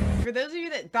 for those of you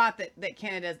that thought that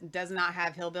Canada does not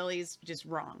have hillbillies, just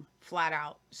wrong. Flat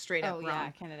out, straight up wrong. Oh,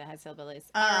 yeah, Canada has hillbillies.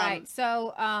 All right,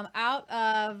 so out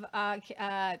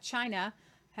of China,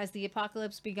 has the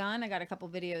apocalypse begun? I got a couple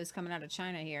videos coming out of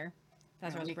China here.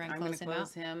 That's where I'm going to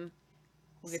close him.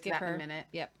 We'll get to that in a minute.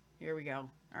 Yep. Here we go.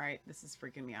 All right, this is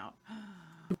freaking me out.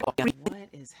 What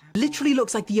is happening? Literally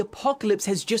looks like the apocalypse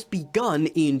has just begun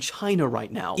in China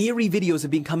right now. Eerie videos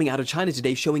have been coming out of China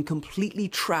today showing completely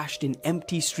trashed and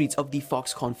empty streets of the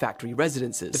Foxconn factory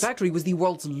residences. The factory was the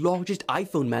world's largest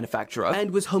iPhone manufacturer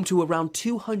and was home to around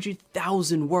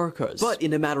 200,000 workers. But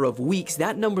in a matter of weeks,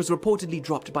 that number's reportedly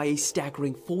dropped by a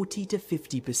staggering 40 to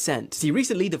 50%. See,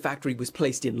 recently the factory was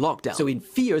placed in lockdown, so in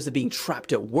fears of being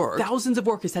trapped at work, thousands of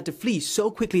workers had to flee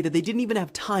so quickly that they didn't even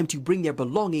have time to bring their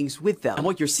belongings with them. And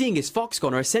what you're seeing is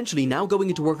Foxconn are essentially now going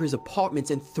into workers' apartments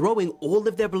and throwing all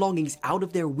of their belongings out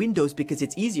of their windows because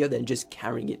it's easier than just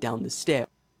carrying it down the stair.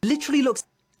 Literally looks...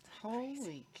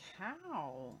 Holy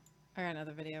cow. I got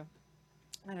another video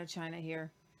out of China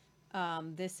here.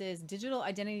 This is digital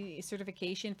identity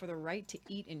certification for the right to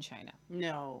eat in China.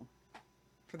 No.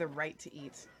 For the right to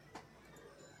eat.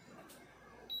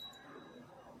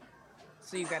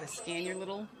 So you've got to scan your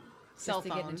little cell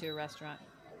phone to get into a restaurant.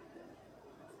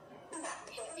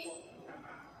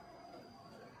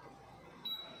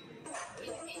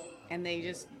 And they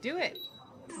just do it.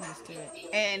 Just do it.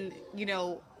 And, you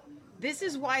know, this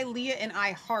is why Leah and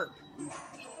I harp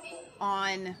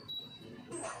on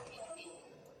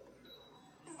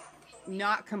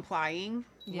not complying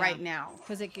right now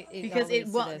because it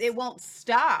it won't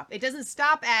stop. It doesn't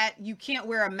stop at you can't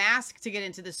wear a mask to get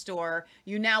into the store.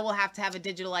 You now will have to have a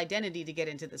digital identity to get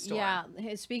into the store. Yeah.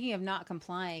 Speaking of not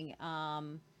complying,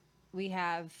 we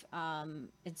have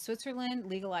in Switzerland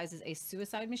legalizes a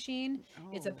suicide machine.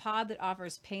 It's a pod that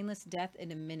offers painless death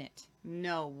in a minute.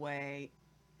 No way.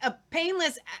 A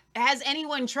painless. Has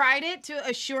anyone tried it to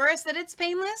assure us that it's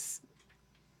painless?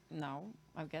 No,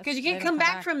 I guess because you can't come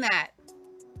back from that.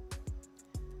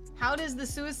 How does the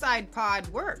suicide pod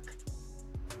work?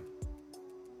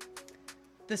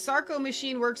 The Sarco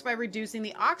machine works by reducing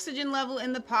the oxygen level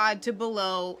in the pod to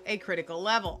below a critical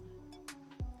level.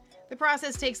 The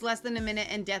process takes less than a minute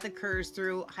and death occurs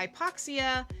through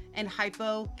hypoxia and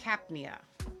hypocapnia.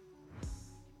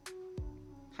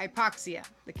 Hypoxia,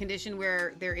 the condition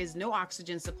where there is no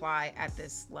oxygen supply at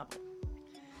this level.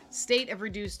 State of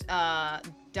reduced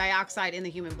dioxide in the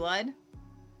human blood.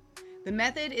 The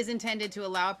method is intended to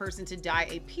allow a person to die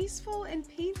a peaceful and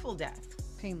painful death.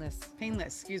 Painless,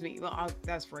 excuse me. Well,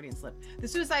 that was Freudian slip. The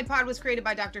suicide pod was created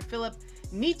by Dr. Philip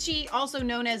Nietzsche, also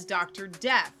known as Dr.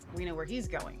 Death. We know where he's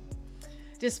going.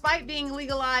 Despite being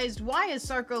legalized, why is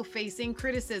Sarco facing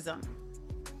criticism?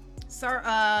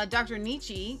 Dr.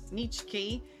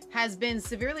 Nietzsche has been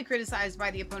severely criticized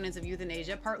by the opponents of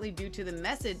euthanasia, partly due to the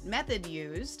method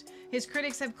used. His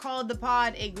critics have called the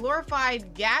pod a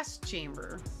glorified gas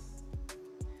chamber.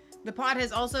 The pod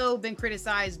has also been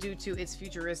criticized due to its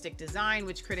futuristic design,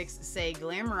 which critics say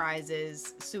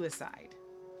glamorizes suicide.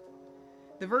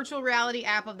 The virtual reality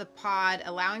app of the pod,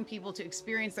 allowing people to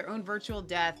experience their own virtual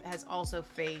death, has also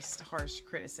faced harsh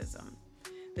criticism.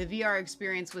 The VR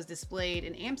experience was displayed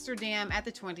in Amsterdam at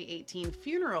the 2018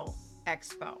 Funeral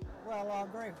Expo. Well, I'm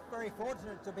very, very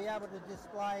fortunate to be able to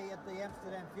display at the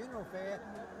Amsterdam Funeral Fair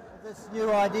this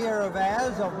new idea of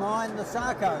ours, of mine, the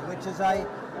Sarco, which is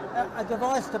a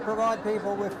device to provide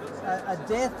people with a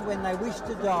death when they wish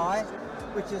to die,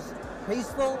 which is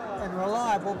peaceful and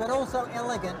reliable, but also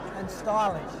elegant and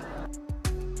stylish.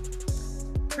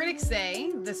 Critics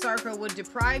say the Sarco would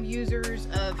deprive users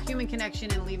of human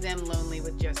connection and leave them lonely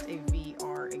with just a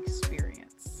VR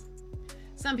experience.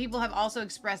 Some people have also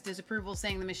expressed disapproval,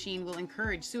 saying the machine will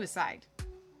encourage suicide.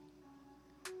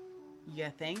 You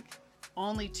think?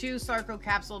 Only 2 Sarco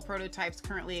capsule prototypes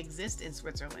currently exist in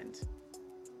Switzerland.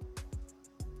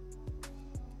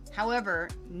 However,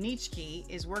 Nietzsche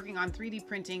is working on 3D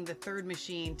printing the third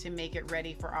machine to make it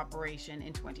ready for operation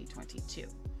in 2022.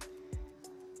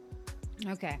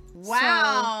 Okay.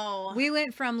 Wow. So we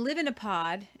went from live in a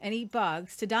pod and eat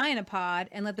bugs to die in a pod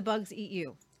and let the bugs eat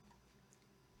you.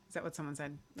 Is that what someone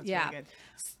said? That's yeah. Really good.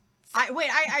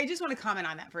 I just want to comment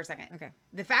on that for a second. Okay.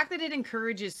 The fact that it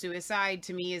encourages suicide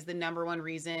to me is the number one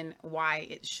reason why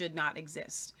it should not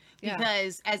exist. Yeah.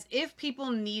 Because as if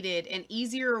people needed an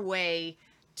easier way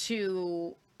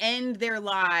to end their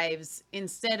lives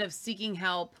instead of seeking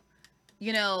help,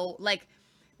 like,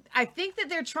 I think that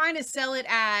they're trying to sell it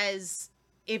as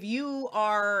if you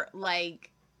are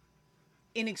like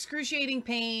in excruciating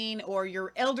pain or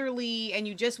you're elderly and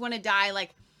you just want to die,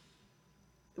 like,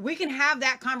 we can have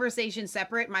that conversation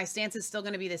separate. My stance is still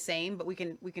going to be the same, but we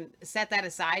can set that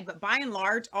aside. But by and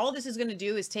large, all this is going to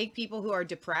do is take people who are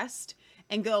depressed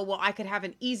and go, well, I could have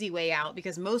an easy way out,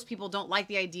 because most people don't like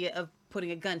the idea of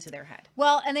putting a gun to their head.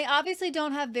 Well, and they obviously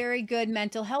don't have very good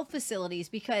mental health facilities,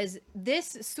 because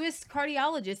this Swiss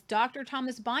cardiologist, Dr.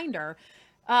 Thomas Binder,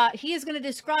 he is going to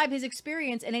describe his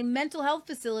experience in a mental health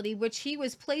facility, which he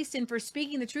was placed in for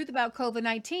speaking the truth about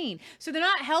COVID-19. So they're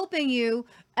not helping you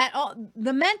at all.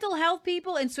 The mental health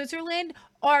people in Switzerland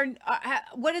are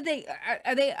they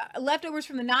leftovers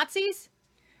from the Nazis?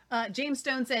 James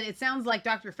Stone said, it sounds like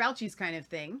Dr. Fauci's kind of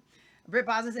thing. Britt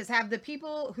Bosma says, have the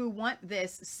people who want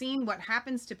this seen what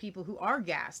happens to people who are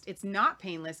gassed? It's not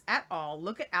painless at all.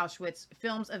 Look at Auschwitz,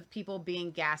 films of people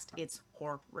being gassed. It's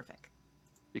horrific.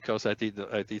 Because I did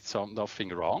nothing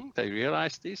wrong. They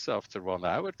realized this after 1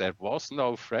 hour. There was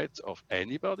no threat of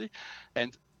anybody.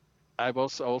 And I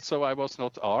was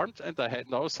not armed, and I had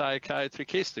no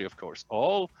psychiatric history, of course.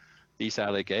 All these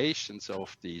allegations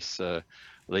of these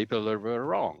labeler were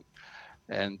wrong.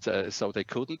 And so they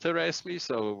couldn't arrest me.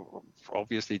 So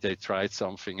obviously they tried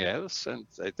something else, and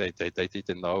they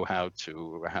didn't know how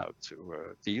to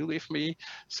deal with me.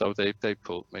 So they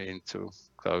put me into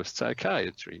closed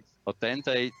psychiatry. But then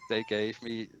they gave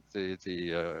me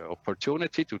the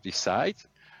opportunity to decide.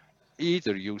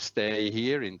 Either you stay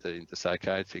here in the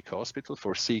psychiatric hospital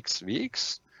for 6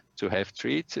 weeks to have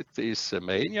treated this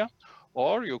mania,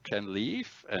 or you can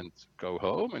leave and go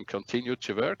home and continue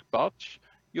to work, but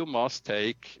you must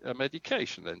take a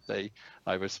medication. And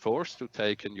I was forced to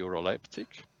take a neuroleptic.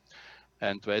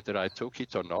 and whether I took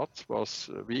it or not was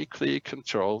weekly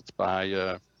controlled by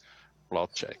a blood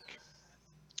check.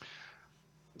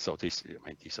 So these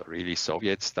are really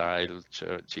Soviet-style,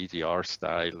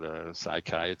 GDR-style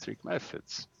psychiatric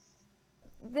methods.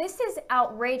 This is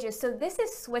outrageous. So this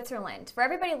is Switzerland. For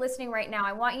everybody listening right now,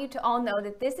 I want you to all know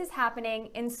that this is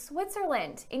happening in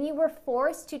Switzerland, and you were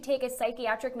forced to take a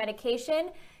psychiatric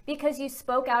medication because you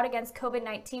spoke out against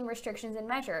COVID-19 restrictions and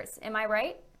measures. Am I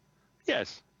right?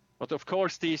 Yes, but of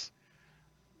course these,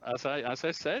 as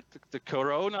I said, the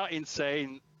Corona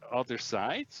insane other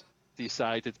side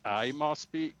decided I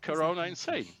must be Corona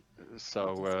insane.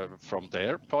 So from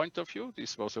their point of view,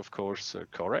 this was of course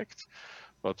correct.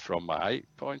 But from my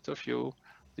point of view,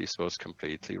 this was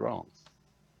completely wrong.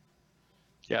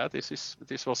 Yeah, this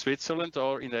was Switzerland,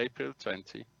 or in April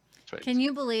 2020. Can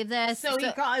you believe this? So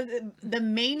he called the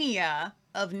mania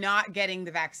of not getting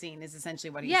the vaccine is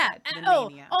essentially what he said. The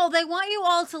mania. Oh, they want you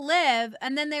all to live,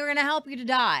 and then they were going to help you to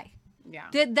die. Yeah.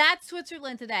 That's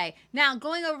Switzerland today. Now,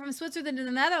 going over from Switzerland to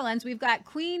the Netherlands, we've got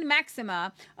Queen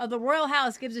Maxima of the Royal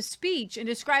House gives a speech and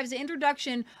describes the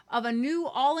introduction of a new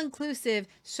all-inclusive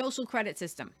social credit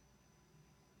system.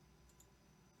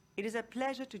 It is a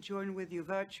pleasure to join with you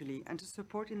virtually and to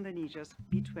support Indonesia's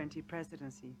B20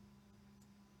 presidency.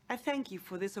 I thank you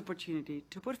for this opportunity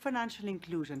to put financial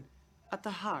inclusion at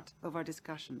the heart of our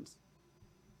discussions.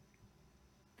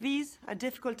 These are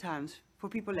difficult times for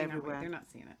people everywhere. They're not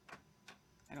seeing it.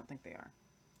 I don't think they are.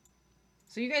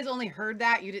 So you guys only heard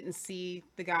that? You didn't see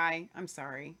the guy? I'm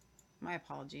sorry. My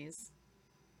apologies.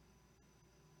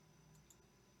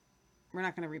 We're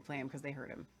not going to replay him because they heard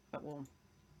him, but we'll...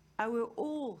 I will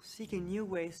all seeking new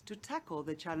ways to tackle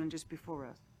the challenges before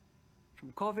us,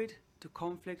 from COVID to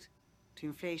conflict to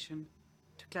inflation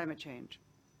to climate change.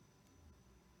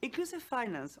 Inclusive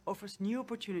finance offers new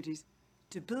opportunities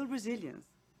to build resilience,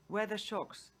 weather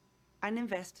shocks, and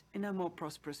invest in a more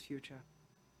prosperous future.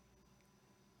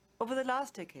 Over the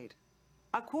last decade,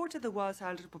 a quarter of the world's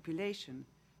adult population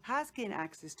has gained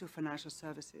access to financial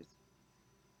services.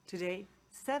 Today,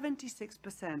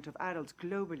 76% of adults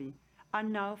globally are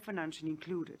now financially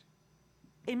included.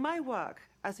 In my work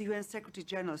as the UN Secretary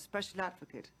General's Special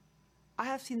Advocate, I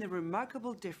have seen the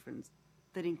remarkable difference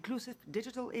that inclusive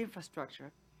digital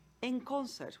infrastructure, in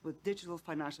concert with digital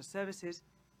financial services,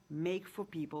 make for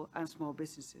people and small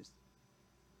businesses.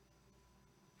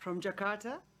 From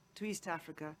Jakarta to East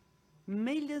Africa,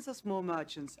 millions of small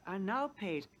merchants are now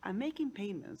paid and making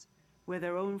payments with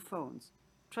their own phones,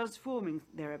 transforming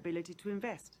their ability to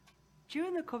invest.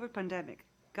 During the COVID pandemic,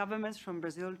 governments from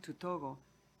Brazil to Togo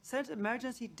sent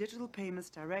emergency digital payments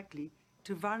directly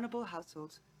to vulnerable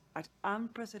households at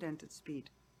unprecedented speed.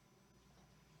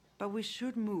 But we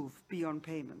should move beyond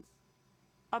payments.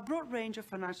 A broad range of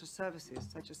financial services,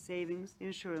 such as savings,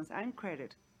 insurance, and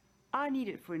credit, are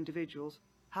needed for individuals,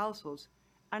 households,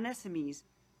 and SMEs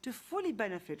to fully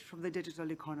benefit from the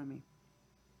digital economy.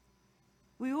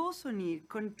 We also need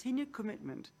continued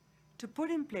commitment to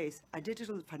put in place a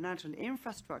digital financial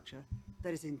infrastructure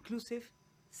that is inclusive,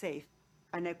 safe,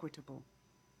 and equitable.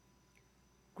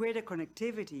 Greater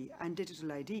connectivity and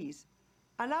digital IDs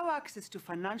allow access to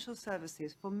financial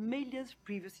services for millions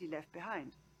previously left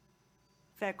behind.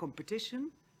 Fair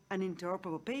competition and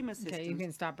interoperable payment systems. Okay, you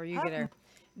can stop her. You get her.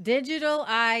 Digital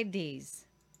IDs.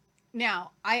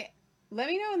 Now, let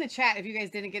me know in the chat if you guys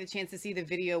didn't get a chance to see the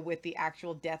video with the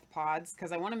actual death pods,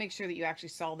 because I want to make sure that you actually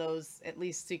saw those, at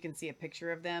least so you can see a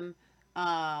picture of them.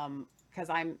 Because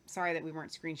I'm sorry that we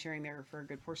weren't screen sharing there for a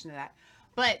good portion of that.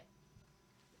 But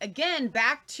again,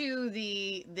 back to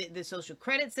the social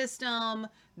credit system,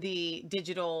 the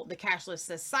digital, the cashless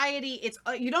society. It's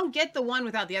you don't get the one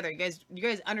without the other. You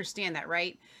guys understand that,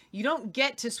 right? You don't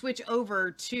get to switch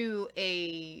over to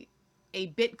a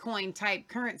Bitcoin type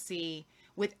currency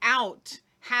without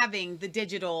having the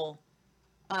digital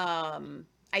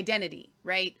identity,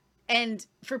 right? And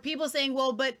for people saying,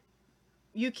 well, but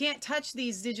you can't touch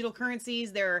these digital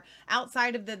currencies, they're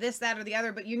outside of the this, that, or the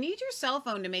other, but you need your cell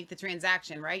phone to make the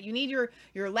transaction, right? You need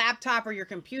your laptop or your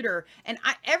computer. And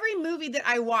every movie that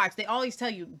I watch, they always tell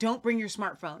you, don't bring your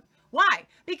smartphone. Why?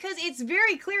 Because it's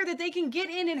very clear that they can get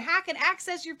in and hack and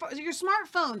access your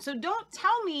smartphone. So don't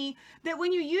tell me that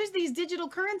when you use these digital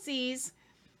currencies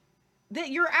that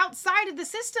you're outside of the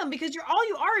system, because all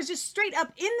you are is just straight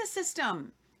up in the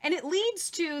system. And it leads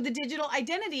to the digital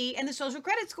identity and the social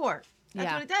credit score.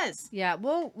 That's what it does. Yeah.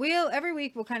 We'll every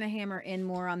week we'll kind of hammer in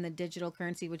more on the digital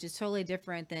currency, which is totally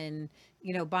different than,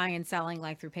 buying and selling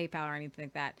like through PayPal or anything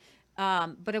like that.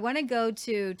 But I want to go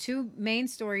to two main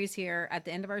stories here at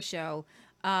the end of our show.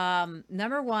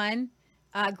 Number one,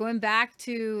 going back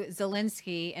to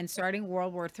Zelensky and starting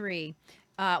World War III.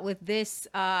 with this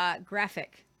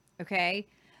graphic. Okay.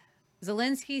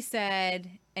 Zelensky said,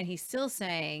 and he's still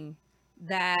saying,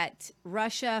 that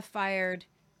Russia fired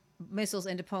missiles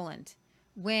into Poland,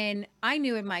 when I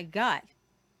knew in my gut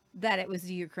that it was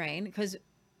the Ukraine, because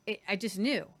I just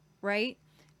knew, right?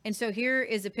 And so here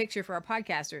is a picture for our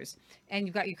podcasters. And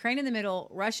you've got Ukraine in the middle,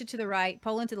 Russia to the right,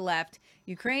 Poland to the left.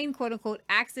 Ukraine, quote unquote,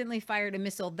 accidentally fired a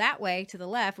missile that way to the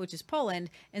left, which is Poland,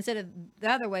 instead of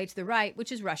the other way to the right,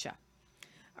 which is Russia.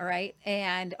 All right.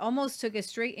 And almost took us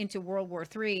straight into World War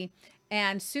III.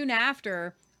 And soon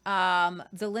after,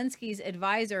 Zelensky's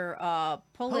advisor,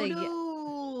 Podolyak,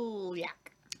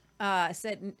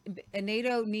 said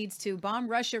NATO needs to bomb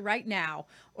Russia right now,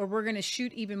 or we're going to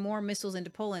shoot even more missiles into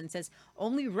Poland. Says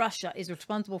only Russia is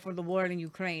responsible for the war in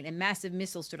Ukraine and massive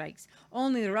missile strikes.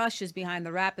 Only Russia is behind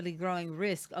the rapidly growing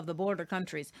risk of the border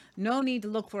countries. No need to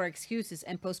look for excuses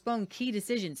and postpone key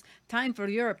decisions. Time for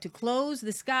Europe to close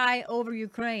the sky over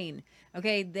Ukraine.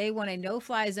 Okay, they want a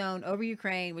no-fly zone over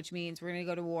Ukraine, which means we're going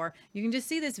to go to war. You can just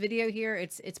see this video here.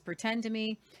 It's pretend to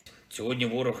me. Sьогодні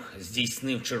ворог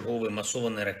здійснив черговий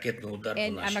масований ракетний удар по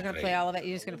And I'm нашій not going to play країні. all of it.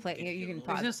 You're just going to play. You can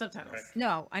pause. There's no subtitles.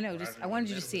 No, I know. Just I wanted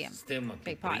you to see him. Система,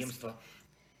 Okay, pause. підприємства.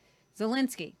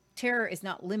 Zelensky, terror is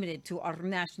not limited to our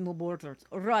national borders.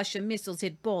 Russian missiles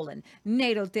hit Poland,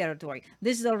 NATO territory.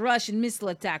 This is a Russian missile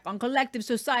attack on collective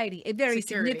society, a very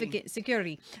significant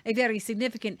security, a very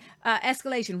significant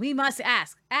escalation. We must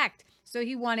act. So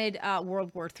he wanted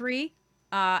World War III.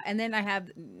 And then I have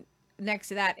next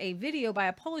to that a video by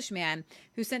a Polish man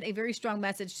who sent a very strong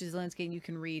message to Zelensky, and you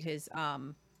can read his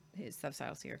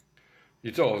subtitles here. I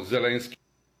co, Zelensky.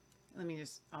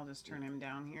 I'll just turn him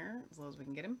down here as low as we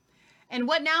can get him. And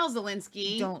what now,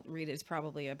 Zelensky? Don't read it. It's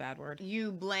probably a bad word.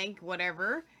 You blank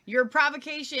whatever. Your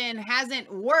provocation hasn't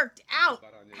worked out,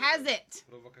 has it?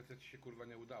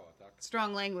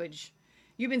 Strong language.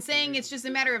 You've been saying it's just a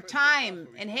matter of time.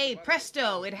 And hey,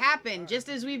 presto, it happened, just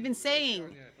as we've been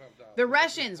saying. The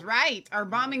Russians, right, are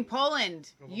bombing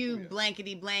Poland. You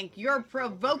blankety blank. You're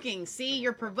provoking. See,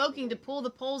 you're provoking to pull the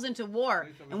Poles into war.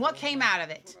 And what came out of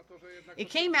it? It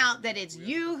came out that it's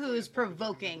you who's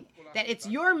provoking, that it's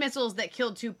your missiles that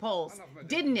killed 2 Poles,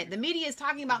 didn't it? The media is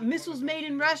talking about missiles made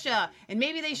in Russia, and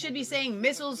maybe they should be saying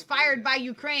missiles fired by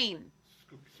Ukraine.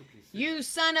 You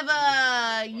son of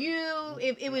a,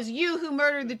 it was you who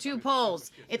murdered the 2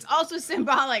 Poles. It's also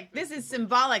symbolic. This is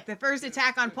symbolic. The first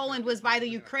attack on Poland was by the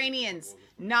Ukrainians,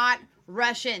 not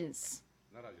Russians.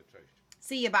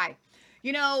 See you, bye.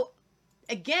 You know,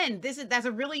 again, that's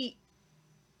a really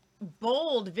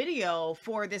bold video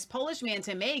for this Polish man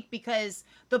to make, because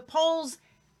the Poles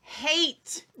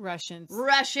hate Russians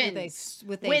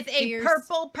with a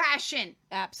purple passion.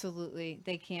 Absolutely,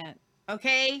 they can't.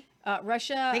 Okay,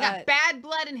 Russia. They got bad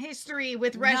blood in history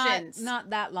with Russians.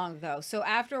 Not that long ago. So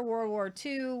after World War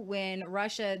II, when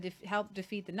Russia helped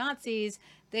defeat the Nazis,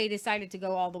 they decided to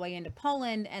go all the way into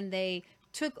Poland, and they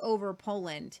took over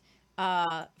Poland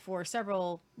for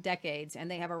several decades, and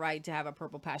they have a right to have a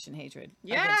purple passion hatred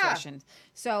against Russians.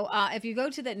 So if you go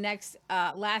to the next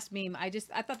last meme, I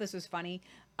thought this was funny.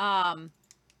 I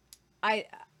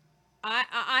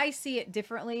see it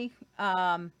differently.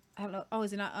 I don't know. Oh,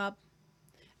 is it not up?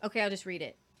 Okay, I'll just read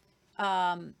it.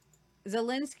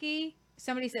 Zelensky,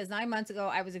 somebody says 9 months ago,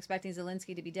 I was expecting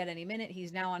Zelensky to be dead any minute.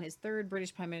 He's now on his 3rd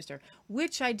British Prime Minister,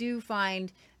 which I do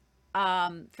find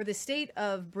for the state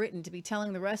of Britain to be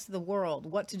telling the rest of the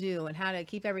world what to do and how to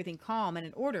keep everything calm and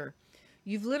in order.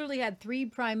 You've literally had 3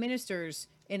 prime ministers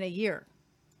in a year.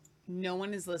 No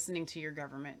one is listening to your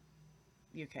government,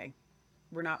 UK.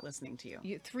 We're not listening to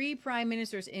you. 3 prime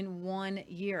ministers in 1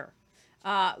 year.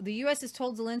 The U.S. has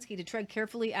told Zelensky to tread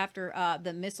carefully after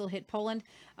the missile hit Poland.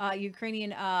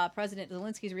 Ukrainian President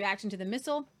Zelensky's reaction to the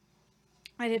missile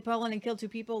that hit Poland and killed 2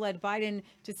 people led Biden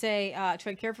to say,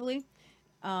 tread carefully.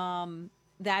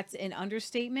 That's an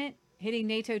understatement. Hitting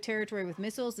NATO territory with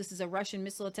missiles. This is a Russian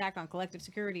missile attack on collective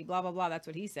security, blah, blah, blah. That's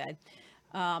what he said.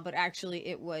 But actually,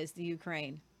 it was the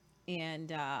Ukraine.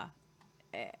 And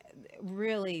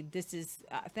really, this is,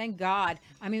 thank God.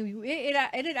 I mean, it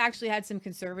had actually had some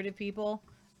conservative people,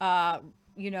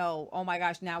 you know, oh my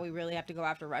gosh, now we really have to go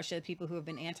after Russia, people who have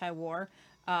been anti-war.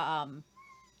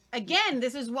 Again,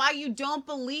 this is why you don't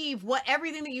believe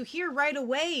everything that you hear right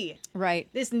away. Right.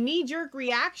 This knee-jerk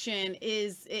reaction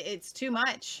it's too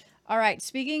much. All right.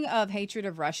 Speaking of hatred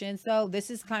of Russians, though, this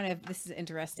is an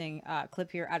interesting clip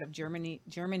here out of German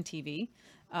TV.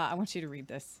 I want you to read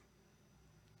this.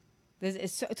 This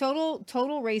is total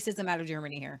racism out of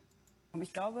Germany here.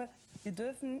 Ich glaube,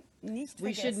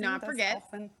 We should not forget,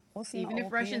 even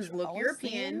if Russians look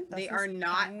European, they are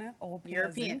not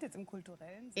European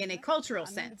in a cultural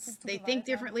sense. They think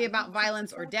differently about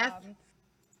violence or death.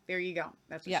 There you go.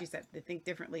 That's what she said. They think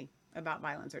differently about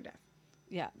violence or death.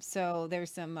 Yeah, so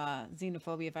there's some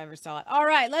xenophobia if I ever saw it. All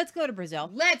right, let's go to Brazil.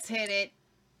 Let's hit it.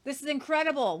 This is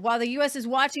incredible. While the U.S. is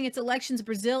watching its elections,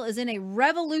 Brazil is in a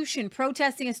revolution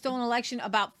protesting a stolen election.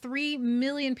 About 3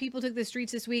 million people took the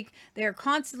streets this week. They are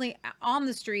constantly on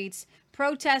the streets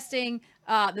protesting.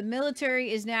 The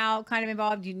military is now kind of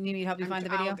involved. You need me to help you find the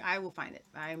video? I will find it.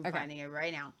 I'm finding it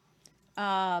right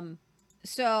now.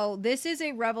 So this is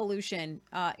a revolution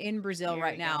in Brazil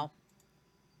right now.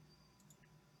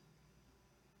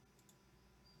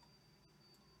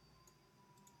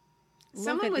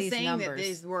 Someone was saying that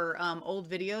these were old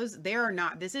videos. They are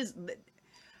not. This is.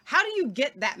 How do you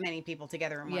get that many people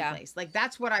together in one place? Like,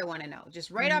 that's what I want to know. Just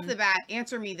right off the bat,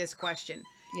 answer me this question.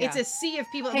 Yeah. It's a sea of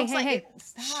people. It looks like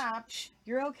stop.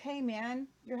 You're okay, man.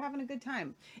 You're having a good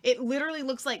time. It literally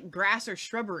looks like grass or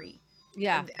shrubbery.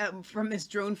 Yeah. From this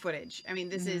drone footage. I mean,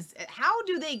 this is. How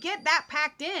do they get that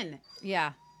packed in?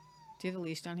 Yeah. Do you have a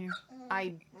leash down here?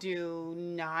 I do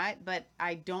not, but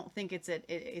I don't think I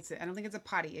don't think it's a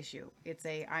potty issue. It's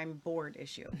a I'm bored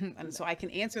issue. And so I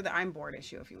can answer the I'm bored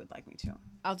issue if you would like me to.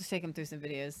 I'll just take him through some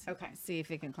videos. Okay. See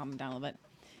if it can calm him down a little bit.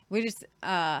 We just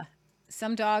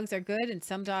some dogs are good and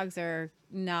some dogs are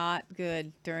not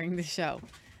good during the show.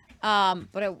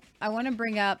 But I want to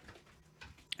bring up,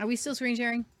 are we still screen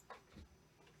sharing?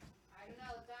 I don't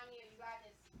know. It's on you. You got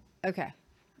this. Okay.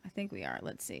 I think we are.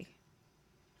 Let's see.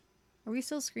 Are we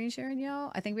still screen sharing,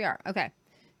 y'all? I think we are. Okay.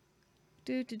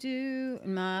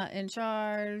 I'm not in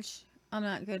charge. I'm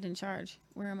not good in charge.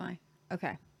 Where am I?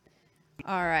 Okay.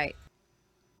 All right.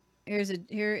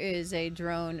 Here is a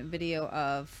drone video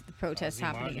of the protests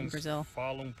happening in Brazil.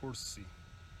 Falam por si.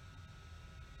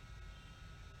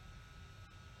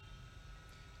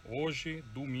 Hoje,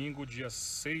 domingo, dia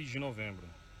 6 de novembro.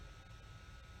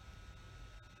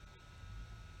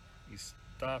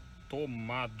 Está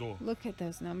tomado. Look at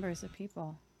those numbers of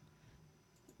people.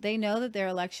 They know that their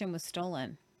election was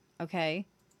stolen. Okay?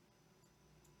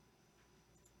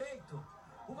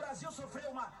 O Brasil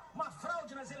sofreu uma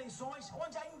fraude nas eleições,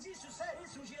 onde há indícios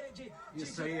seríssimos de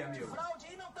fraude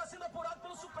e não está sendo apurado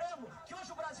pelo Supremo. Que hoje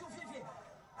o Brasil vive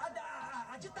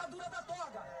a ditadura da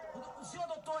toga. O senhor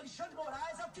doutor Alexandre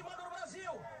Moraes é o que manda no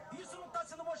Brasil. Isso não está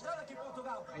sendo mostrado aqui em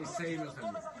Portugal. É isso aí, meus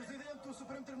amigos. O presidente do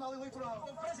Supremo Tribunal Eleitoral.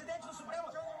 O presidente do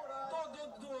Supremo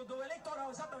do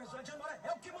eleitoral, exatamente. O Alexandre Moraes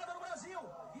é o que manda no Brasil.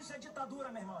 Isso é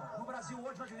ditadura, meu irmão. No Brasil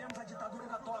hoje nós vivemos a ditadura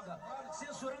da toga.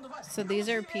 Censurando. So these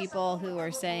are people who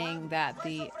are saying that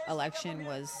the election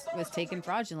was taken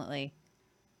fraudulently.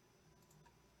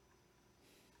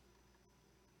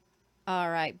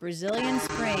 All right, Brazilian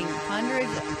Spring.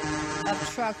 Hundreds of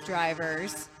truck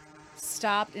drivers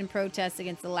stopped in protest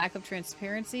against the lack of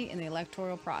transparency in the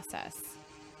electoral process.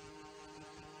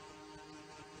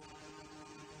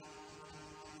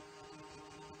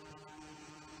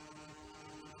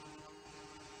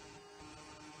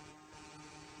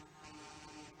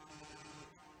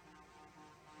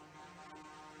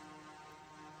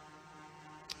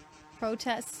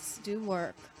 Protests do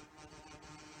work.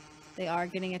 They are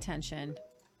getting attention.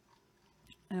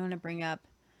 I want to bring up,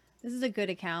 this is a good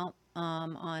account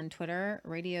on Twitter,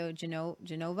 Radio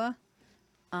Genova.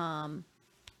 Let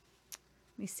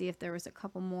me see if there was a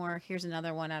couple more. Here's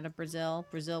another one out of Brazil.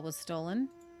 Brazil was stolen.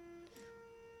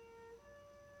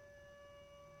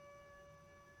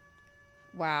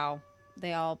 Wow.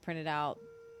 They all printed out.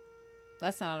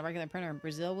 That's not on a regular printer.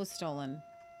 Brazil was stolen.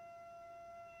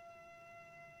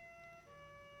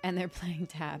 And they're playing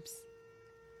tabs.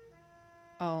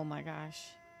 Oh my gosh.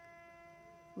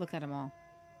 Look at them all.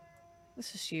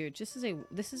 This is huge. This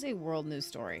is a world news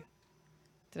story.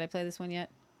 Did I play this one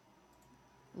yet?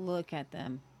 Look at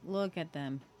them. Look at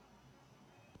them.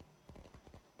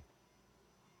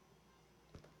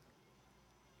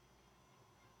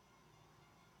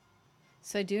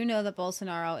 So I do know that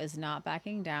Bolsonaro is not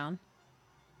backing down.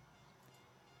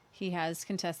 He has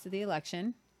contested the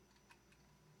election.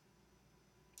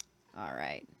 All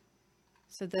right.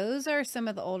 So those are some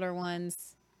of the older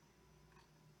ones.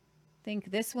 I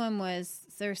think this one was,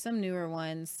 there's some newer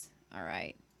ones. All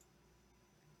right.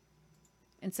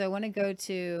 And so I want to go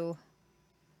to,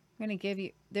 I'm going to give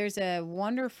you, there's a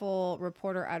wonderful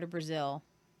reporter out of Brazil.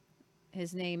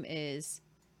 His name is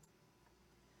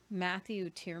Matthew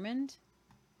Tiermond.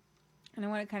 And I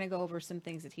want to kind of go over some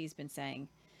things that he's been saying.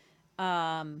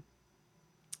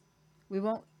 We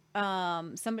won't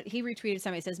he retweeted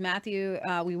somebody. It says, Matthew,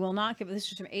 we will not give, this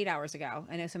was from 8 hours ago.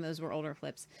 I know some of those were older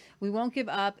clips. We won't give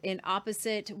up. In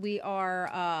opposite, we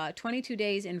are 22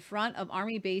 days in front of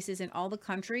Army bases in all the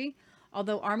country.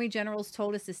 Although Army generals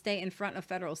told us to stay in front of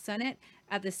federal Senate,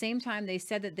 at the same time, they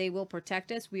said that they will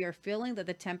protect us. We are feeling that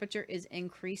the temperature is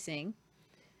increasing.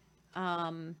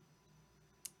 Thanks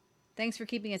for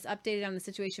keeping us updated on the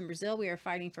situation in Brazil. We are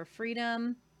fighting for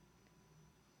freedom.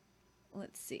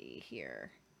 Let's see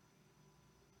here.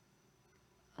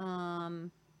 I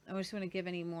just want to give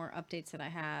any more updates that I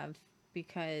have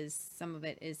because some of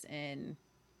it is in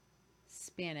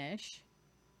Spanish.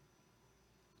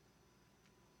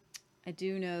 I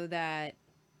do know that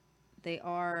they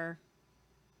are...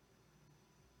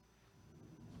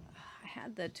 I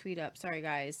had the tweet up. Sorry,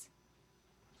 guys.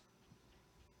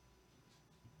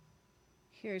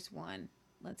 Here's one.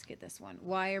 Let's get this one.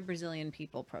 Why are Brazilian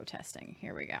people protesting?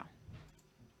 Here we go.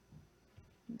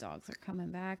 Dogs are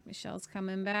coming back. Michelle's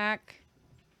coming back.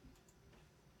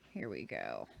 Here we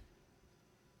go.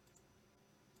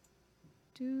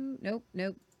 Nope.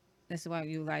 This is why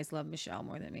you guys love Michelle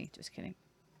more than me. Just kidding.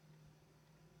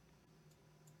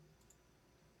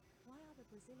 Why are the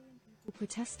Brazilian people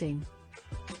protesting?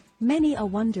 Many are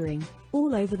wondering,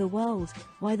 all over the world,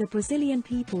 why the Brazilian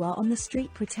people are on the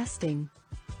street protesting.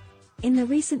 In the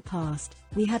recent past,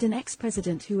 we had an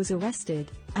ex-president who was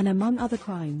arrested, and among other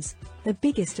crimes, the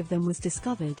biggest of them was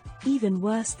discovered. Even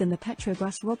worse than the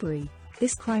Petrobras robbery,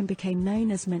 this crime became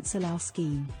known as Mensalão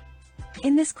scheme.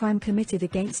 In this crime committed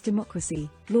against democracy,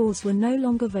 laws were no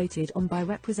longer voted on by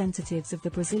representatives of the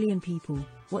Brazilian people.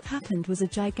 What happened was a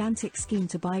gigantic scheme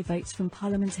to buy votes from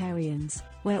parliamentarians,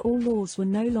 where all laws were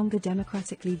no longer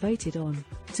democratically voted on,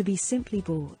 to be simply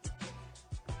bought.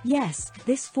 Yes,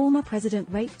 this former president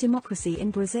raped democracy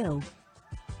in Brazil.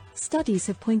 Studies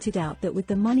have pointed out that with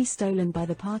the money stolen by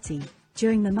the party,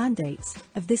 during the mandates,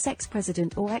 of this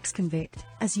ex-president or ex-convict,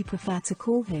 as you prefer to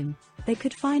call him, they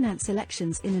could finance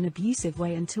elections in an abusive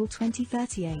way until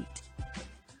 2038.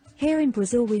 Here in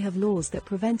Brazil we have laws that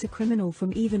prevent a criminal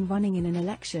from even running in an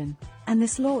election, and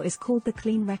this law is called the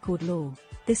Clean Record Law.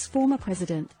 This former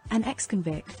president, an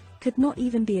ex-convict, could not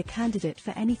even be a candidate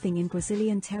for anything in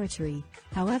Brazilian territory.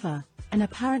 However, an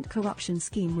apparent corruption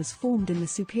scheme was formed in the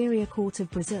Superior Court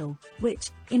of Brazil, which,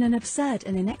 in an absurd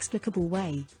and inexplicable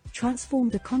way,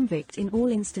 transformed a convict in all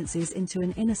instances into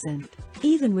an innocent,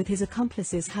 even with his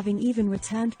accomplices having even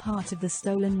returned part of the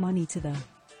stolen money to the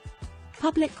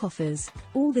public coffers.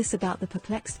 All this about the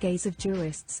perplexed gaze of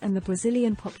jurists and the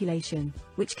Brazilian population,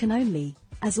 which can only,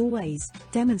 as always,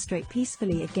 demonstrate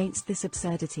peacefully against this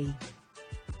absurdity.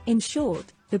 In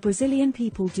short, the Brazilian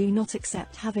people do not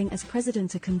accept having as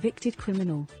president a convicted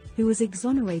criminal, who was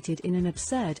exonerated in an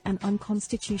absurd and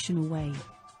unconstitutional way.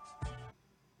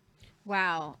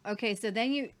 Wow. Okay, so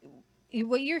then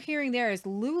what you're hearing there is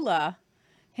Lula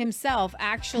himself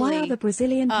actually... Why are the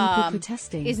Brazilian people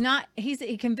protesting? He's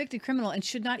a convicted criminal and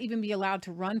should not even be allowed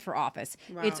to run for office.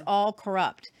 Wow. It's all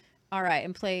corrupt. All right,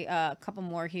 and play a couple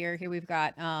more here. Here we've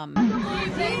got... And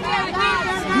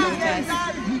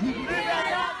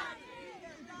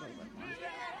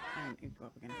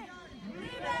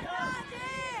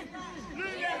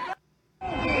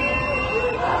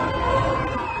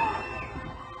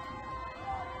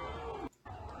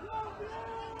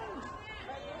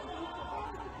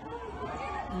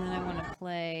then I want to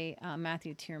play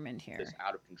Matthew Tierman here. This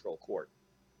out of control court.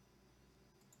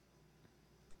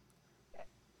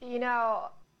 You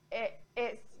know,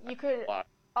 it's you could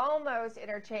almost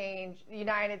interchange the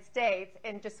United States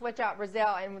and just switch out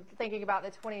Brazil and thinking about the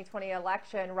 2020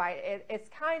 election, right? It's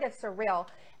kind of surreal.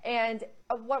 And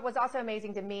what was also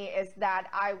amazing to me is that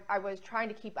I was trying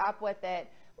to keep up with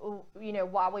it, you know,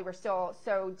 while we were still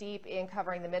so deep in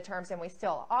covering the midterms, and we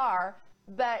still are.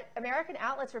 But American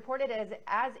outlets reported it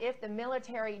as if the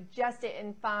military just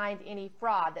didn't find any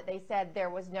fraud, that they said there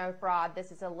was no fraud,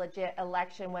 this is a legit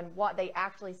election, when what they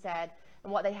actually said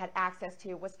and what they had access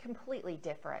to was completely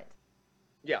different.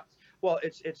 Yeah. Well,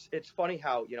 it's funny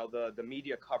how, you know, the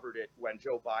media covered it when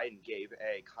Joe Biden gave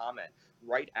a comment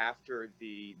right after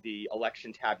the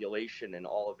election tabulation and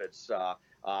all of its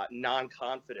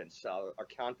non-confidence or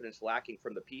confidence lacking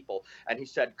from the people. And he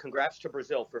said, congrats to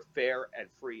Brazil for fair and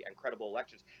free and credible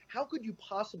elections. How could you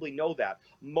possibly know that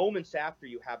moments after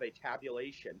you have a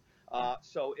tabulation?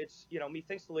 So it's, you know,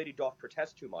 methinks the lady doth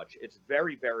protest too much. It's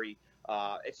very, very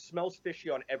It smells fishy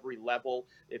on every level.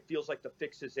 It feels like the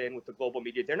fix is in with the global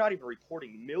media. They're not even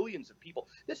reporting millions of people.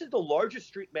 This is the largest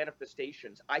street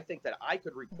manifestations I think that I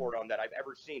could report on that I've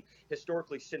ever seen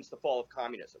historically since the fall of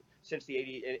communism, since the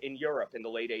 80s in Europe in the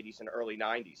late 80s and early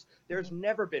 90s. There's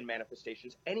never been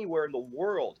manifestations anywhere in the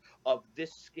world of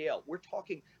this scale. We're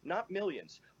talking not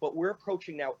millions, but we're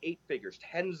approaching now 8 figures,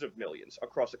 tens of millions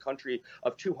across a country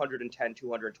of 210,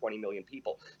 220 million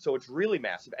people. So it's really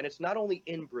massive. And it's not only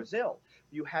in Brazil.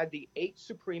 You had the 8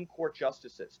 Supreme Court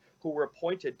justices who were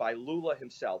appointed by Lula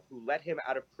himself, who let him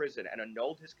out of prison and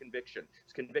annulled his conviction.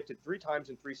 He's convicted 3 times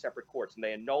in 3 separate courts, and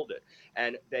they annulled it.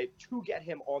 And they to get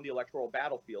him on the electoral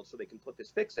battlefield so they can put this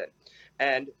fix in.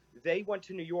 And they went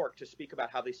to New York to speak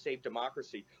about how they saved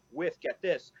democracy with, get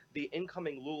this, the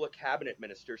incoming Lula cabinet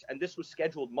ministers. And this was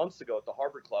scheduled months ago at the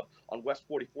Harvard Club on West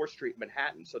 44th Street,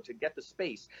 Manhattan. So to get the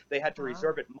space, they had to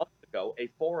reserve it months ago, a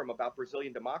forum about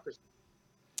Brazilian democracy.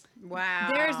 Wow.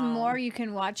 There's more. You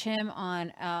can watch him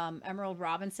on Emerald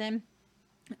Robinson.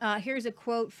 Here's a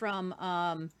quote from,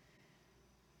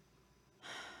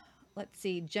 let's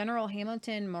see, General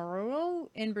Hamilton Mourão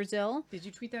in Brazil. Did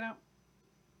you tweet that out?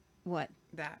 What?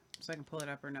 That, so I can pull it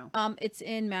up or no? It's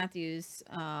in Matthew's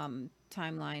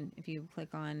timeline. If you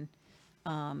click on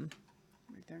right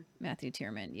there, Matthew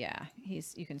Tierman, yeah,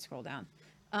 you can scroll down.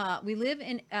 We live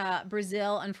in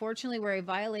Brazil, unfortunately, where a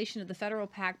violation of the federal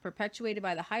pact perpetuated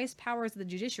by the highest powers of the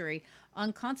judiciary,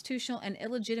 unconstitutional and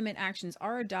illegitimate actions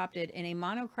are adopted in a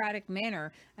monocratic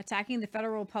manner, attacking the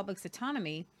federal public's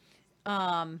autonomy.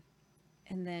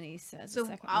 And then he says, so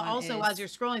also as you're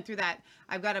scrolling through that,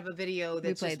 I've got up a video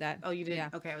that played that. Oh, you did? Yeah.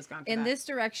 Okay, I was gone. In this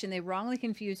direction, they wrongly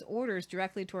confuse orders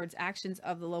directly towards actions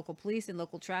of the local police and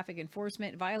local traffic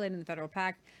enforcement, violating the federal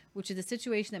pact, which is a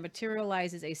situation that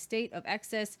materializes a state of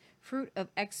excess, fruit of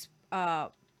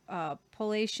expoliation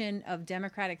of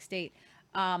democratic state.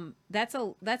 That's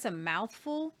a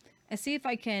mouthful. And see if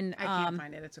I can. I can't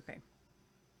find it. It's okay.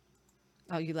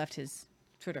 Oh, you left his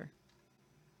Twitter.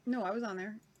 No, I was on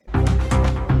there.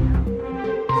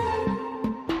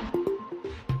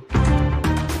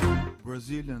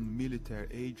 Brazilian military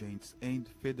agents and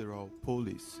federal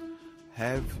police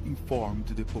have informed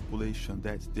the population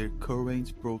that their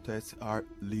current protests are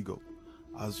legal.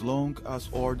 As long as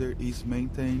order is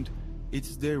maintained,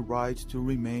 it's their right to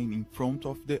remain in front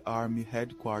of the army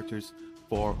headquarters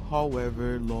for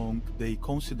however long they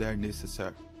consider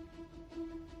necessary.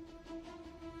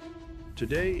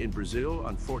 Today in Brazil,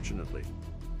 unfortunately,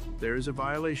 there is a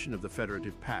violation of the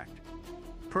Federative Pact,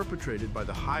 perpetrated by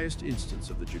the highest instance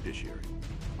of the judiciary.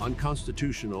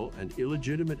 Unconstitutional and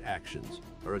illegitimate actions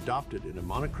are adopted in a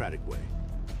monocratic way,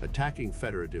 attacking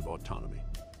federative autonomy.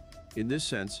 In this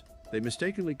sense, they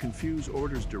mistakenly confuse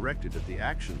orders directed at the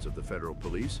actions of the federal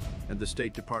police and the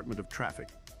State Department of Traffic,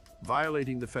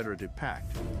 violating the Federative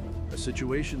Pact, a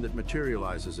situation that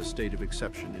materializes a state of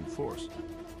exception in force,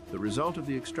 the result of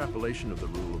the extrapolation of the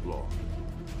rule of law.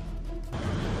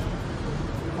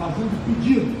 That's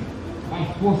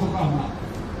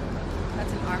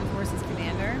an armed forces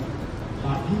commander.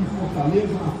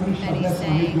 And he's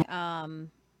saying,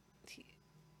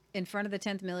 in front of the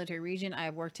 10th Military Region, I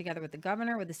have worked together with the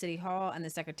governor, with the city hall, and the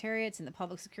secretariats and the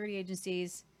public security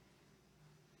agencies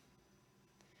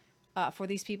for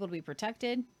these people to be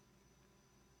protected.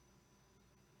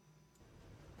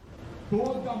 For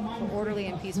orderly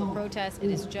and peaceful protests, it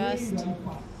is just. It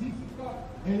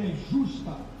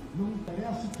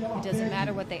doesn't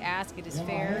matter what they ask, it is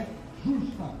fair.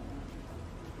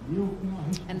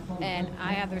 And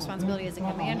I have the responsibility as a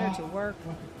commander to work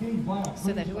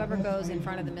so that whoever goes in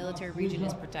front of the military region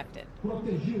is protected,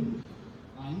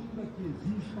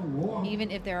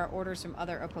 even if there are orders from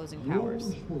other opposing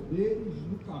powers.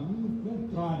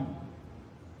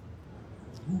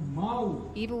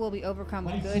 Evil will be overcome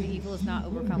with good. Evil is not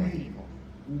overcome with evil.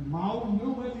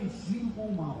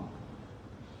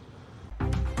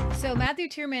 So Matthew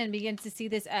Tierman begins to see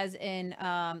this as in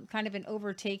kind of an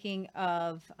overtaking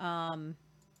of. Oh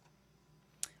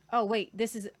wait,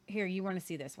 this is here. You want to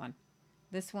see this one?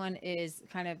 This one is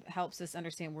kind of helps us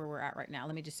understand where we're at right now.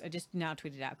 I just now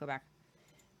tweeted out. Go back.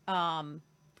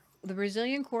 The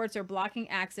Brazilian courts are blocking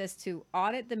access to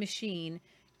audit the machine.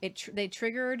 They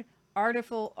triggered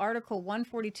Article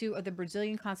 142 of the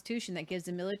Brazilian Constitution that gives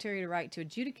the military the right to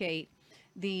adjudicate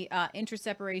the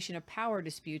inter-separation of power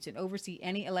disputes and oversee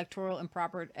any electoral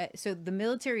improper. So the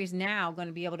military is now going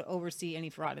to be able to oversee any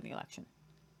fraud in the election.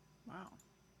 Wow.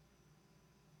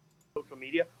 Social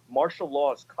media, martial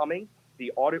law is coming.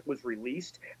 The audit was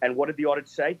released, and what did the audit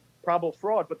say? Probable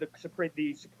fraud, but the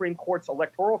Supreme Court's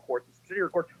electoral court, the subsidiary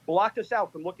court, blocked us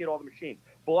out from looking at all the machines,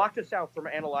 blocked us out from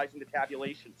analyzing the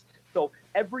tabulations. So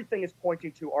everything is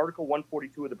pointing to Article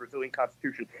 142 of the Brazilian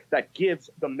Constitution that gives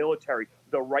the military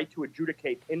the right to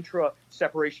adjudicate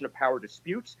intra-separation of power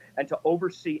disputes and to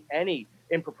oversee any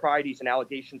improprieties and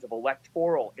allegations of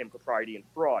electoral impropriety and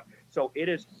fraud. So it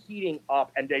is heating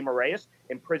up. And De Moraes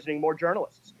imprisoning more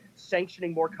journalists,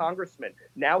 sanctioning more congressmen.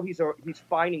 Now he's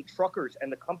fining truckers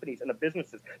and the companies and the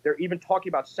businesses. They're even talking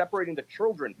about separating the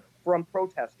children from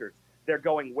protesters. They're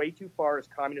going way too far, as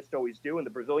communists always do, and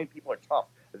the Brazilian people are tough.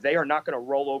 They are not going to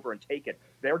roll over and take it.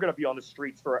 They're going to be on the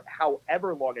streets for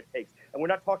however long it takes. And we're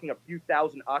not talking a few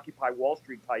thousand Occupy Wall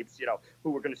Street types,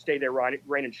 who are going to stay there,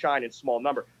 rain and shine in small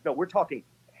number. No, we're talking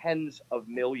tens of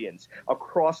millions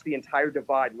across the entire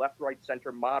divide, left, right,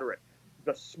 center, moderate.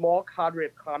 The small cadre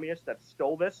of communists that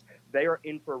stole this, they are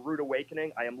in for a rude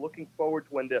awakening. I am looking forward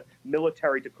to when the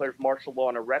military declares martial law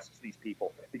and arrests these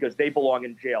people because they belong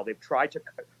in jail. They've tried to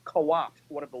co-opt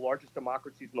one of the largest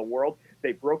democracies in the world.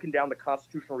 They've broken down the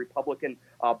constitutional Republican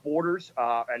borders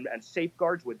and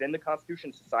safeguards within the Constitution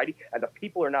and society, and the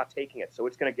people are not taking it. So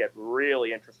it's going to get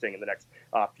really interesting in the next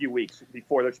few weeks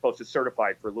before they're supposed to certify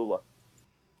it for Lula.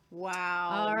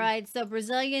 Wow. All right. So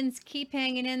Brazilians, keep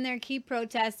hanging in there, keep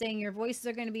protesting. Your voices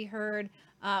are going to be heard.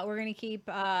 We're going to keep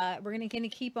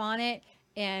on it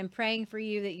and praying for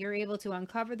you that you're able to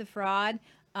uncover the fraud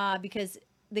because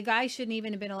the guy shouldn't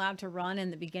even have been allowed to run in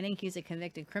the beginning. He's a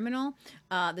convicted criminal.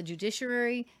 The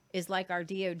judiciary is like our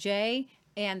DOJ,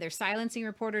 and they're silencing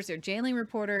reporters, they're jailing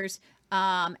reporters.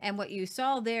 And what you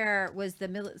saw there was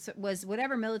was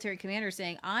whatever military commander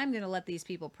saying, I'm going to let these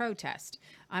people protest.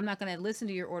 I'm not going to listen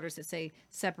to your orders that say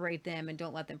separate them and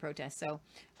don't let them protest. So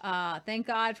thank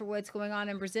God for what's going on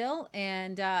in Brazil.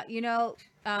 And,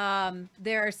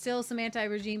 there are still some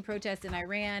anti-regime protests in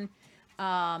Iran.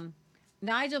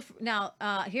 Nigel, now,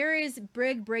 here is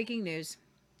big breaking news.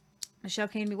 Michelle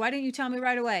came to me, why didn't you tell me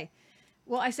right away?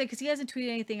 Well, I said because he hasn't tweeted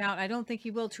anything out. I don't think he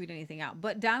will tweet anything out.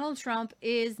 But Donald Trump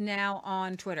is now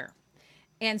on Twitter,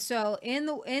 and so in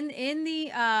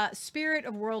the spirit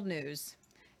of world news,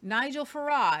 Nigel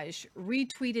Farage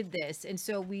retweeted this, and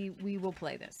so we will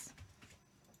play this.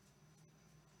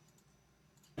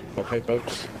 Okay,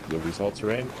 folks, the results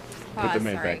are in. Put the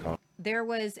man back on. There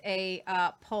was a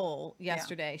poll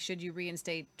yesterday. Yeah. Should you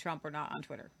reinstate Trump or not on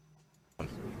Twitter?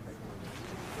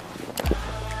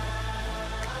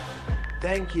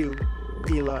 Thank you,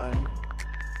 Elon.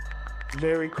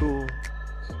 Very cool.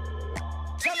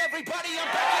 Tell everybody I'm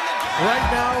back in the game.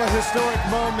 Right now, a historic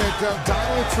moment.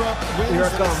 Donald Trump wins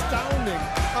an astounding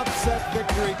upset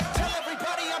victory. Tell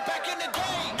everybody I'm back in the game.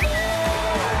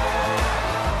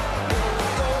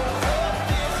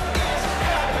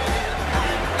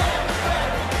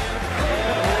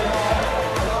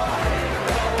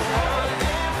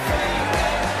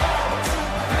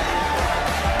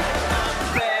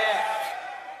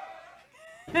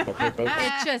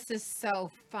 It just is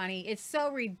so funny. It's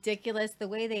so ridiculous the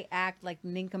way they act like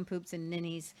nincompoops and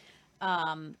ninnies.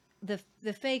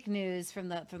 The fake news from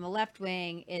the left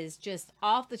wing is just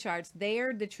off the charts.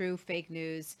 They're the true fake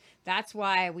news. That's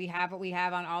why we have what we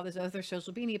have on all those other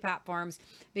social media platforms,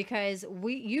 because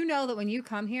you know that when you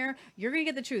come here, you're gonna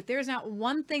get the truth. There's not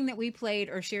one thing that we played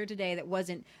or shared today that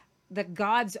wasn't the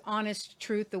God's honest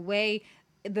truth, the way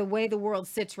the world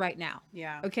sits right now.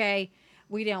 Yeah. Okay.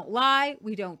 We don't lie.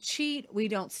 We don't cheat. We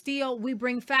don't steal. We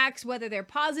bring facts, whether they're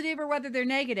positive or whether they're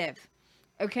negative.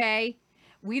 Okay.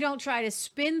 We don't try to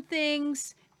spin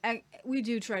things. We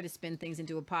do try to spin things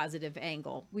into a positive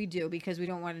angle. We do, because we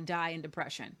don't want to die in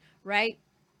depression. Right.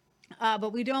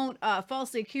 But we don't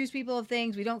falsely accuse people of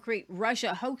things. We don't create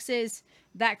Russia hoaxes,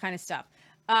 that kind of stuff.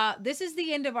 This is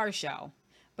the end of our show.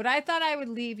 But I thought I would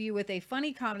leave you with a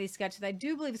funny comedy sketch that I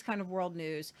do believe is kind of world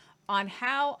news on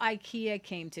how IKEA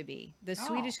came to be. The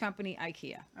Swedish company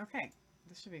IKEA. Okay.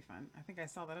 This should be fun. I think I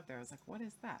saw that up there. I was like, what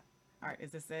is that? All right.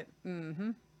 Is this it?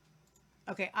 Mm-hmm.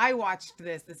 Okay. I watched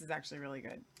this. This is actually really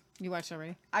good. You watched it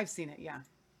already? I've seen it. Yeah.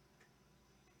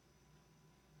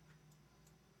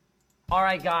 All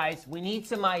right, guys, we need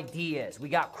some ideas. We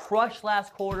got crushed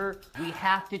last quarter. We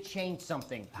have to change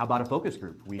something. How about a focus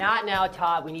group? Not now,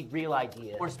 Todd. We need real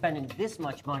ideas. We're spending this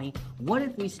much money. What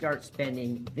if we start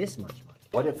spending this much money?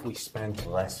 What if we spend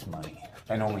less money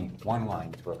and only one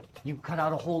line through it? You cut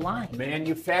out a whole line.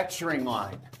 Manufacturing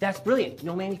line. That's brilliant.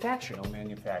 No manufacturing. No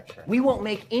manufacturing. We won't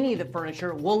make any of the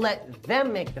furniture. We'll let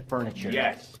them make the furniture.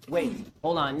 Yes. Wait,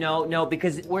 hold on. No,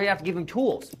 because we're gonna have to give them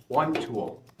tools. One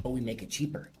tool. But we make it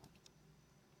cheaper.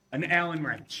 An Allen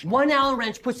wrench. One Allen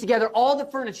wrench puts together all the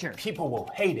furniture. People will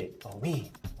hate it, but we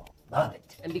will love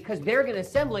it. And because they're gonna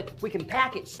assemble it, we can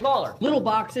pack it smaller. Little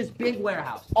boxes, big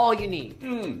warehouse. All you need.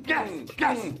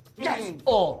 Yes.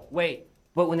 Oh, wait.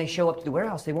 But when they show up to the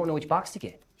warehouse, they won't know which box to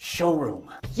get. showroom.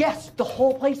 Yes, the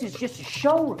whole place is just a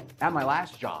showroom. At my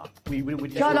last job, we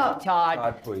would Shut up, Todd.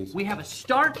 Todd, please. We have a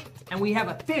start and we have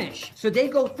a finish. So they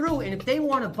go through, and if they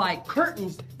want to buy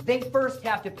curtains, they first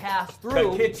have to pass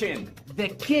through The kitchen. The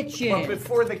kitchen. But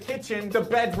before the kitchen, the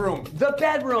bedroom. The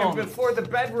bedroom. And before the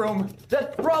bedroom,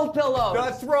 the throw pillows.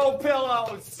 The throw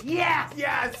pillows. Yes.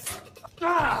 Yes.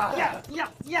 Ah. Yes. Yes.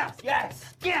 Yes.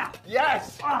 Yes. Yeah.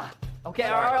 Yes. Ah. Okay,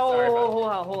 Sorry, all right, sorry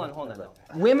about hold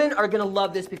on. Women are gonna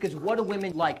love this because what do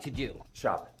women like to do?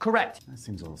 Shop. Correct. That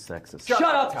seems a little sexist. Shut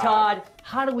up, Todd.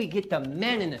 How do we get the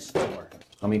men in the store?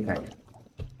 Let me think.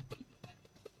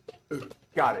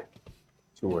 Got it.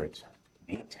 2 words.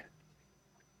 Meat.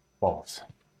 Balls.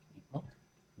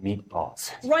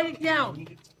 Meatballs. Write it down.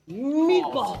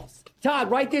 Meatballs.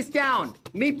 Todd, write this down.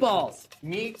 Meatballs.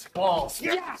 Meatballs.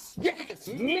 Yes. Yes.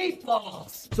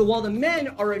 Meatballs. So while the men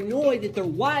are annoyed that their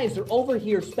wives are over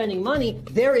here spending money,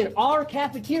 they're in our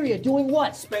cafeteria doing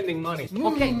what? Spending money.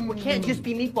 Okay, we can't just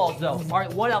be meatballs though. All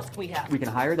right, what else can we have? We can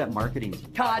hire that marketing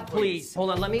team. Todd, please.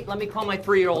 Hold on, let me call my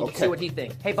 3-year-old and see what he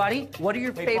thinks. Hey, buddy, what are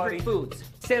your favorite buddy. foods?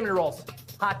 Cinnamon rolls.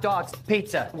 Hot dogs,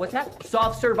 pizza. What's that?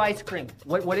 Soft serve ice cream.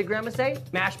 What did Grandma say?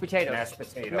 Mashed potatoes. Mashed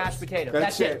potatoes. Mashed potatoes.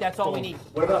 That's it. That's all we need.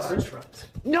 What about French fries?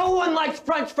 No one likes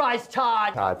French fries,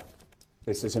 Todd. Todd,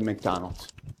 this isn't McDonald's.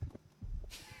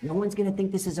 No one's gonna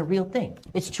think this is a real thing.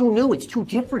 It's too new. It's too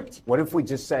different. What if we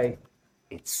just say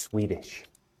it's Swedish?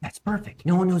 That's perfect.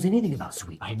 No one knows anything about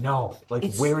sweet. I know. Like,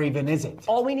 It's- where even is it?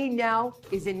 All we need now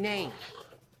is a name.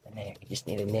 A name. We just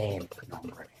need a name.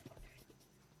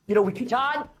 You know, we could.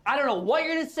 Todd, I don't know what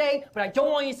you're gonna say, but I don't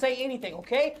want you to say anything,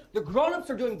 okay? The grown-ups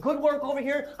are doing good work over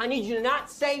here. I need you to not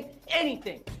say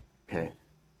anything. Okay.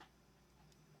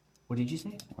 What did you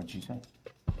say? What'd you say?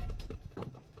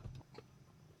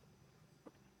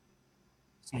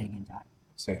 Say it again, Todd.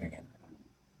 Say it again.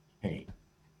 Hey.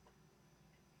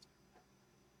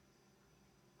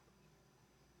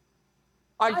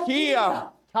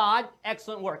 IKEA! Todd,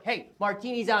 excellent work. Hey,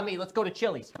 martini's on me. Let's go to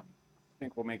Chili's. I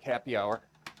think we'll make happy hour.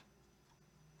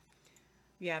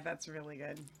 Yeah, that's really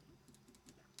good.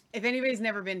 If anybody's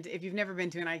never been, if you've never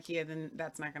been to an IKEA, then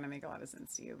that's not going to make a lot of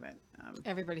sense to you. But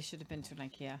everybody should have been to an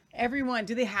IKEA. Everyone,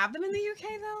 do they have them in the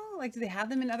UK though? Like, do they have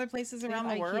them in other places around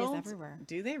the IKEAs world? everywhere.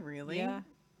 Do they really? Yeah.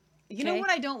 You know what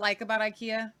I don't like about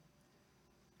IKEA?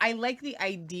 I like the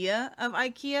idea of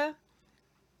IKEA.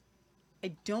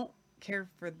 I don't care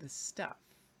for the stuff.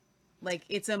 Like,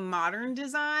 it's a modern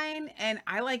design, and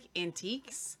I like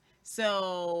antiques.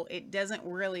 So it doesn't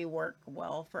really work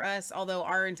well for us, although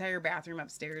our entire bathroom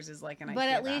upstairs is like an IKEA But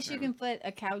at least bathroom. you can put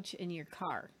a couch in your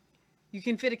car. You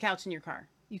can fit a couch in your car.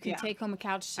 You can take home a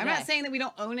couch today. I'm not saying that we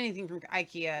don't own anything from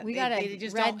IKEA. We got a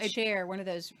red chair, one of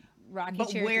those rocky but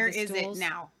chairs. where with the is stools. it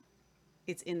now?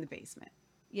 It's in the basement.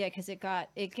 Yeah, because it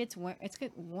gets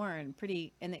worn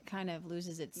pretty, and it kind of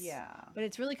loses its. Yeah. But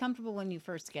it's really comfortable when you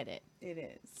first get it. It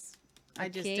is. I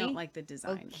just don't like the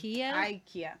design.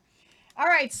 IKEA. All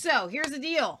right, so here's the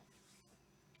deal.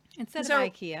 Instead So,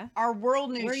 of IKEA, our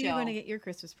world news where are show. you going to get your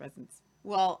Christmas presents?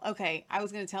 Well, okay. I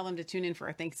was going to tell them to tune in for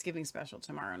our Thanksgiving special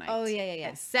tomorrow night. Oh, yeah.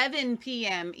 At 7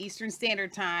 p.m. Eastern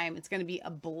Standard Time. It's going to be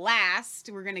a blast.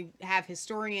 We're going to have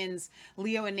historians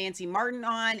Leo and Nancy Martin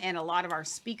on, and a lot of our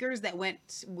speakers that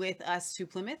went with us to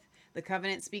Plymouth, the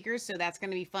Covenant speakers. So that's going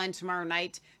to be fun tomorrow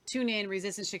night. Tune in,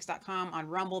 resistancechicks.com on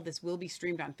Rumble. This will be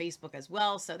streamed on Facebook as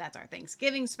well. So that's our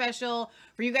Thanksgiving special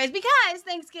for you guys, because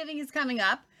Thanksgiving is coming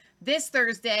up this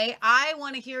Thursday. I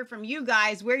want to hear from you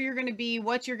guys where you're going to be,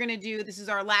 what you're going to do. This is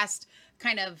our last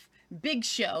kind of big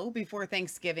show before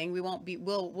Thanksgiving.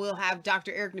 We'll have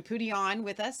Dr. Eric Naputi on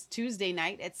with us Tuesday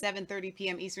night at 7:30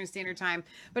 p.m. Eastern Standard Time.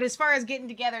 But as far as getting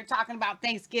together, talking about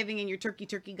Thanksgiving and your turkey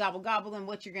gobble gobble and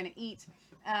what you're going to eat,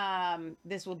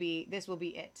 this will be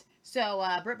it. So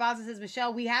Britt Bozza says,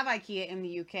 Michelle, we have IKEA in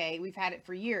the UK. We've had it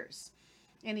for years.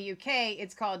 In the UK,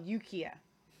 it's called UKEA.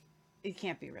 It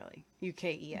can't be really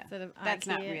UKEA. That's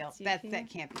not IKEA, real. it's That UKEA?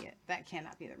 can't be it. That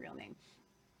cannot be the real name.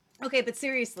 Okay, but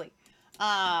seriously,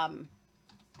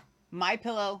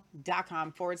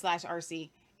 mypillow.com/RC.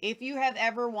 If you have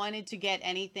ever wanted to get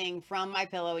anything from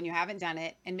MyPillow and you haven't done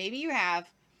it, and maybe you have,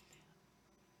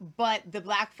 but the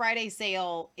Black Friday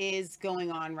sale is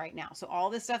going on right now. So all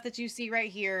the stuff that you see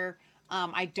right here,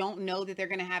 I don't know that they're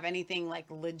going to have anything like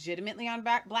legitimately on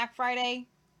Black Friday.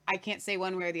 I can't say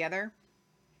one way or the other.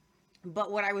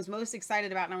 But what I was most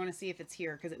excited about, and I want to see if it's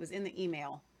here because it was in the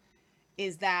email,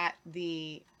 is that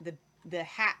the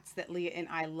hats that Leah and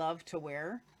I love to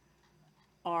wear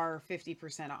are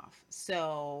 50% off.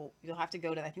 So you'll have to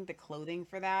go to, I think, the clothing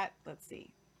for that. Let's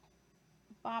see.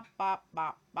 Bop, bop,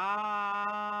 bop,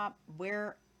 bop.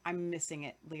 Where? I'm missing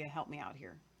it. Leah, help me out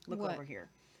here. Look What? over here.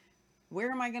 Where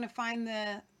am I going to find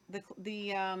the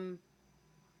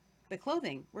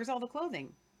clothing? Where's all the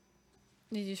clothing?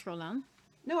 Did you scroll down?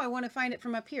 No, I want to find it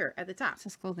from up here at the top. It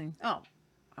says clothing. Oh,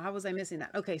 how was I missing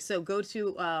that? Okay, so go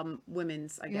to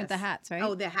women's, I guess. You want the hats, right?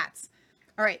 Oh, the hats.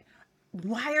 All right.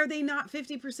 Why are they not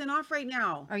 50% off right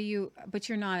now? Are you? But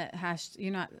you're not at hash.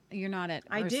 You're not at.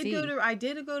 I RC. did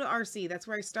go to RC. That's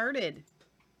where I started.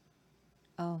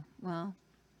 Oh well,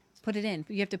 put it in.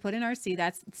 You have to put in RC.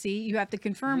 You have to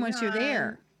confirm once you're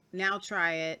there. Now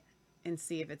try it and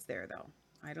see if it's there though.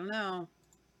 I don't know.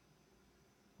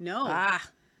 No.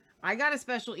 I got a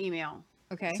special email.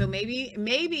 Okay. So maybe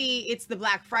it's the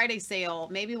Black Friday sale.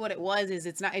 Maybe what it was is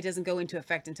it doesn't go into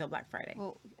effect until Black Friday.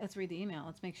 Well, let's read the email.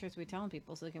 Let's make sure we're telling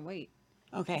people so they can wait.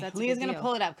 Okay. Leah's going to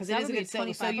pull it up because it is a good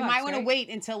sale. So you might want to wait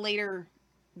until later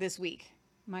this week.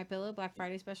 My Pillow Black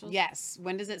Friday specials? Yes.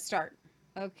 When does it start?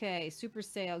 Okay. Super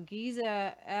sale.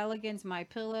 Giza Elegance My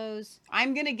Pillows.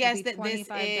 I'm going to guess that this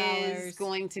is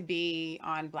going to be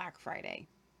on Black Friday.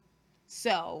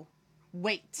 So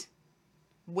wait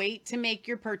to make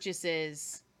your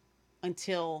purchases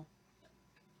until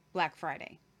Black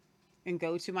Friday and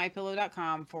go to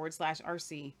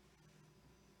mypillow.com/RC.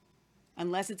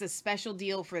 Unless it's a special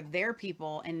deal for their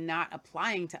people and not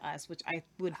applying to us, which I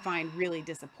would find really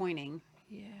disappointing.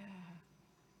 Yeah.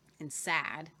 And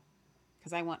sad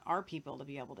because I want our people to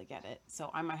be able to get it.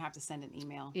 So I might have to send an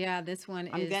email. Yeah, this one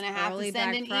I'm is gonna have to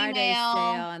send an Friday email.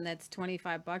 Sale, and that's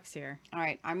 $25 here. All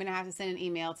right, I'm gonna have to send an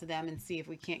email to them and see if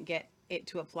we can't get it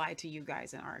to apply to you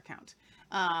guys in our account.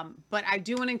 But I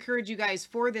do want to encourage you guys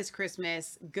for this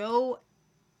Christmas, go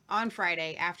on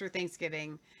Friday after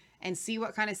Thanksgiving and see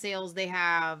what kind of sales they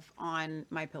have on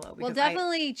My Pillow. Well,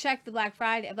 definitely check the Black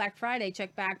Friday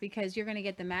check back because you're going to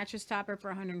get the mattress topper for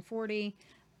 $140.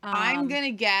 I'm going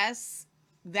to guess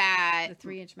that the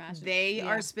 3-inch mattress. They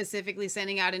are specifically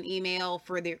sending out an email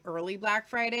for the early Black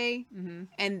Friday,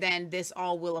 and then this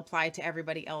all will apply to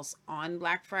everybody else on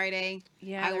Black Friday.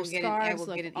 Yeah, I will get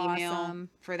an email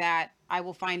for that. I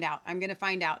will find out. I'm going to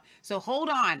find out. So hold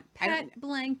on. Pet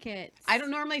blankets. I don't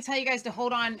normally tell you guys to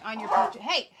hold on your purchase.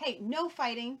 Hey, no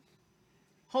fighting.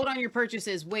 Hold on your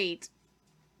purchases. Wait.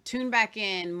 Tune back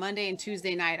in Monday and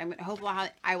Tuesday night.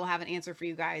 Hopefully I will have an answer for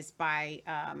you guys by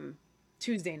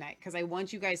Tuesday night because I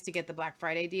want you guys to get the Black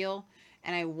Friday deal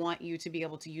and I want you to be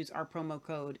able to use our promo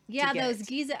code. Yeah, those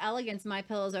Giza Elegance My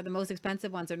Pillows are the most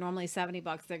expensive ones. They're normally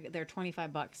 $70. They're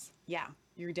 $25. Yeah,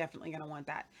 you're definitely going to want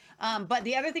that. But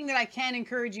the other thing that I can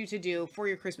encourage you to do for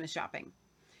your Christmas shopping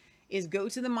is go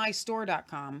to the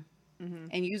mystore.com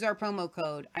and use our promo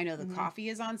code. I know the coffee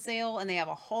is on sale and they have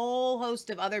a whole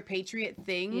host of other Patriot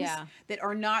things that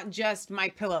are not just My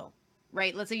Pillow.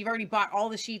 Right? Let's say you've already bought all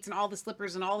the sheets and all the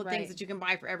slippers and all the things that you can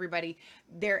buy for everybody.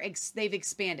 They've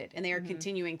expanded and they are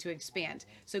continuing to expand.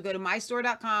 So go to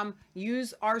mystore.com,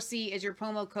 use RC as your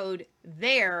promo code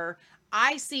there.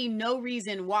 I see no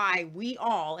reason why we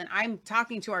all, and I'm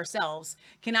talking to ourselves,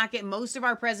 cannot get most of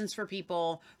our presents for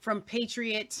people from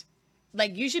Patriot.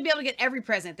 Like you should be able to get every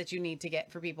present that you need to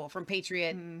get for people from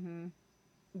Patriot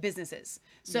businesses.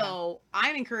 So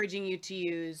I'm encouraging you to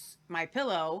use My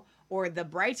Pillow or the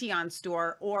Brighteon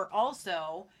store, or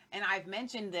also, and I've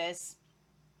mentioned this,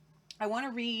 I want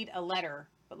to read a letter,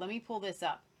 but let me pull this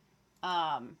up.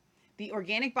 The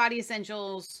Organic Body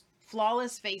Essentials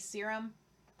Flawless Face Serum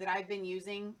that I've been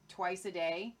using twice a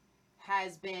day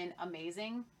has been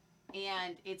amazing,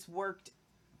 and it's worked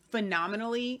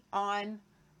phenomenally on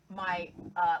my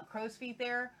crow's feet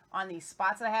there, on these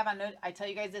spots that I have. I tell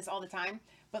you guys this all the time,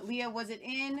 but Leah, was it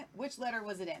in, which letter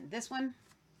was it in? This one?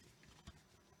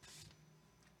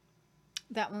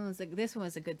 This one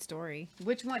was a good story.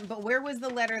 Which one? But where was the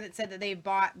letter that said that they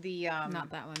bought the... Not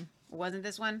that one. Wasn't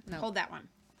this one? No. Hold that one.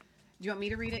 Do you want me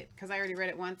to read it? Because I already read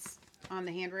it once on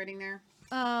the handwriting there.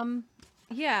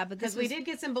 Yeah, but because we did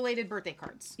get some belated birthday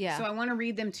cards. Yeah. So I want to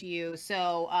read them to you.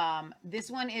 So this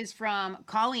one is from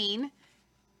Colleen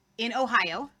in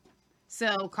Ohio.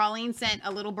 So Colleen sent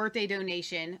a little birthday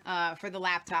donation for the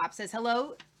laptop. Says,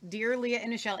 hello, dear Leah and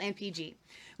Michelle and PG.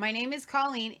 My name is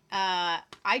Colleen.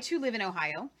 I too live in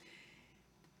Ohio.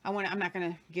 I'm not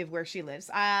going to give where she lives.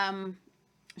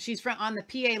 She's on the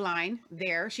PA line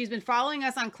there. She's been following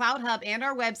us on CloudHub and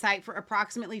our website for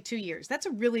approximately 2 years. That's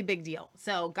a really big deal.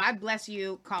 So God bless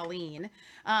you, Colleen.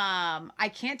 I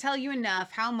can't tell you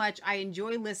enough how much I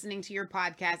enjoy listening to your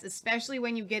podcast, especially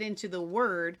when you get into the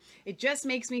word. It just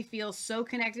makes me feel so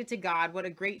connected to God. What a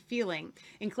great feeling.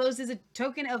 Enclosed is a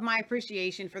token of my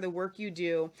appreciation for the work you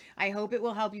do. I hope it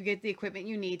will help you get the equipment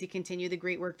you need to continue the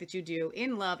great work that you do.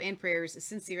 In love and prayers,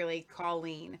 sincerely,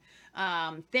 Colleen.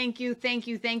 Thank you.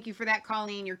 thank you for that,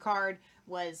 Colleen. Your card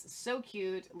was so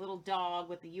cute. A little dog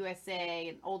with the USA,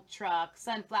 an old truck,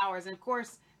 sunflowers, and of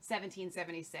course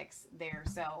 1776 there.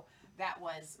 So that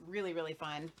was really, really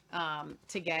fun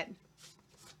to get.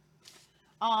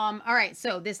 All right,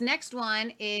 so this next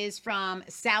one is from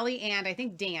Sally and I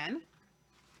think Dan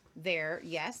there.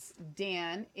 Yes,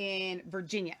 Dan in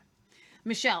Virginia.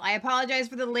 Michelle, I apologize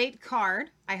for the late card.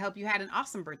 I hope you had an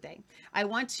awesome birthday. I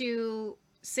want to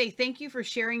say thank you for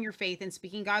sharing your faith and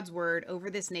speaking God's word over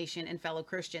this nation and fellow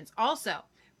Christians. Also,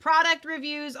 product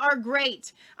reviews are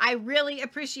great. I really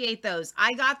appreciate those.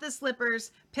 I got the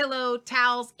slippers, pillow,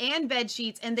 towels, and bed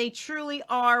sheets, and they truly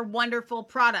are wonderful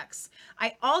products.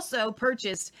 I also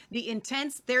purchased the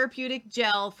Intense Therapeutic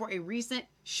Gel for a recent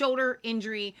shoulder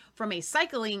injury from a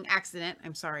cycling accident.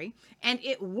 And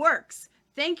it works.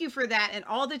 Thank you for that and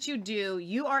all that you do.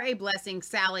 You are a blessing,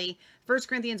 Sally. 1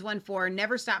 Corinthians 1:4,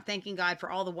 never stop thanking God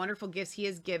for all the wonderful gifts he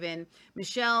has given.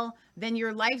 Michelle, then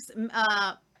your life's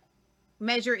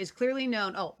measure is clearly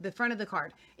known. Oh, the front of the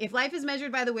card. If life is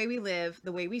measured by the way we live,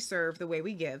 the way we serve, the way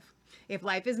we give. If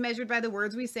life is measured by the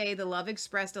words we say, the love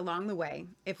expressed along the way.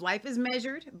 If life is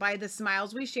measured by the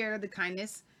smiles we share, the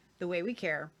kindness, the way we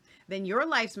care, then your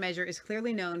life's measure is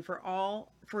clearly known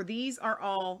for these are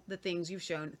all the things you've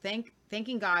shown.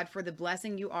 Thanking God for the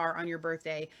blessing you are on your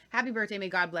birthday. Happy birthday. May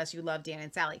God bless you. Love, Dan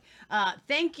and Sally.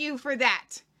 Thank you for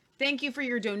that. Thank you for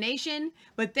your donation,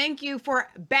 but thank you for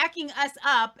backing us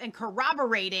up and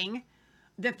corroborating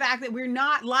the fact that we're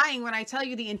not lying when I tell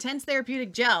you the Intense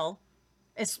Therapeutic Gel,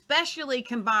 especially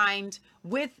combined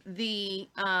with the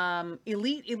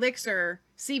Elite Elixir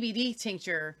CBD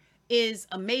tincture, is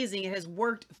amazing. It has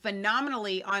worked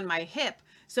phenomenally on my hip.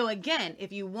 So again,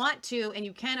 if you want to and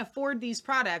you can afford these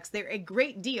products, they're a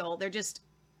great deal. They're just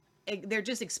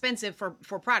expensive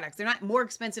for products. They're not more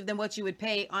expensive than what you would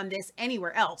pay on this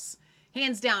anywhere else,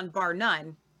 hands down, bar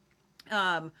none.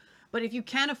 But if you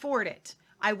can afford it,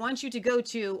 I want you to go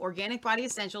to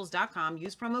organicbodyessentials.com,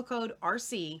 use promo code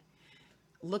RC,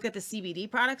 look at the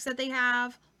CBD products that they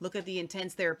have, look at the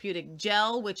Intense Therapeutic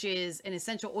Gel, which is an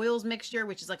essential oils mixture,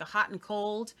 which is like a hot and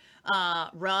cold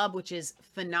rub, which is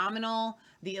phenomenal.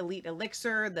 The Elite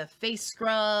Elixir, the face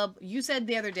scrub. You said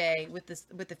the other day with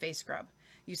the face scrub.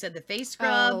 You said the face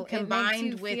scrub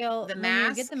combined with the mask. When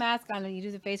you get the mask on and you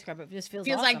do the face scrub, it just feels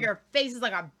awesome. Like your face is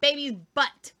like a baby's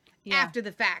butt after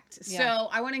the fact. Yeah. So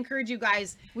I want to encourage you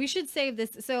guys. We should save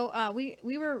this. So we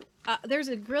were there's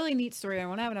a really neat story. I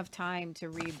won't have enough time to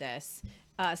read this.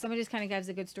 Somebody just kind of gives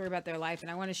a good story about their life, and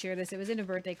I want to share this. It was in a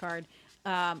birthday card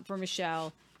for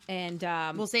Michelle, and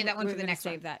we'll save that one for the next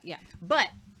one. Save that, yeah. But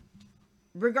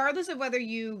regardless of whether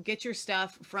you get your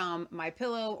stuff from My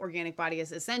Pillow, Organic Body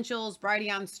Essentials,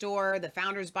 Brighteon Store, the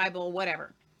Founder's Bible,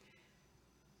 whatever,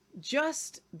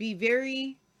 just be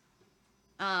very,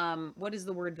 what is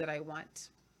the word that I want?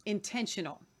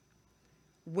 Intentional.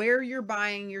 Where you're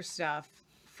buying your stuff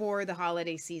for the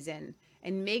holiday season,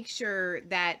 and make sure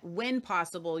that when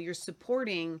possible, you're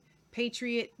supporting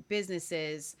patriot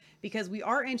businesses, because we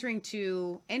are entering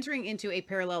into a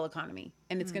parallel economy,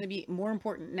 and it's going to be more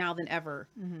important now than ever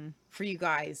for you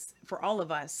guys, for all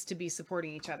of us, to be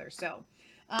supporting each other. So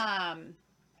all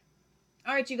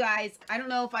right, you guys, I don't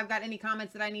know if I've got any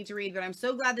comments that I need to read, but I'm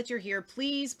so glad that you're here.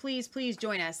 Please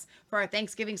join us for our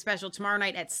Thanksgiving special tomorrow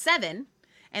night at 7.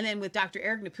 And then with Dr.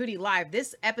 Eric Naputi live,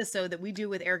 this episode that we do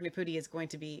with Eric Naputi is going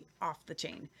to be off the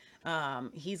chain.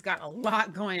 He's got a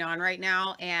lot going on right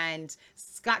now. And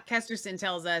Scott Kesterson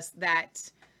tells us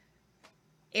that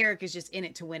Eric is just in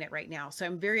it to win it right now. So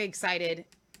I'm very excited.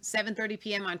 7:30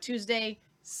 p.m. on Tuesday,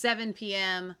 7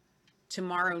 p.m.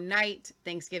 tomorrow night,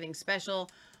 Thanksgiving special.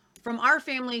 From our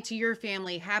family to your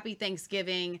family, happy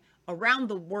Thanksgiving. Around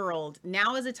the world,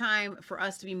 now is a time for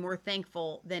us to be more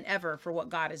thankful than ever for what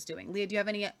God is doing. Leah, do you have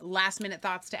any last minute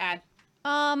thoughts to add?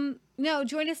 No,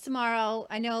 join us tomorrow.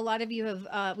 I know a lot of you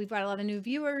have, we've got a lot of new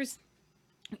viewers,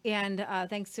 and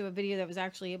thanks to a video that was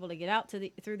actually able to get out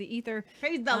through the ether.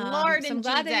 Praise the Lord. So I'm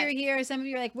glad that you're here. Some of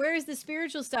you are like, where is the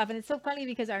spiritual stuff? And it's so funny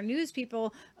because our news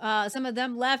people, some of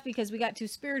them left because we got too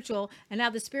spiritual, and now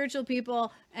the spiritual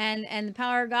people and the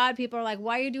power of God people are like,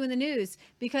 why are you doing the news?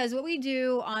 Because what we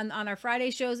do on our Friday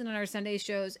shows and on our Sunday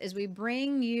shows is we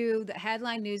bring you the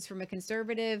headline news from a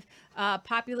conservative,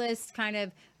 populist kind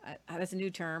of, that's a new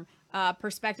term,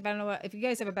 perspective. I don't know if you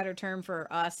guys have a better term for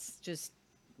us, just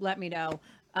let me know.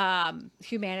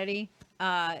 Humanity,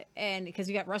 and because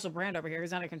you got Russell Brand over here,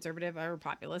 who's not a conservative or a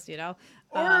populist, you know,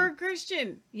 or a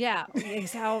Christian. Yeah.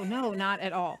 So no, not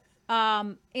at all.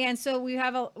 And so we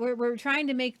have we're trying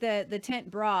to make the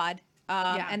tent broad,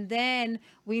 and then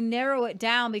we narrow it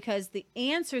down, because the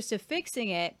answers to fixing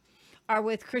it are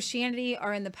with Christianity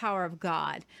or in the power of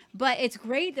God. But it's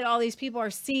great that all these people are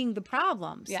seeing the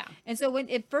problems. Yeah. And so when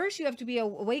at first you have to be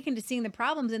awakened to seeing the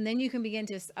problems, and then you can begin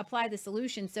to apply the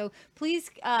solution. So please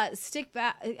stick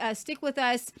with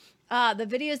us. The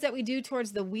videos that we do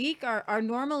towards the week are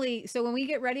normally, so when we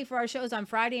get ready for our shows on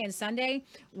Friday and Sunday,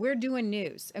 we're doing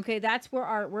news. Okay. That's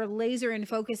where we're laser in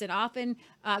focus, and often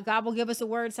God will give us a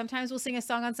word. Sometimes we'll sing a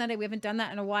song on Sunday. We haven't done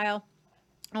that in a while.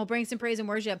 We'll bring some praise and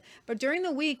worship. But during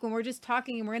the week, when we're just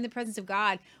talking and we're in the presence of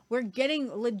God, we're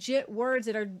getting legit words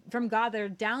that are from God that are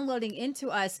downloading into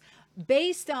us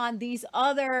based on these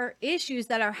other issues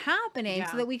that are happening,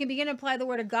 so that we can begin to apply the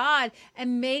word of God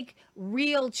and make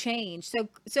real change.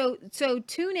 So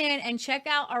tune in and check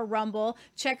out our Rumble,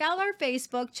 check out our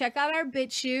Facebook, check out our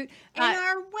BitChute. And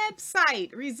our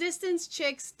website,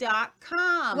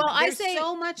 resistancechicks.com. Well, There's I say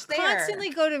so much there. Constantly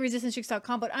go to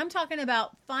resistancechicks.com, but I'm talking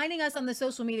about finding us on the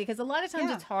social media, because a lot of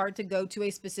times it's hard to go to a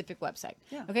specific website.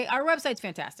 Yeah. Okay, our website's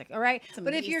fantastic. All right,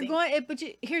 but if you're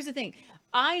amazing. here's the thing.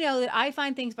 I know that I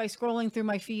find things by scrolling through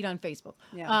my feed on Facebook.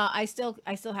 Yeah. I still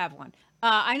have one.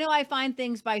 I know I find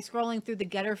things by scrolling through the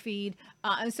Getter feed.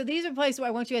 And so these are places where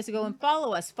I want you guys to go and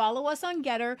follow us. Follow us on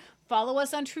Getter. Follow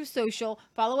us on True Social.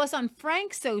 Follow us on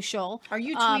Frank Social. Are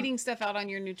you tweeting stuff out on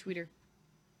your new Twitter?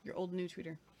 Your old new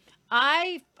Twitter?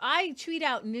 I tweet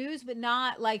out news, but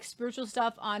not like spiritual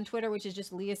stuff on Twitter, which is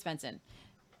just Leah Svensson.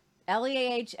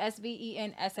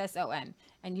 LeahSvenson.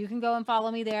 And you can go and follow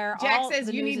me there. Jack All says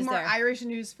the you news need is more there. Irish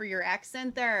news for your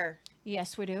accent there.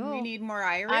 Yes, we do. You need more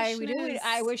Irish We do. news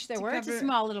I wish there to were. It's a cover-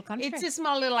 small little country. It's a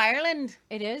small little Ireland.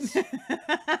 It is.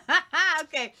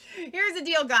 Okay, here's the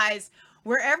deal, guys.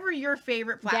 Wherever your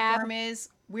favorite platform is,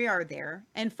 we are there.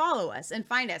 And follow us and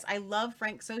find us. I love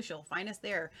Frank Social. Find us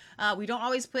there. We don't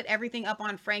always put everything up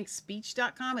on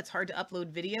frankspeech.com. It's hard to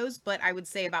upload videos, but I would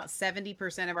say about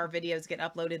 70% of our videos get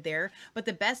uploaded there. But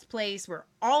the best place where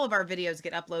all of our videos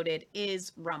get uploaded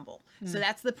is Rumble. So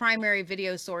that's the primary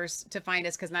video source to find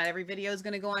us, because not every video is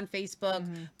going to go on Facebook,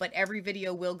 but every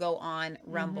video will go on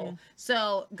Rumble.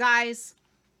 So, guys,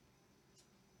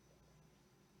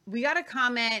 we got a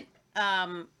comment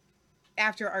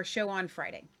after our show on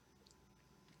Friday,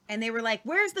 and they were like,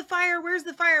 where's the fire? Where's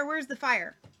the fire? Where's the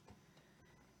fire?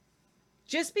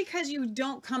 Just because you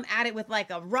don't come at it with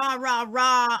like a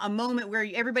rah, a moment where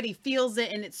everybody feels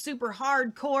it and it's super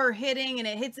hardcore hitting and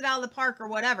it hits it out of the park or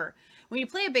whatever. When you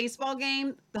play a baseball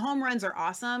game, the home runs are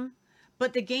awesome,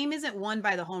 but the game isn't won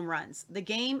by the home runs. The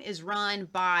game is run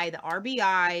by the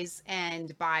RBIs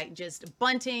and by just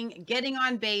bunting, getting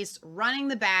on base, running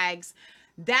the bags.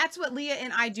 That's what Leah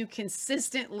and I do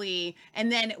consistently. And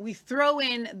then we throw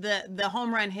in the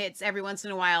home run hits every once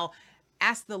in a while.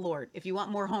 Ask the Lord. If you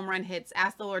want more home run hits,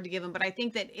 ask the Lord to give them. But I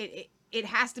think that it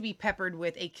has to be peppered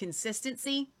with a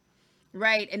consistency,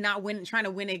 right? And not trying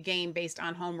to win a game based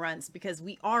on home runs, because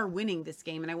we are winning this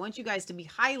game. And I want you guys to be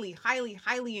highly, highly,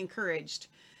 highly encouraged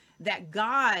that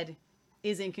God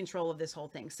is in control of this whole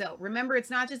thing. So remember, it's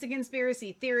not just a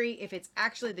conspiracy theory. If it's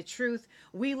actually the truth,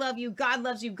 we love you. God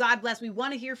loves you. God bless. We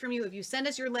want to hear from you. If you send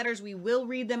us your letters, we will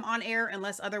read them on air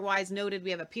unless otherwise noted.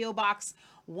 We have a P.O. Box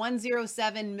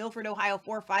 107, Milford, Ohio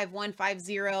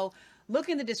 45150. Look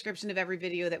in the description of every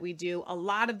video that we do. A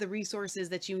lot of the resources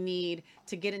that you need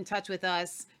to get in touch with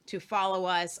us, to follow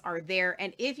us, are there.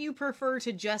 And if you prefer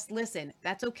to just listen,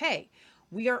 that's okay.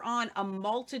 We are on a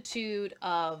multitude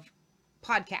of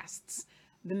podcasts.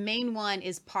 The main one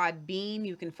is Podbean.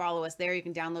 You can follow us there. You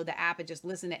can download the app and just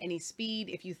listen at any speed.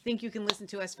 If you think you can listen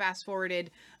to us fast forwarded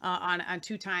on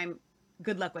 2-time,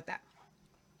 good luck with that.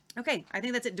 Okay, I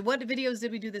think that's it. What videos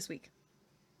did we do this week?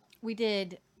 We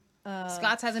did.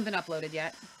 Scott's hasn't been uploaded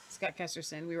yet. Scott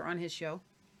Kesterson. We were on his show.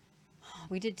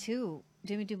 We did 2.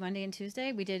 Did we do Monday and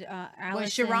Tuesday? We did Was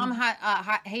Alice Sharam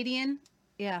Hadian?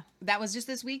 Yeah. That was just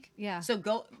this week? Yeah. So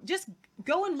go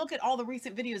and look at all the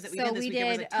recent videos that we did this week. There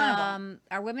was a ton of them.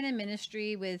 Our Women in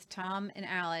Ministry with Tom and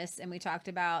Alice, and we talked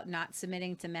about not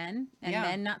submitting to men and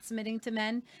men not submitting to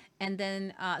men. And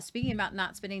then speaking about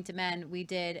not submitting to men, we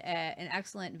did an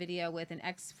excellent video with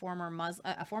a former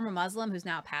Muslim who's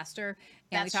now a pastor.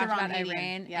 And That's we talked Sharon about Hadian.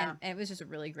 Iran. Yeah. And it was just a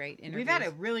really great interview.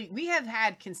 We have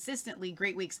had consistently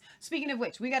great weeks. Speaking of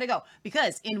which, we got to go,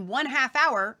 because in 1/2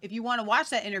 hour, if you want to watch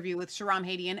that interview with Sharam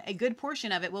Hadian, a good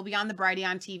portion of it will be on the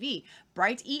Brighteon TV.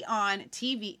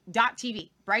 Brighteon.tv,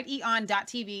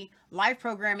 live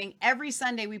programming. Every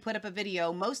Sunday we put up a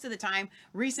video. Most of the time,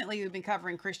 recently we've been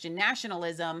covering Christian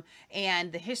nationalism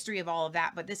and the history of all of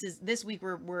that. But this week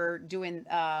we're doing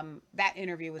that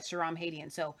interview with Sharam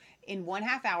Hadian. So in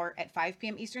 1/2 hour at 5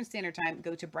 p.m. Eastern Standard Time,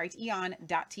 go to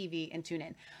brighteon.tv and tune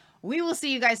in. We will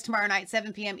see you guys tomorrow night,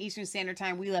 7 p.m. Eastern Standard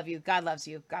Time. We love you. God loves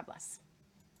you. God bless.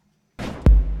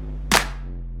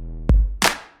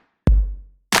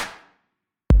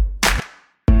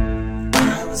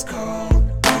 was cold,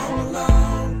 all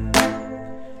alone.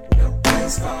 No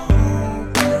place for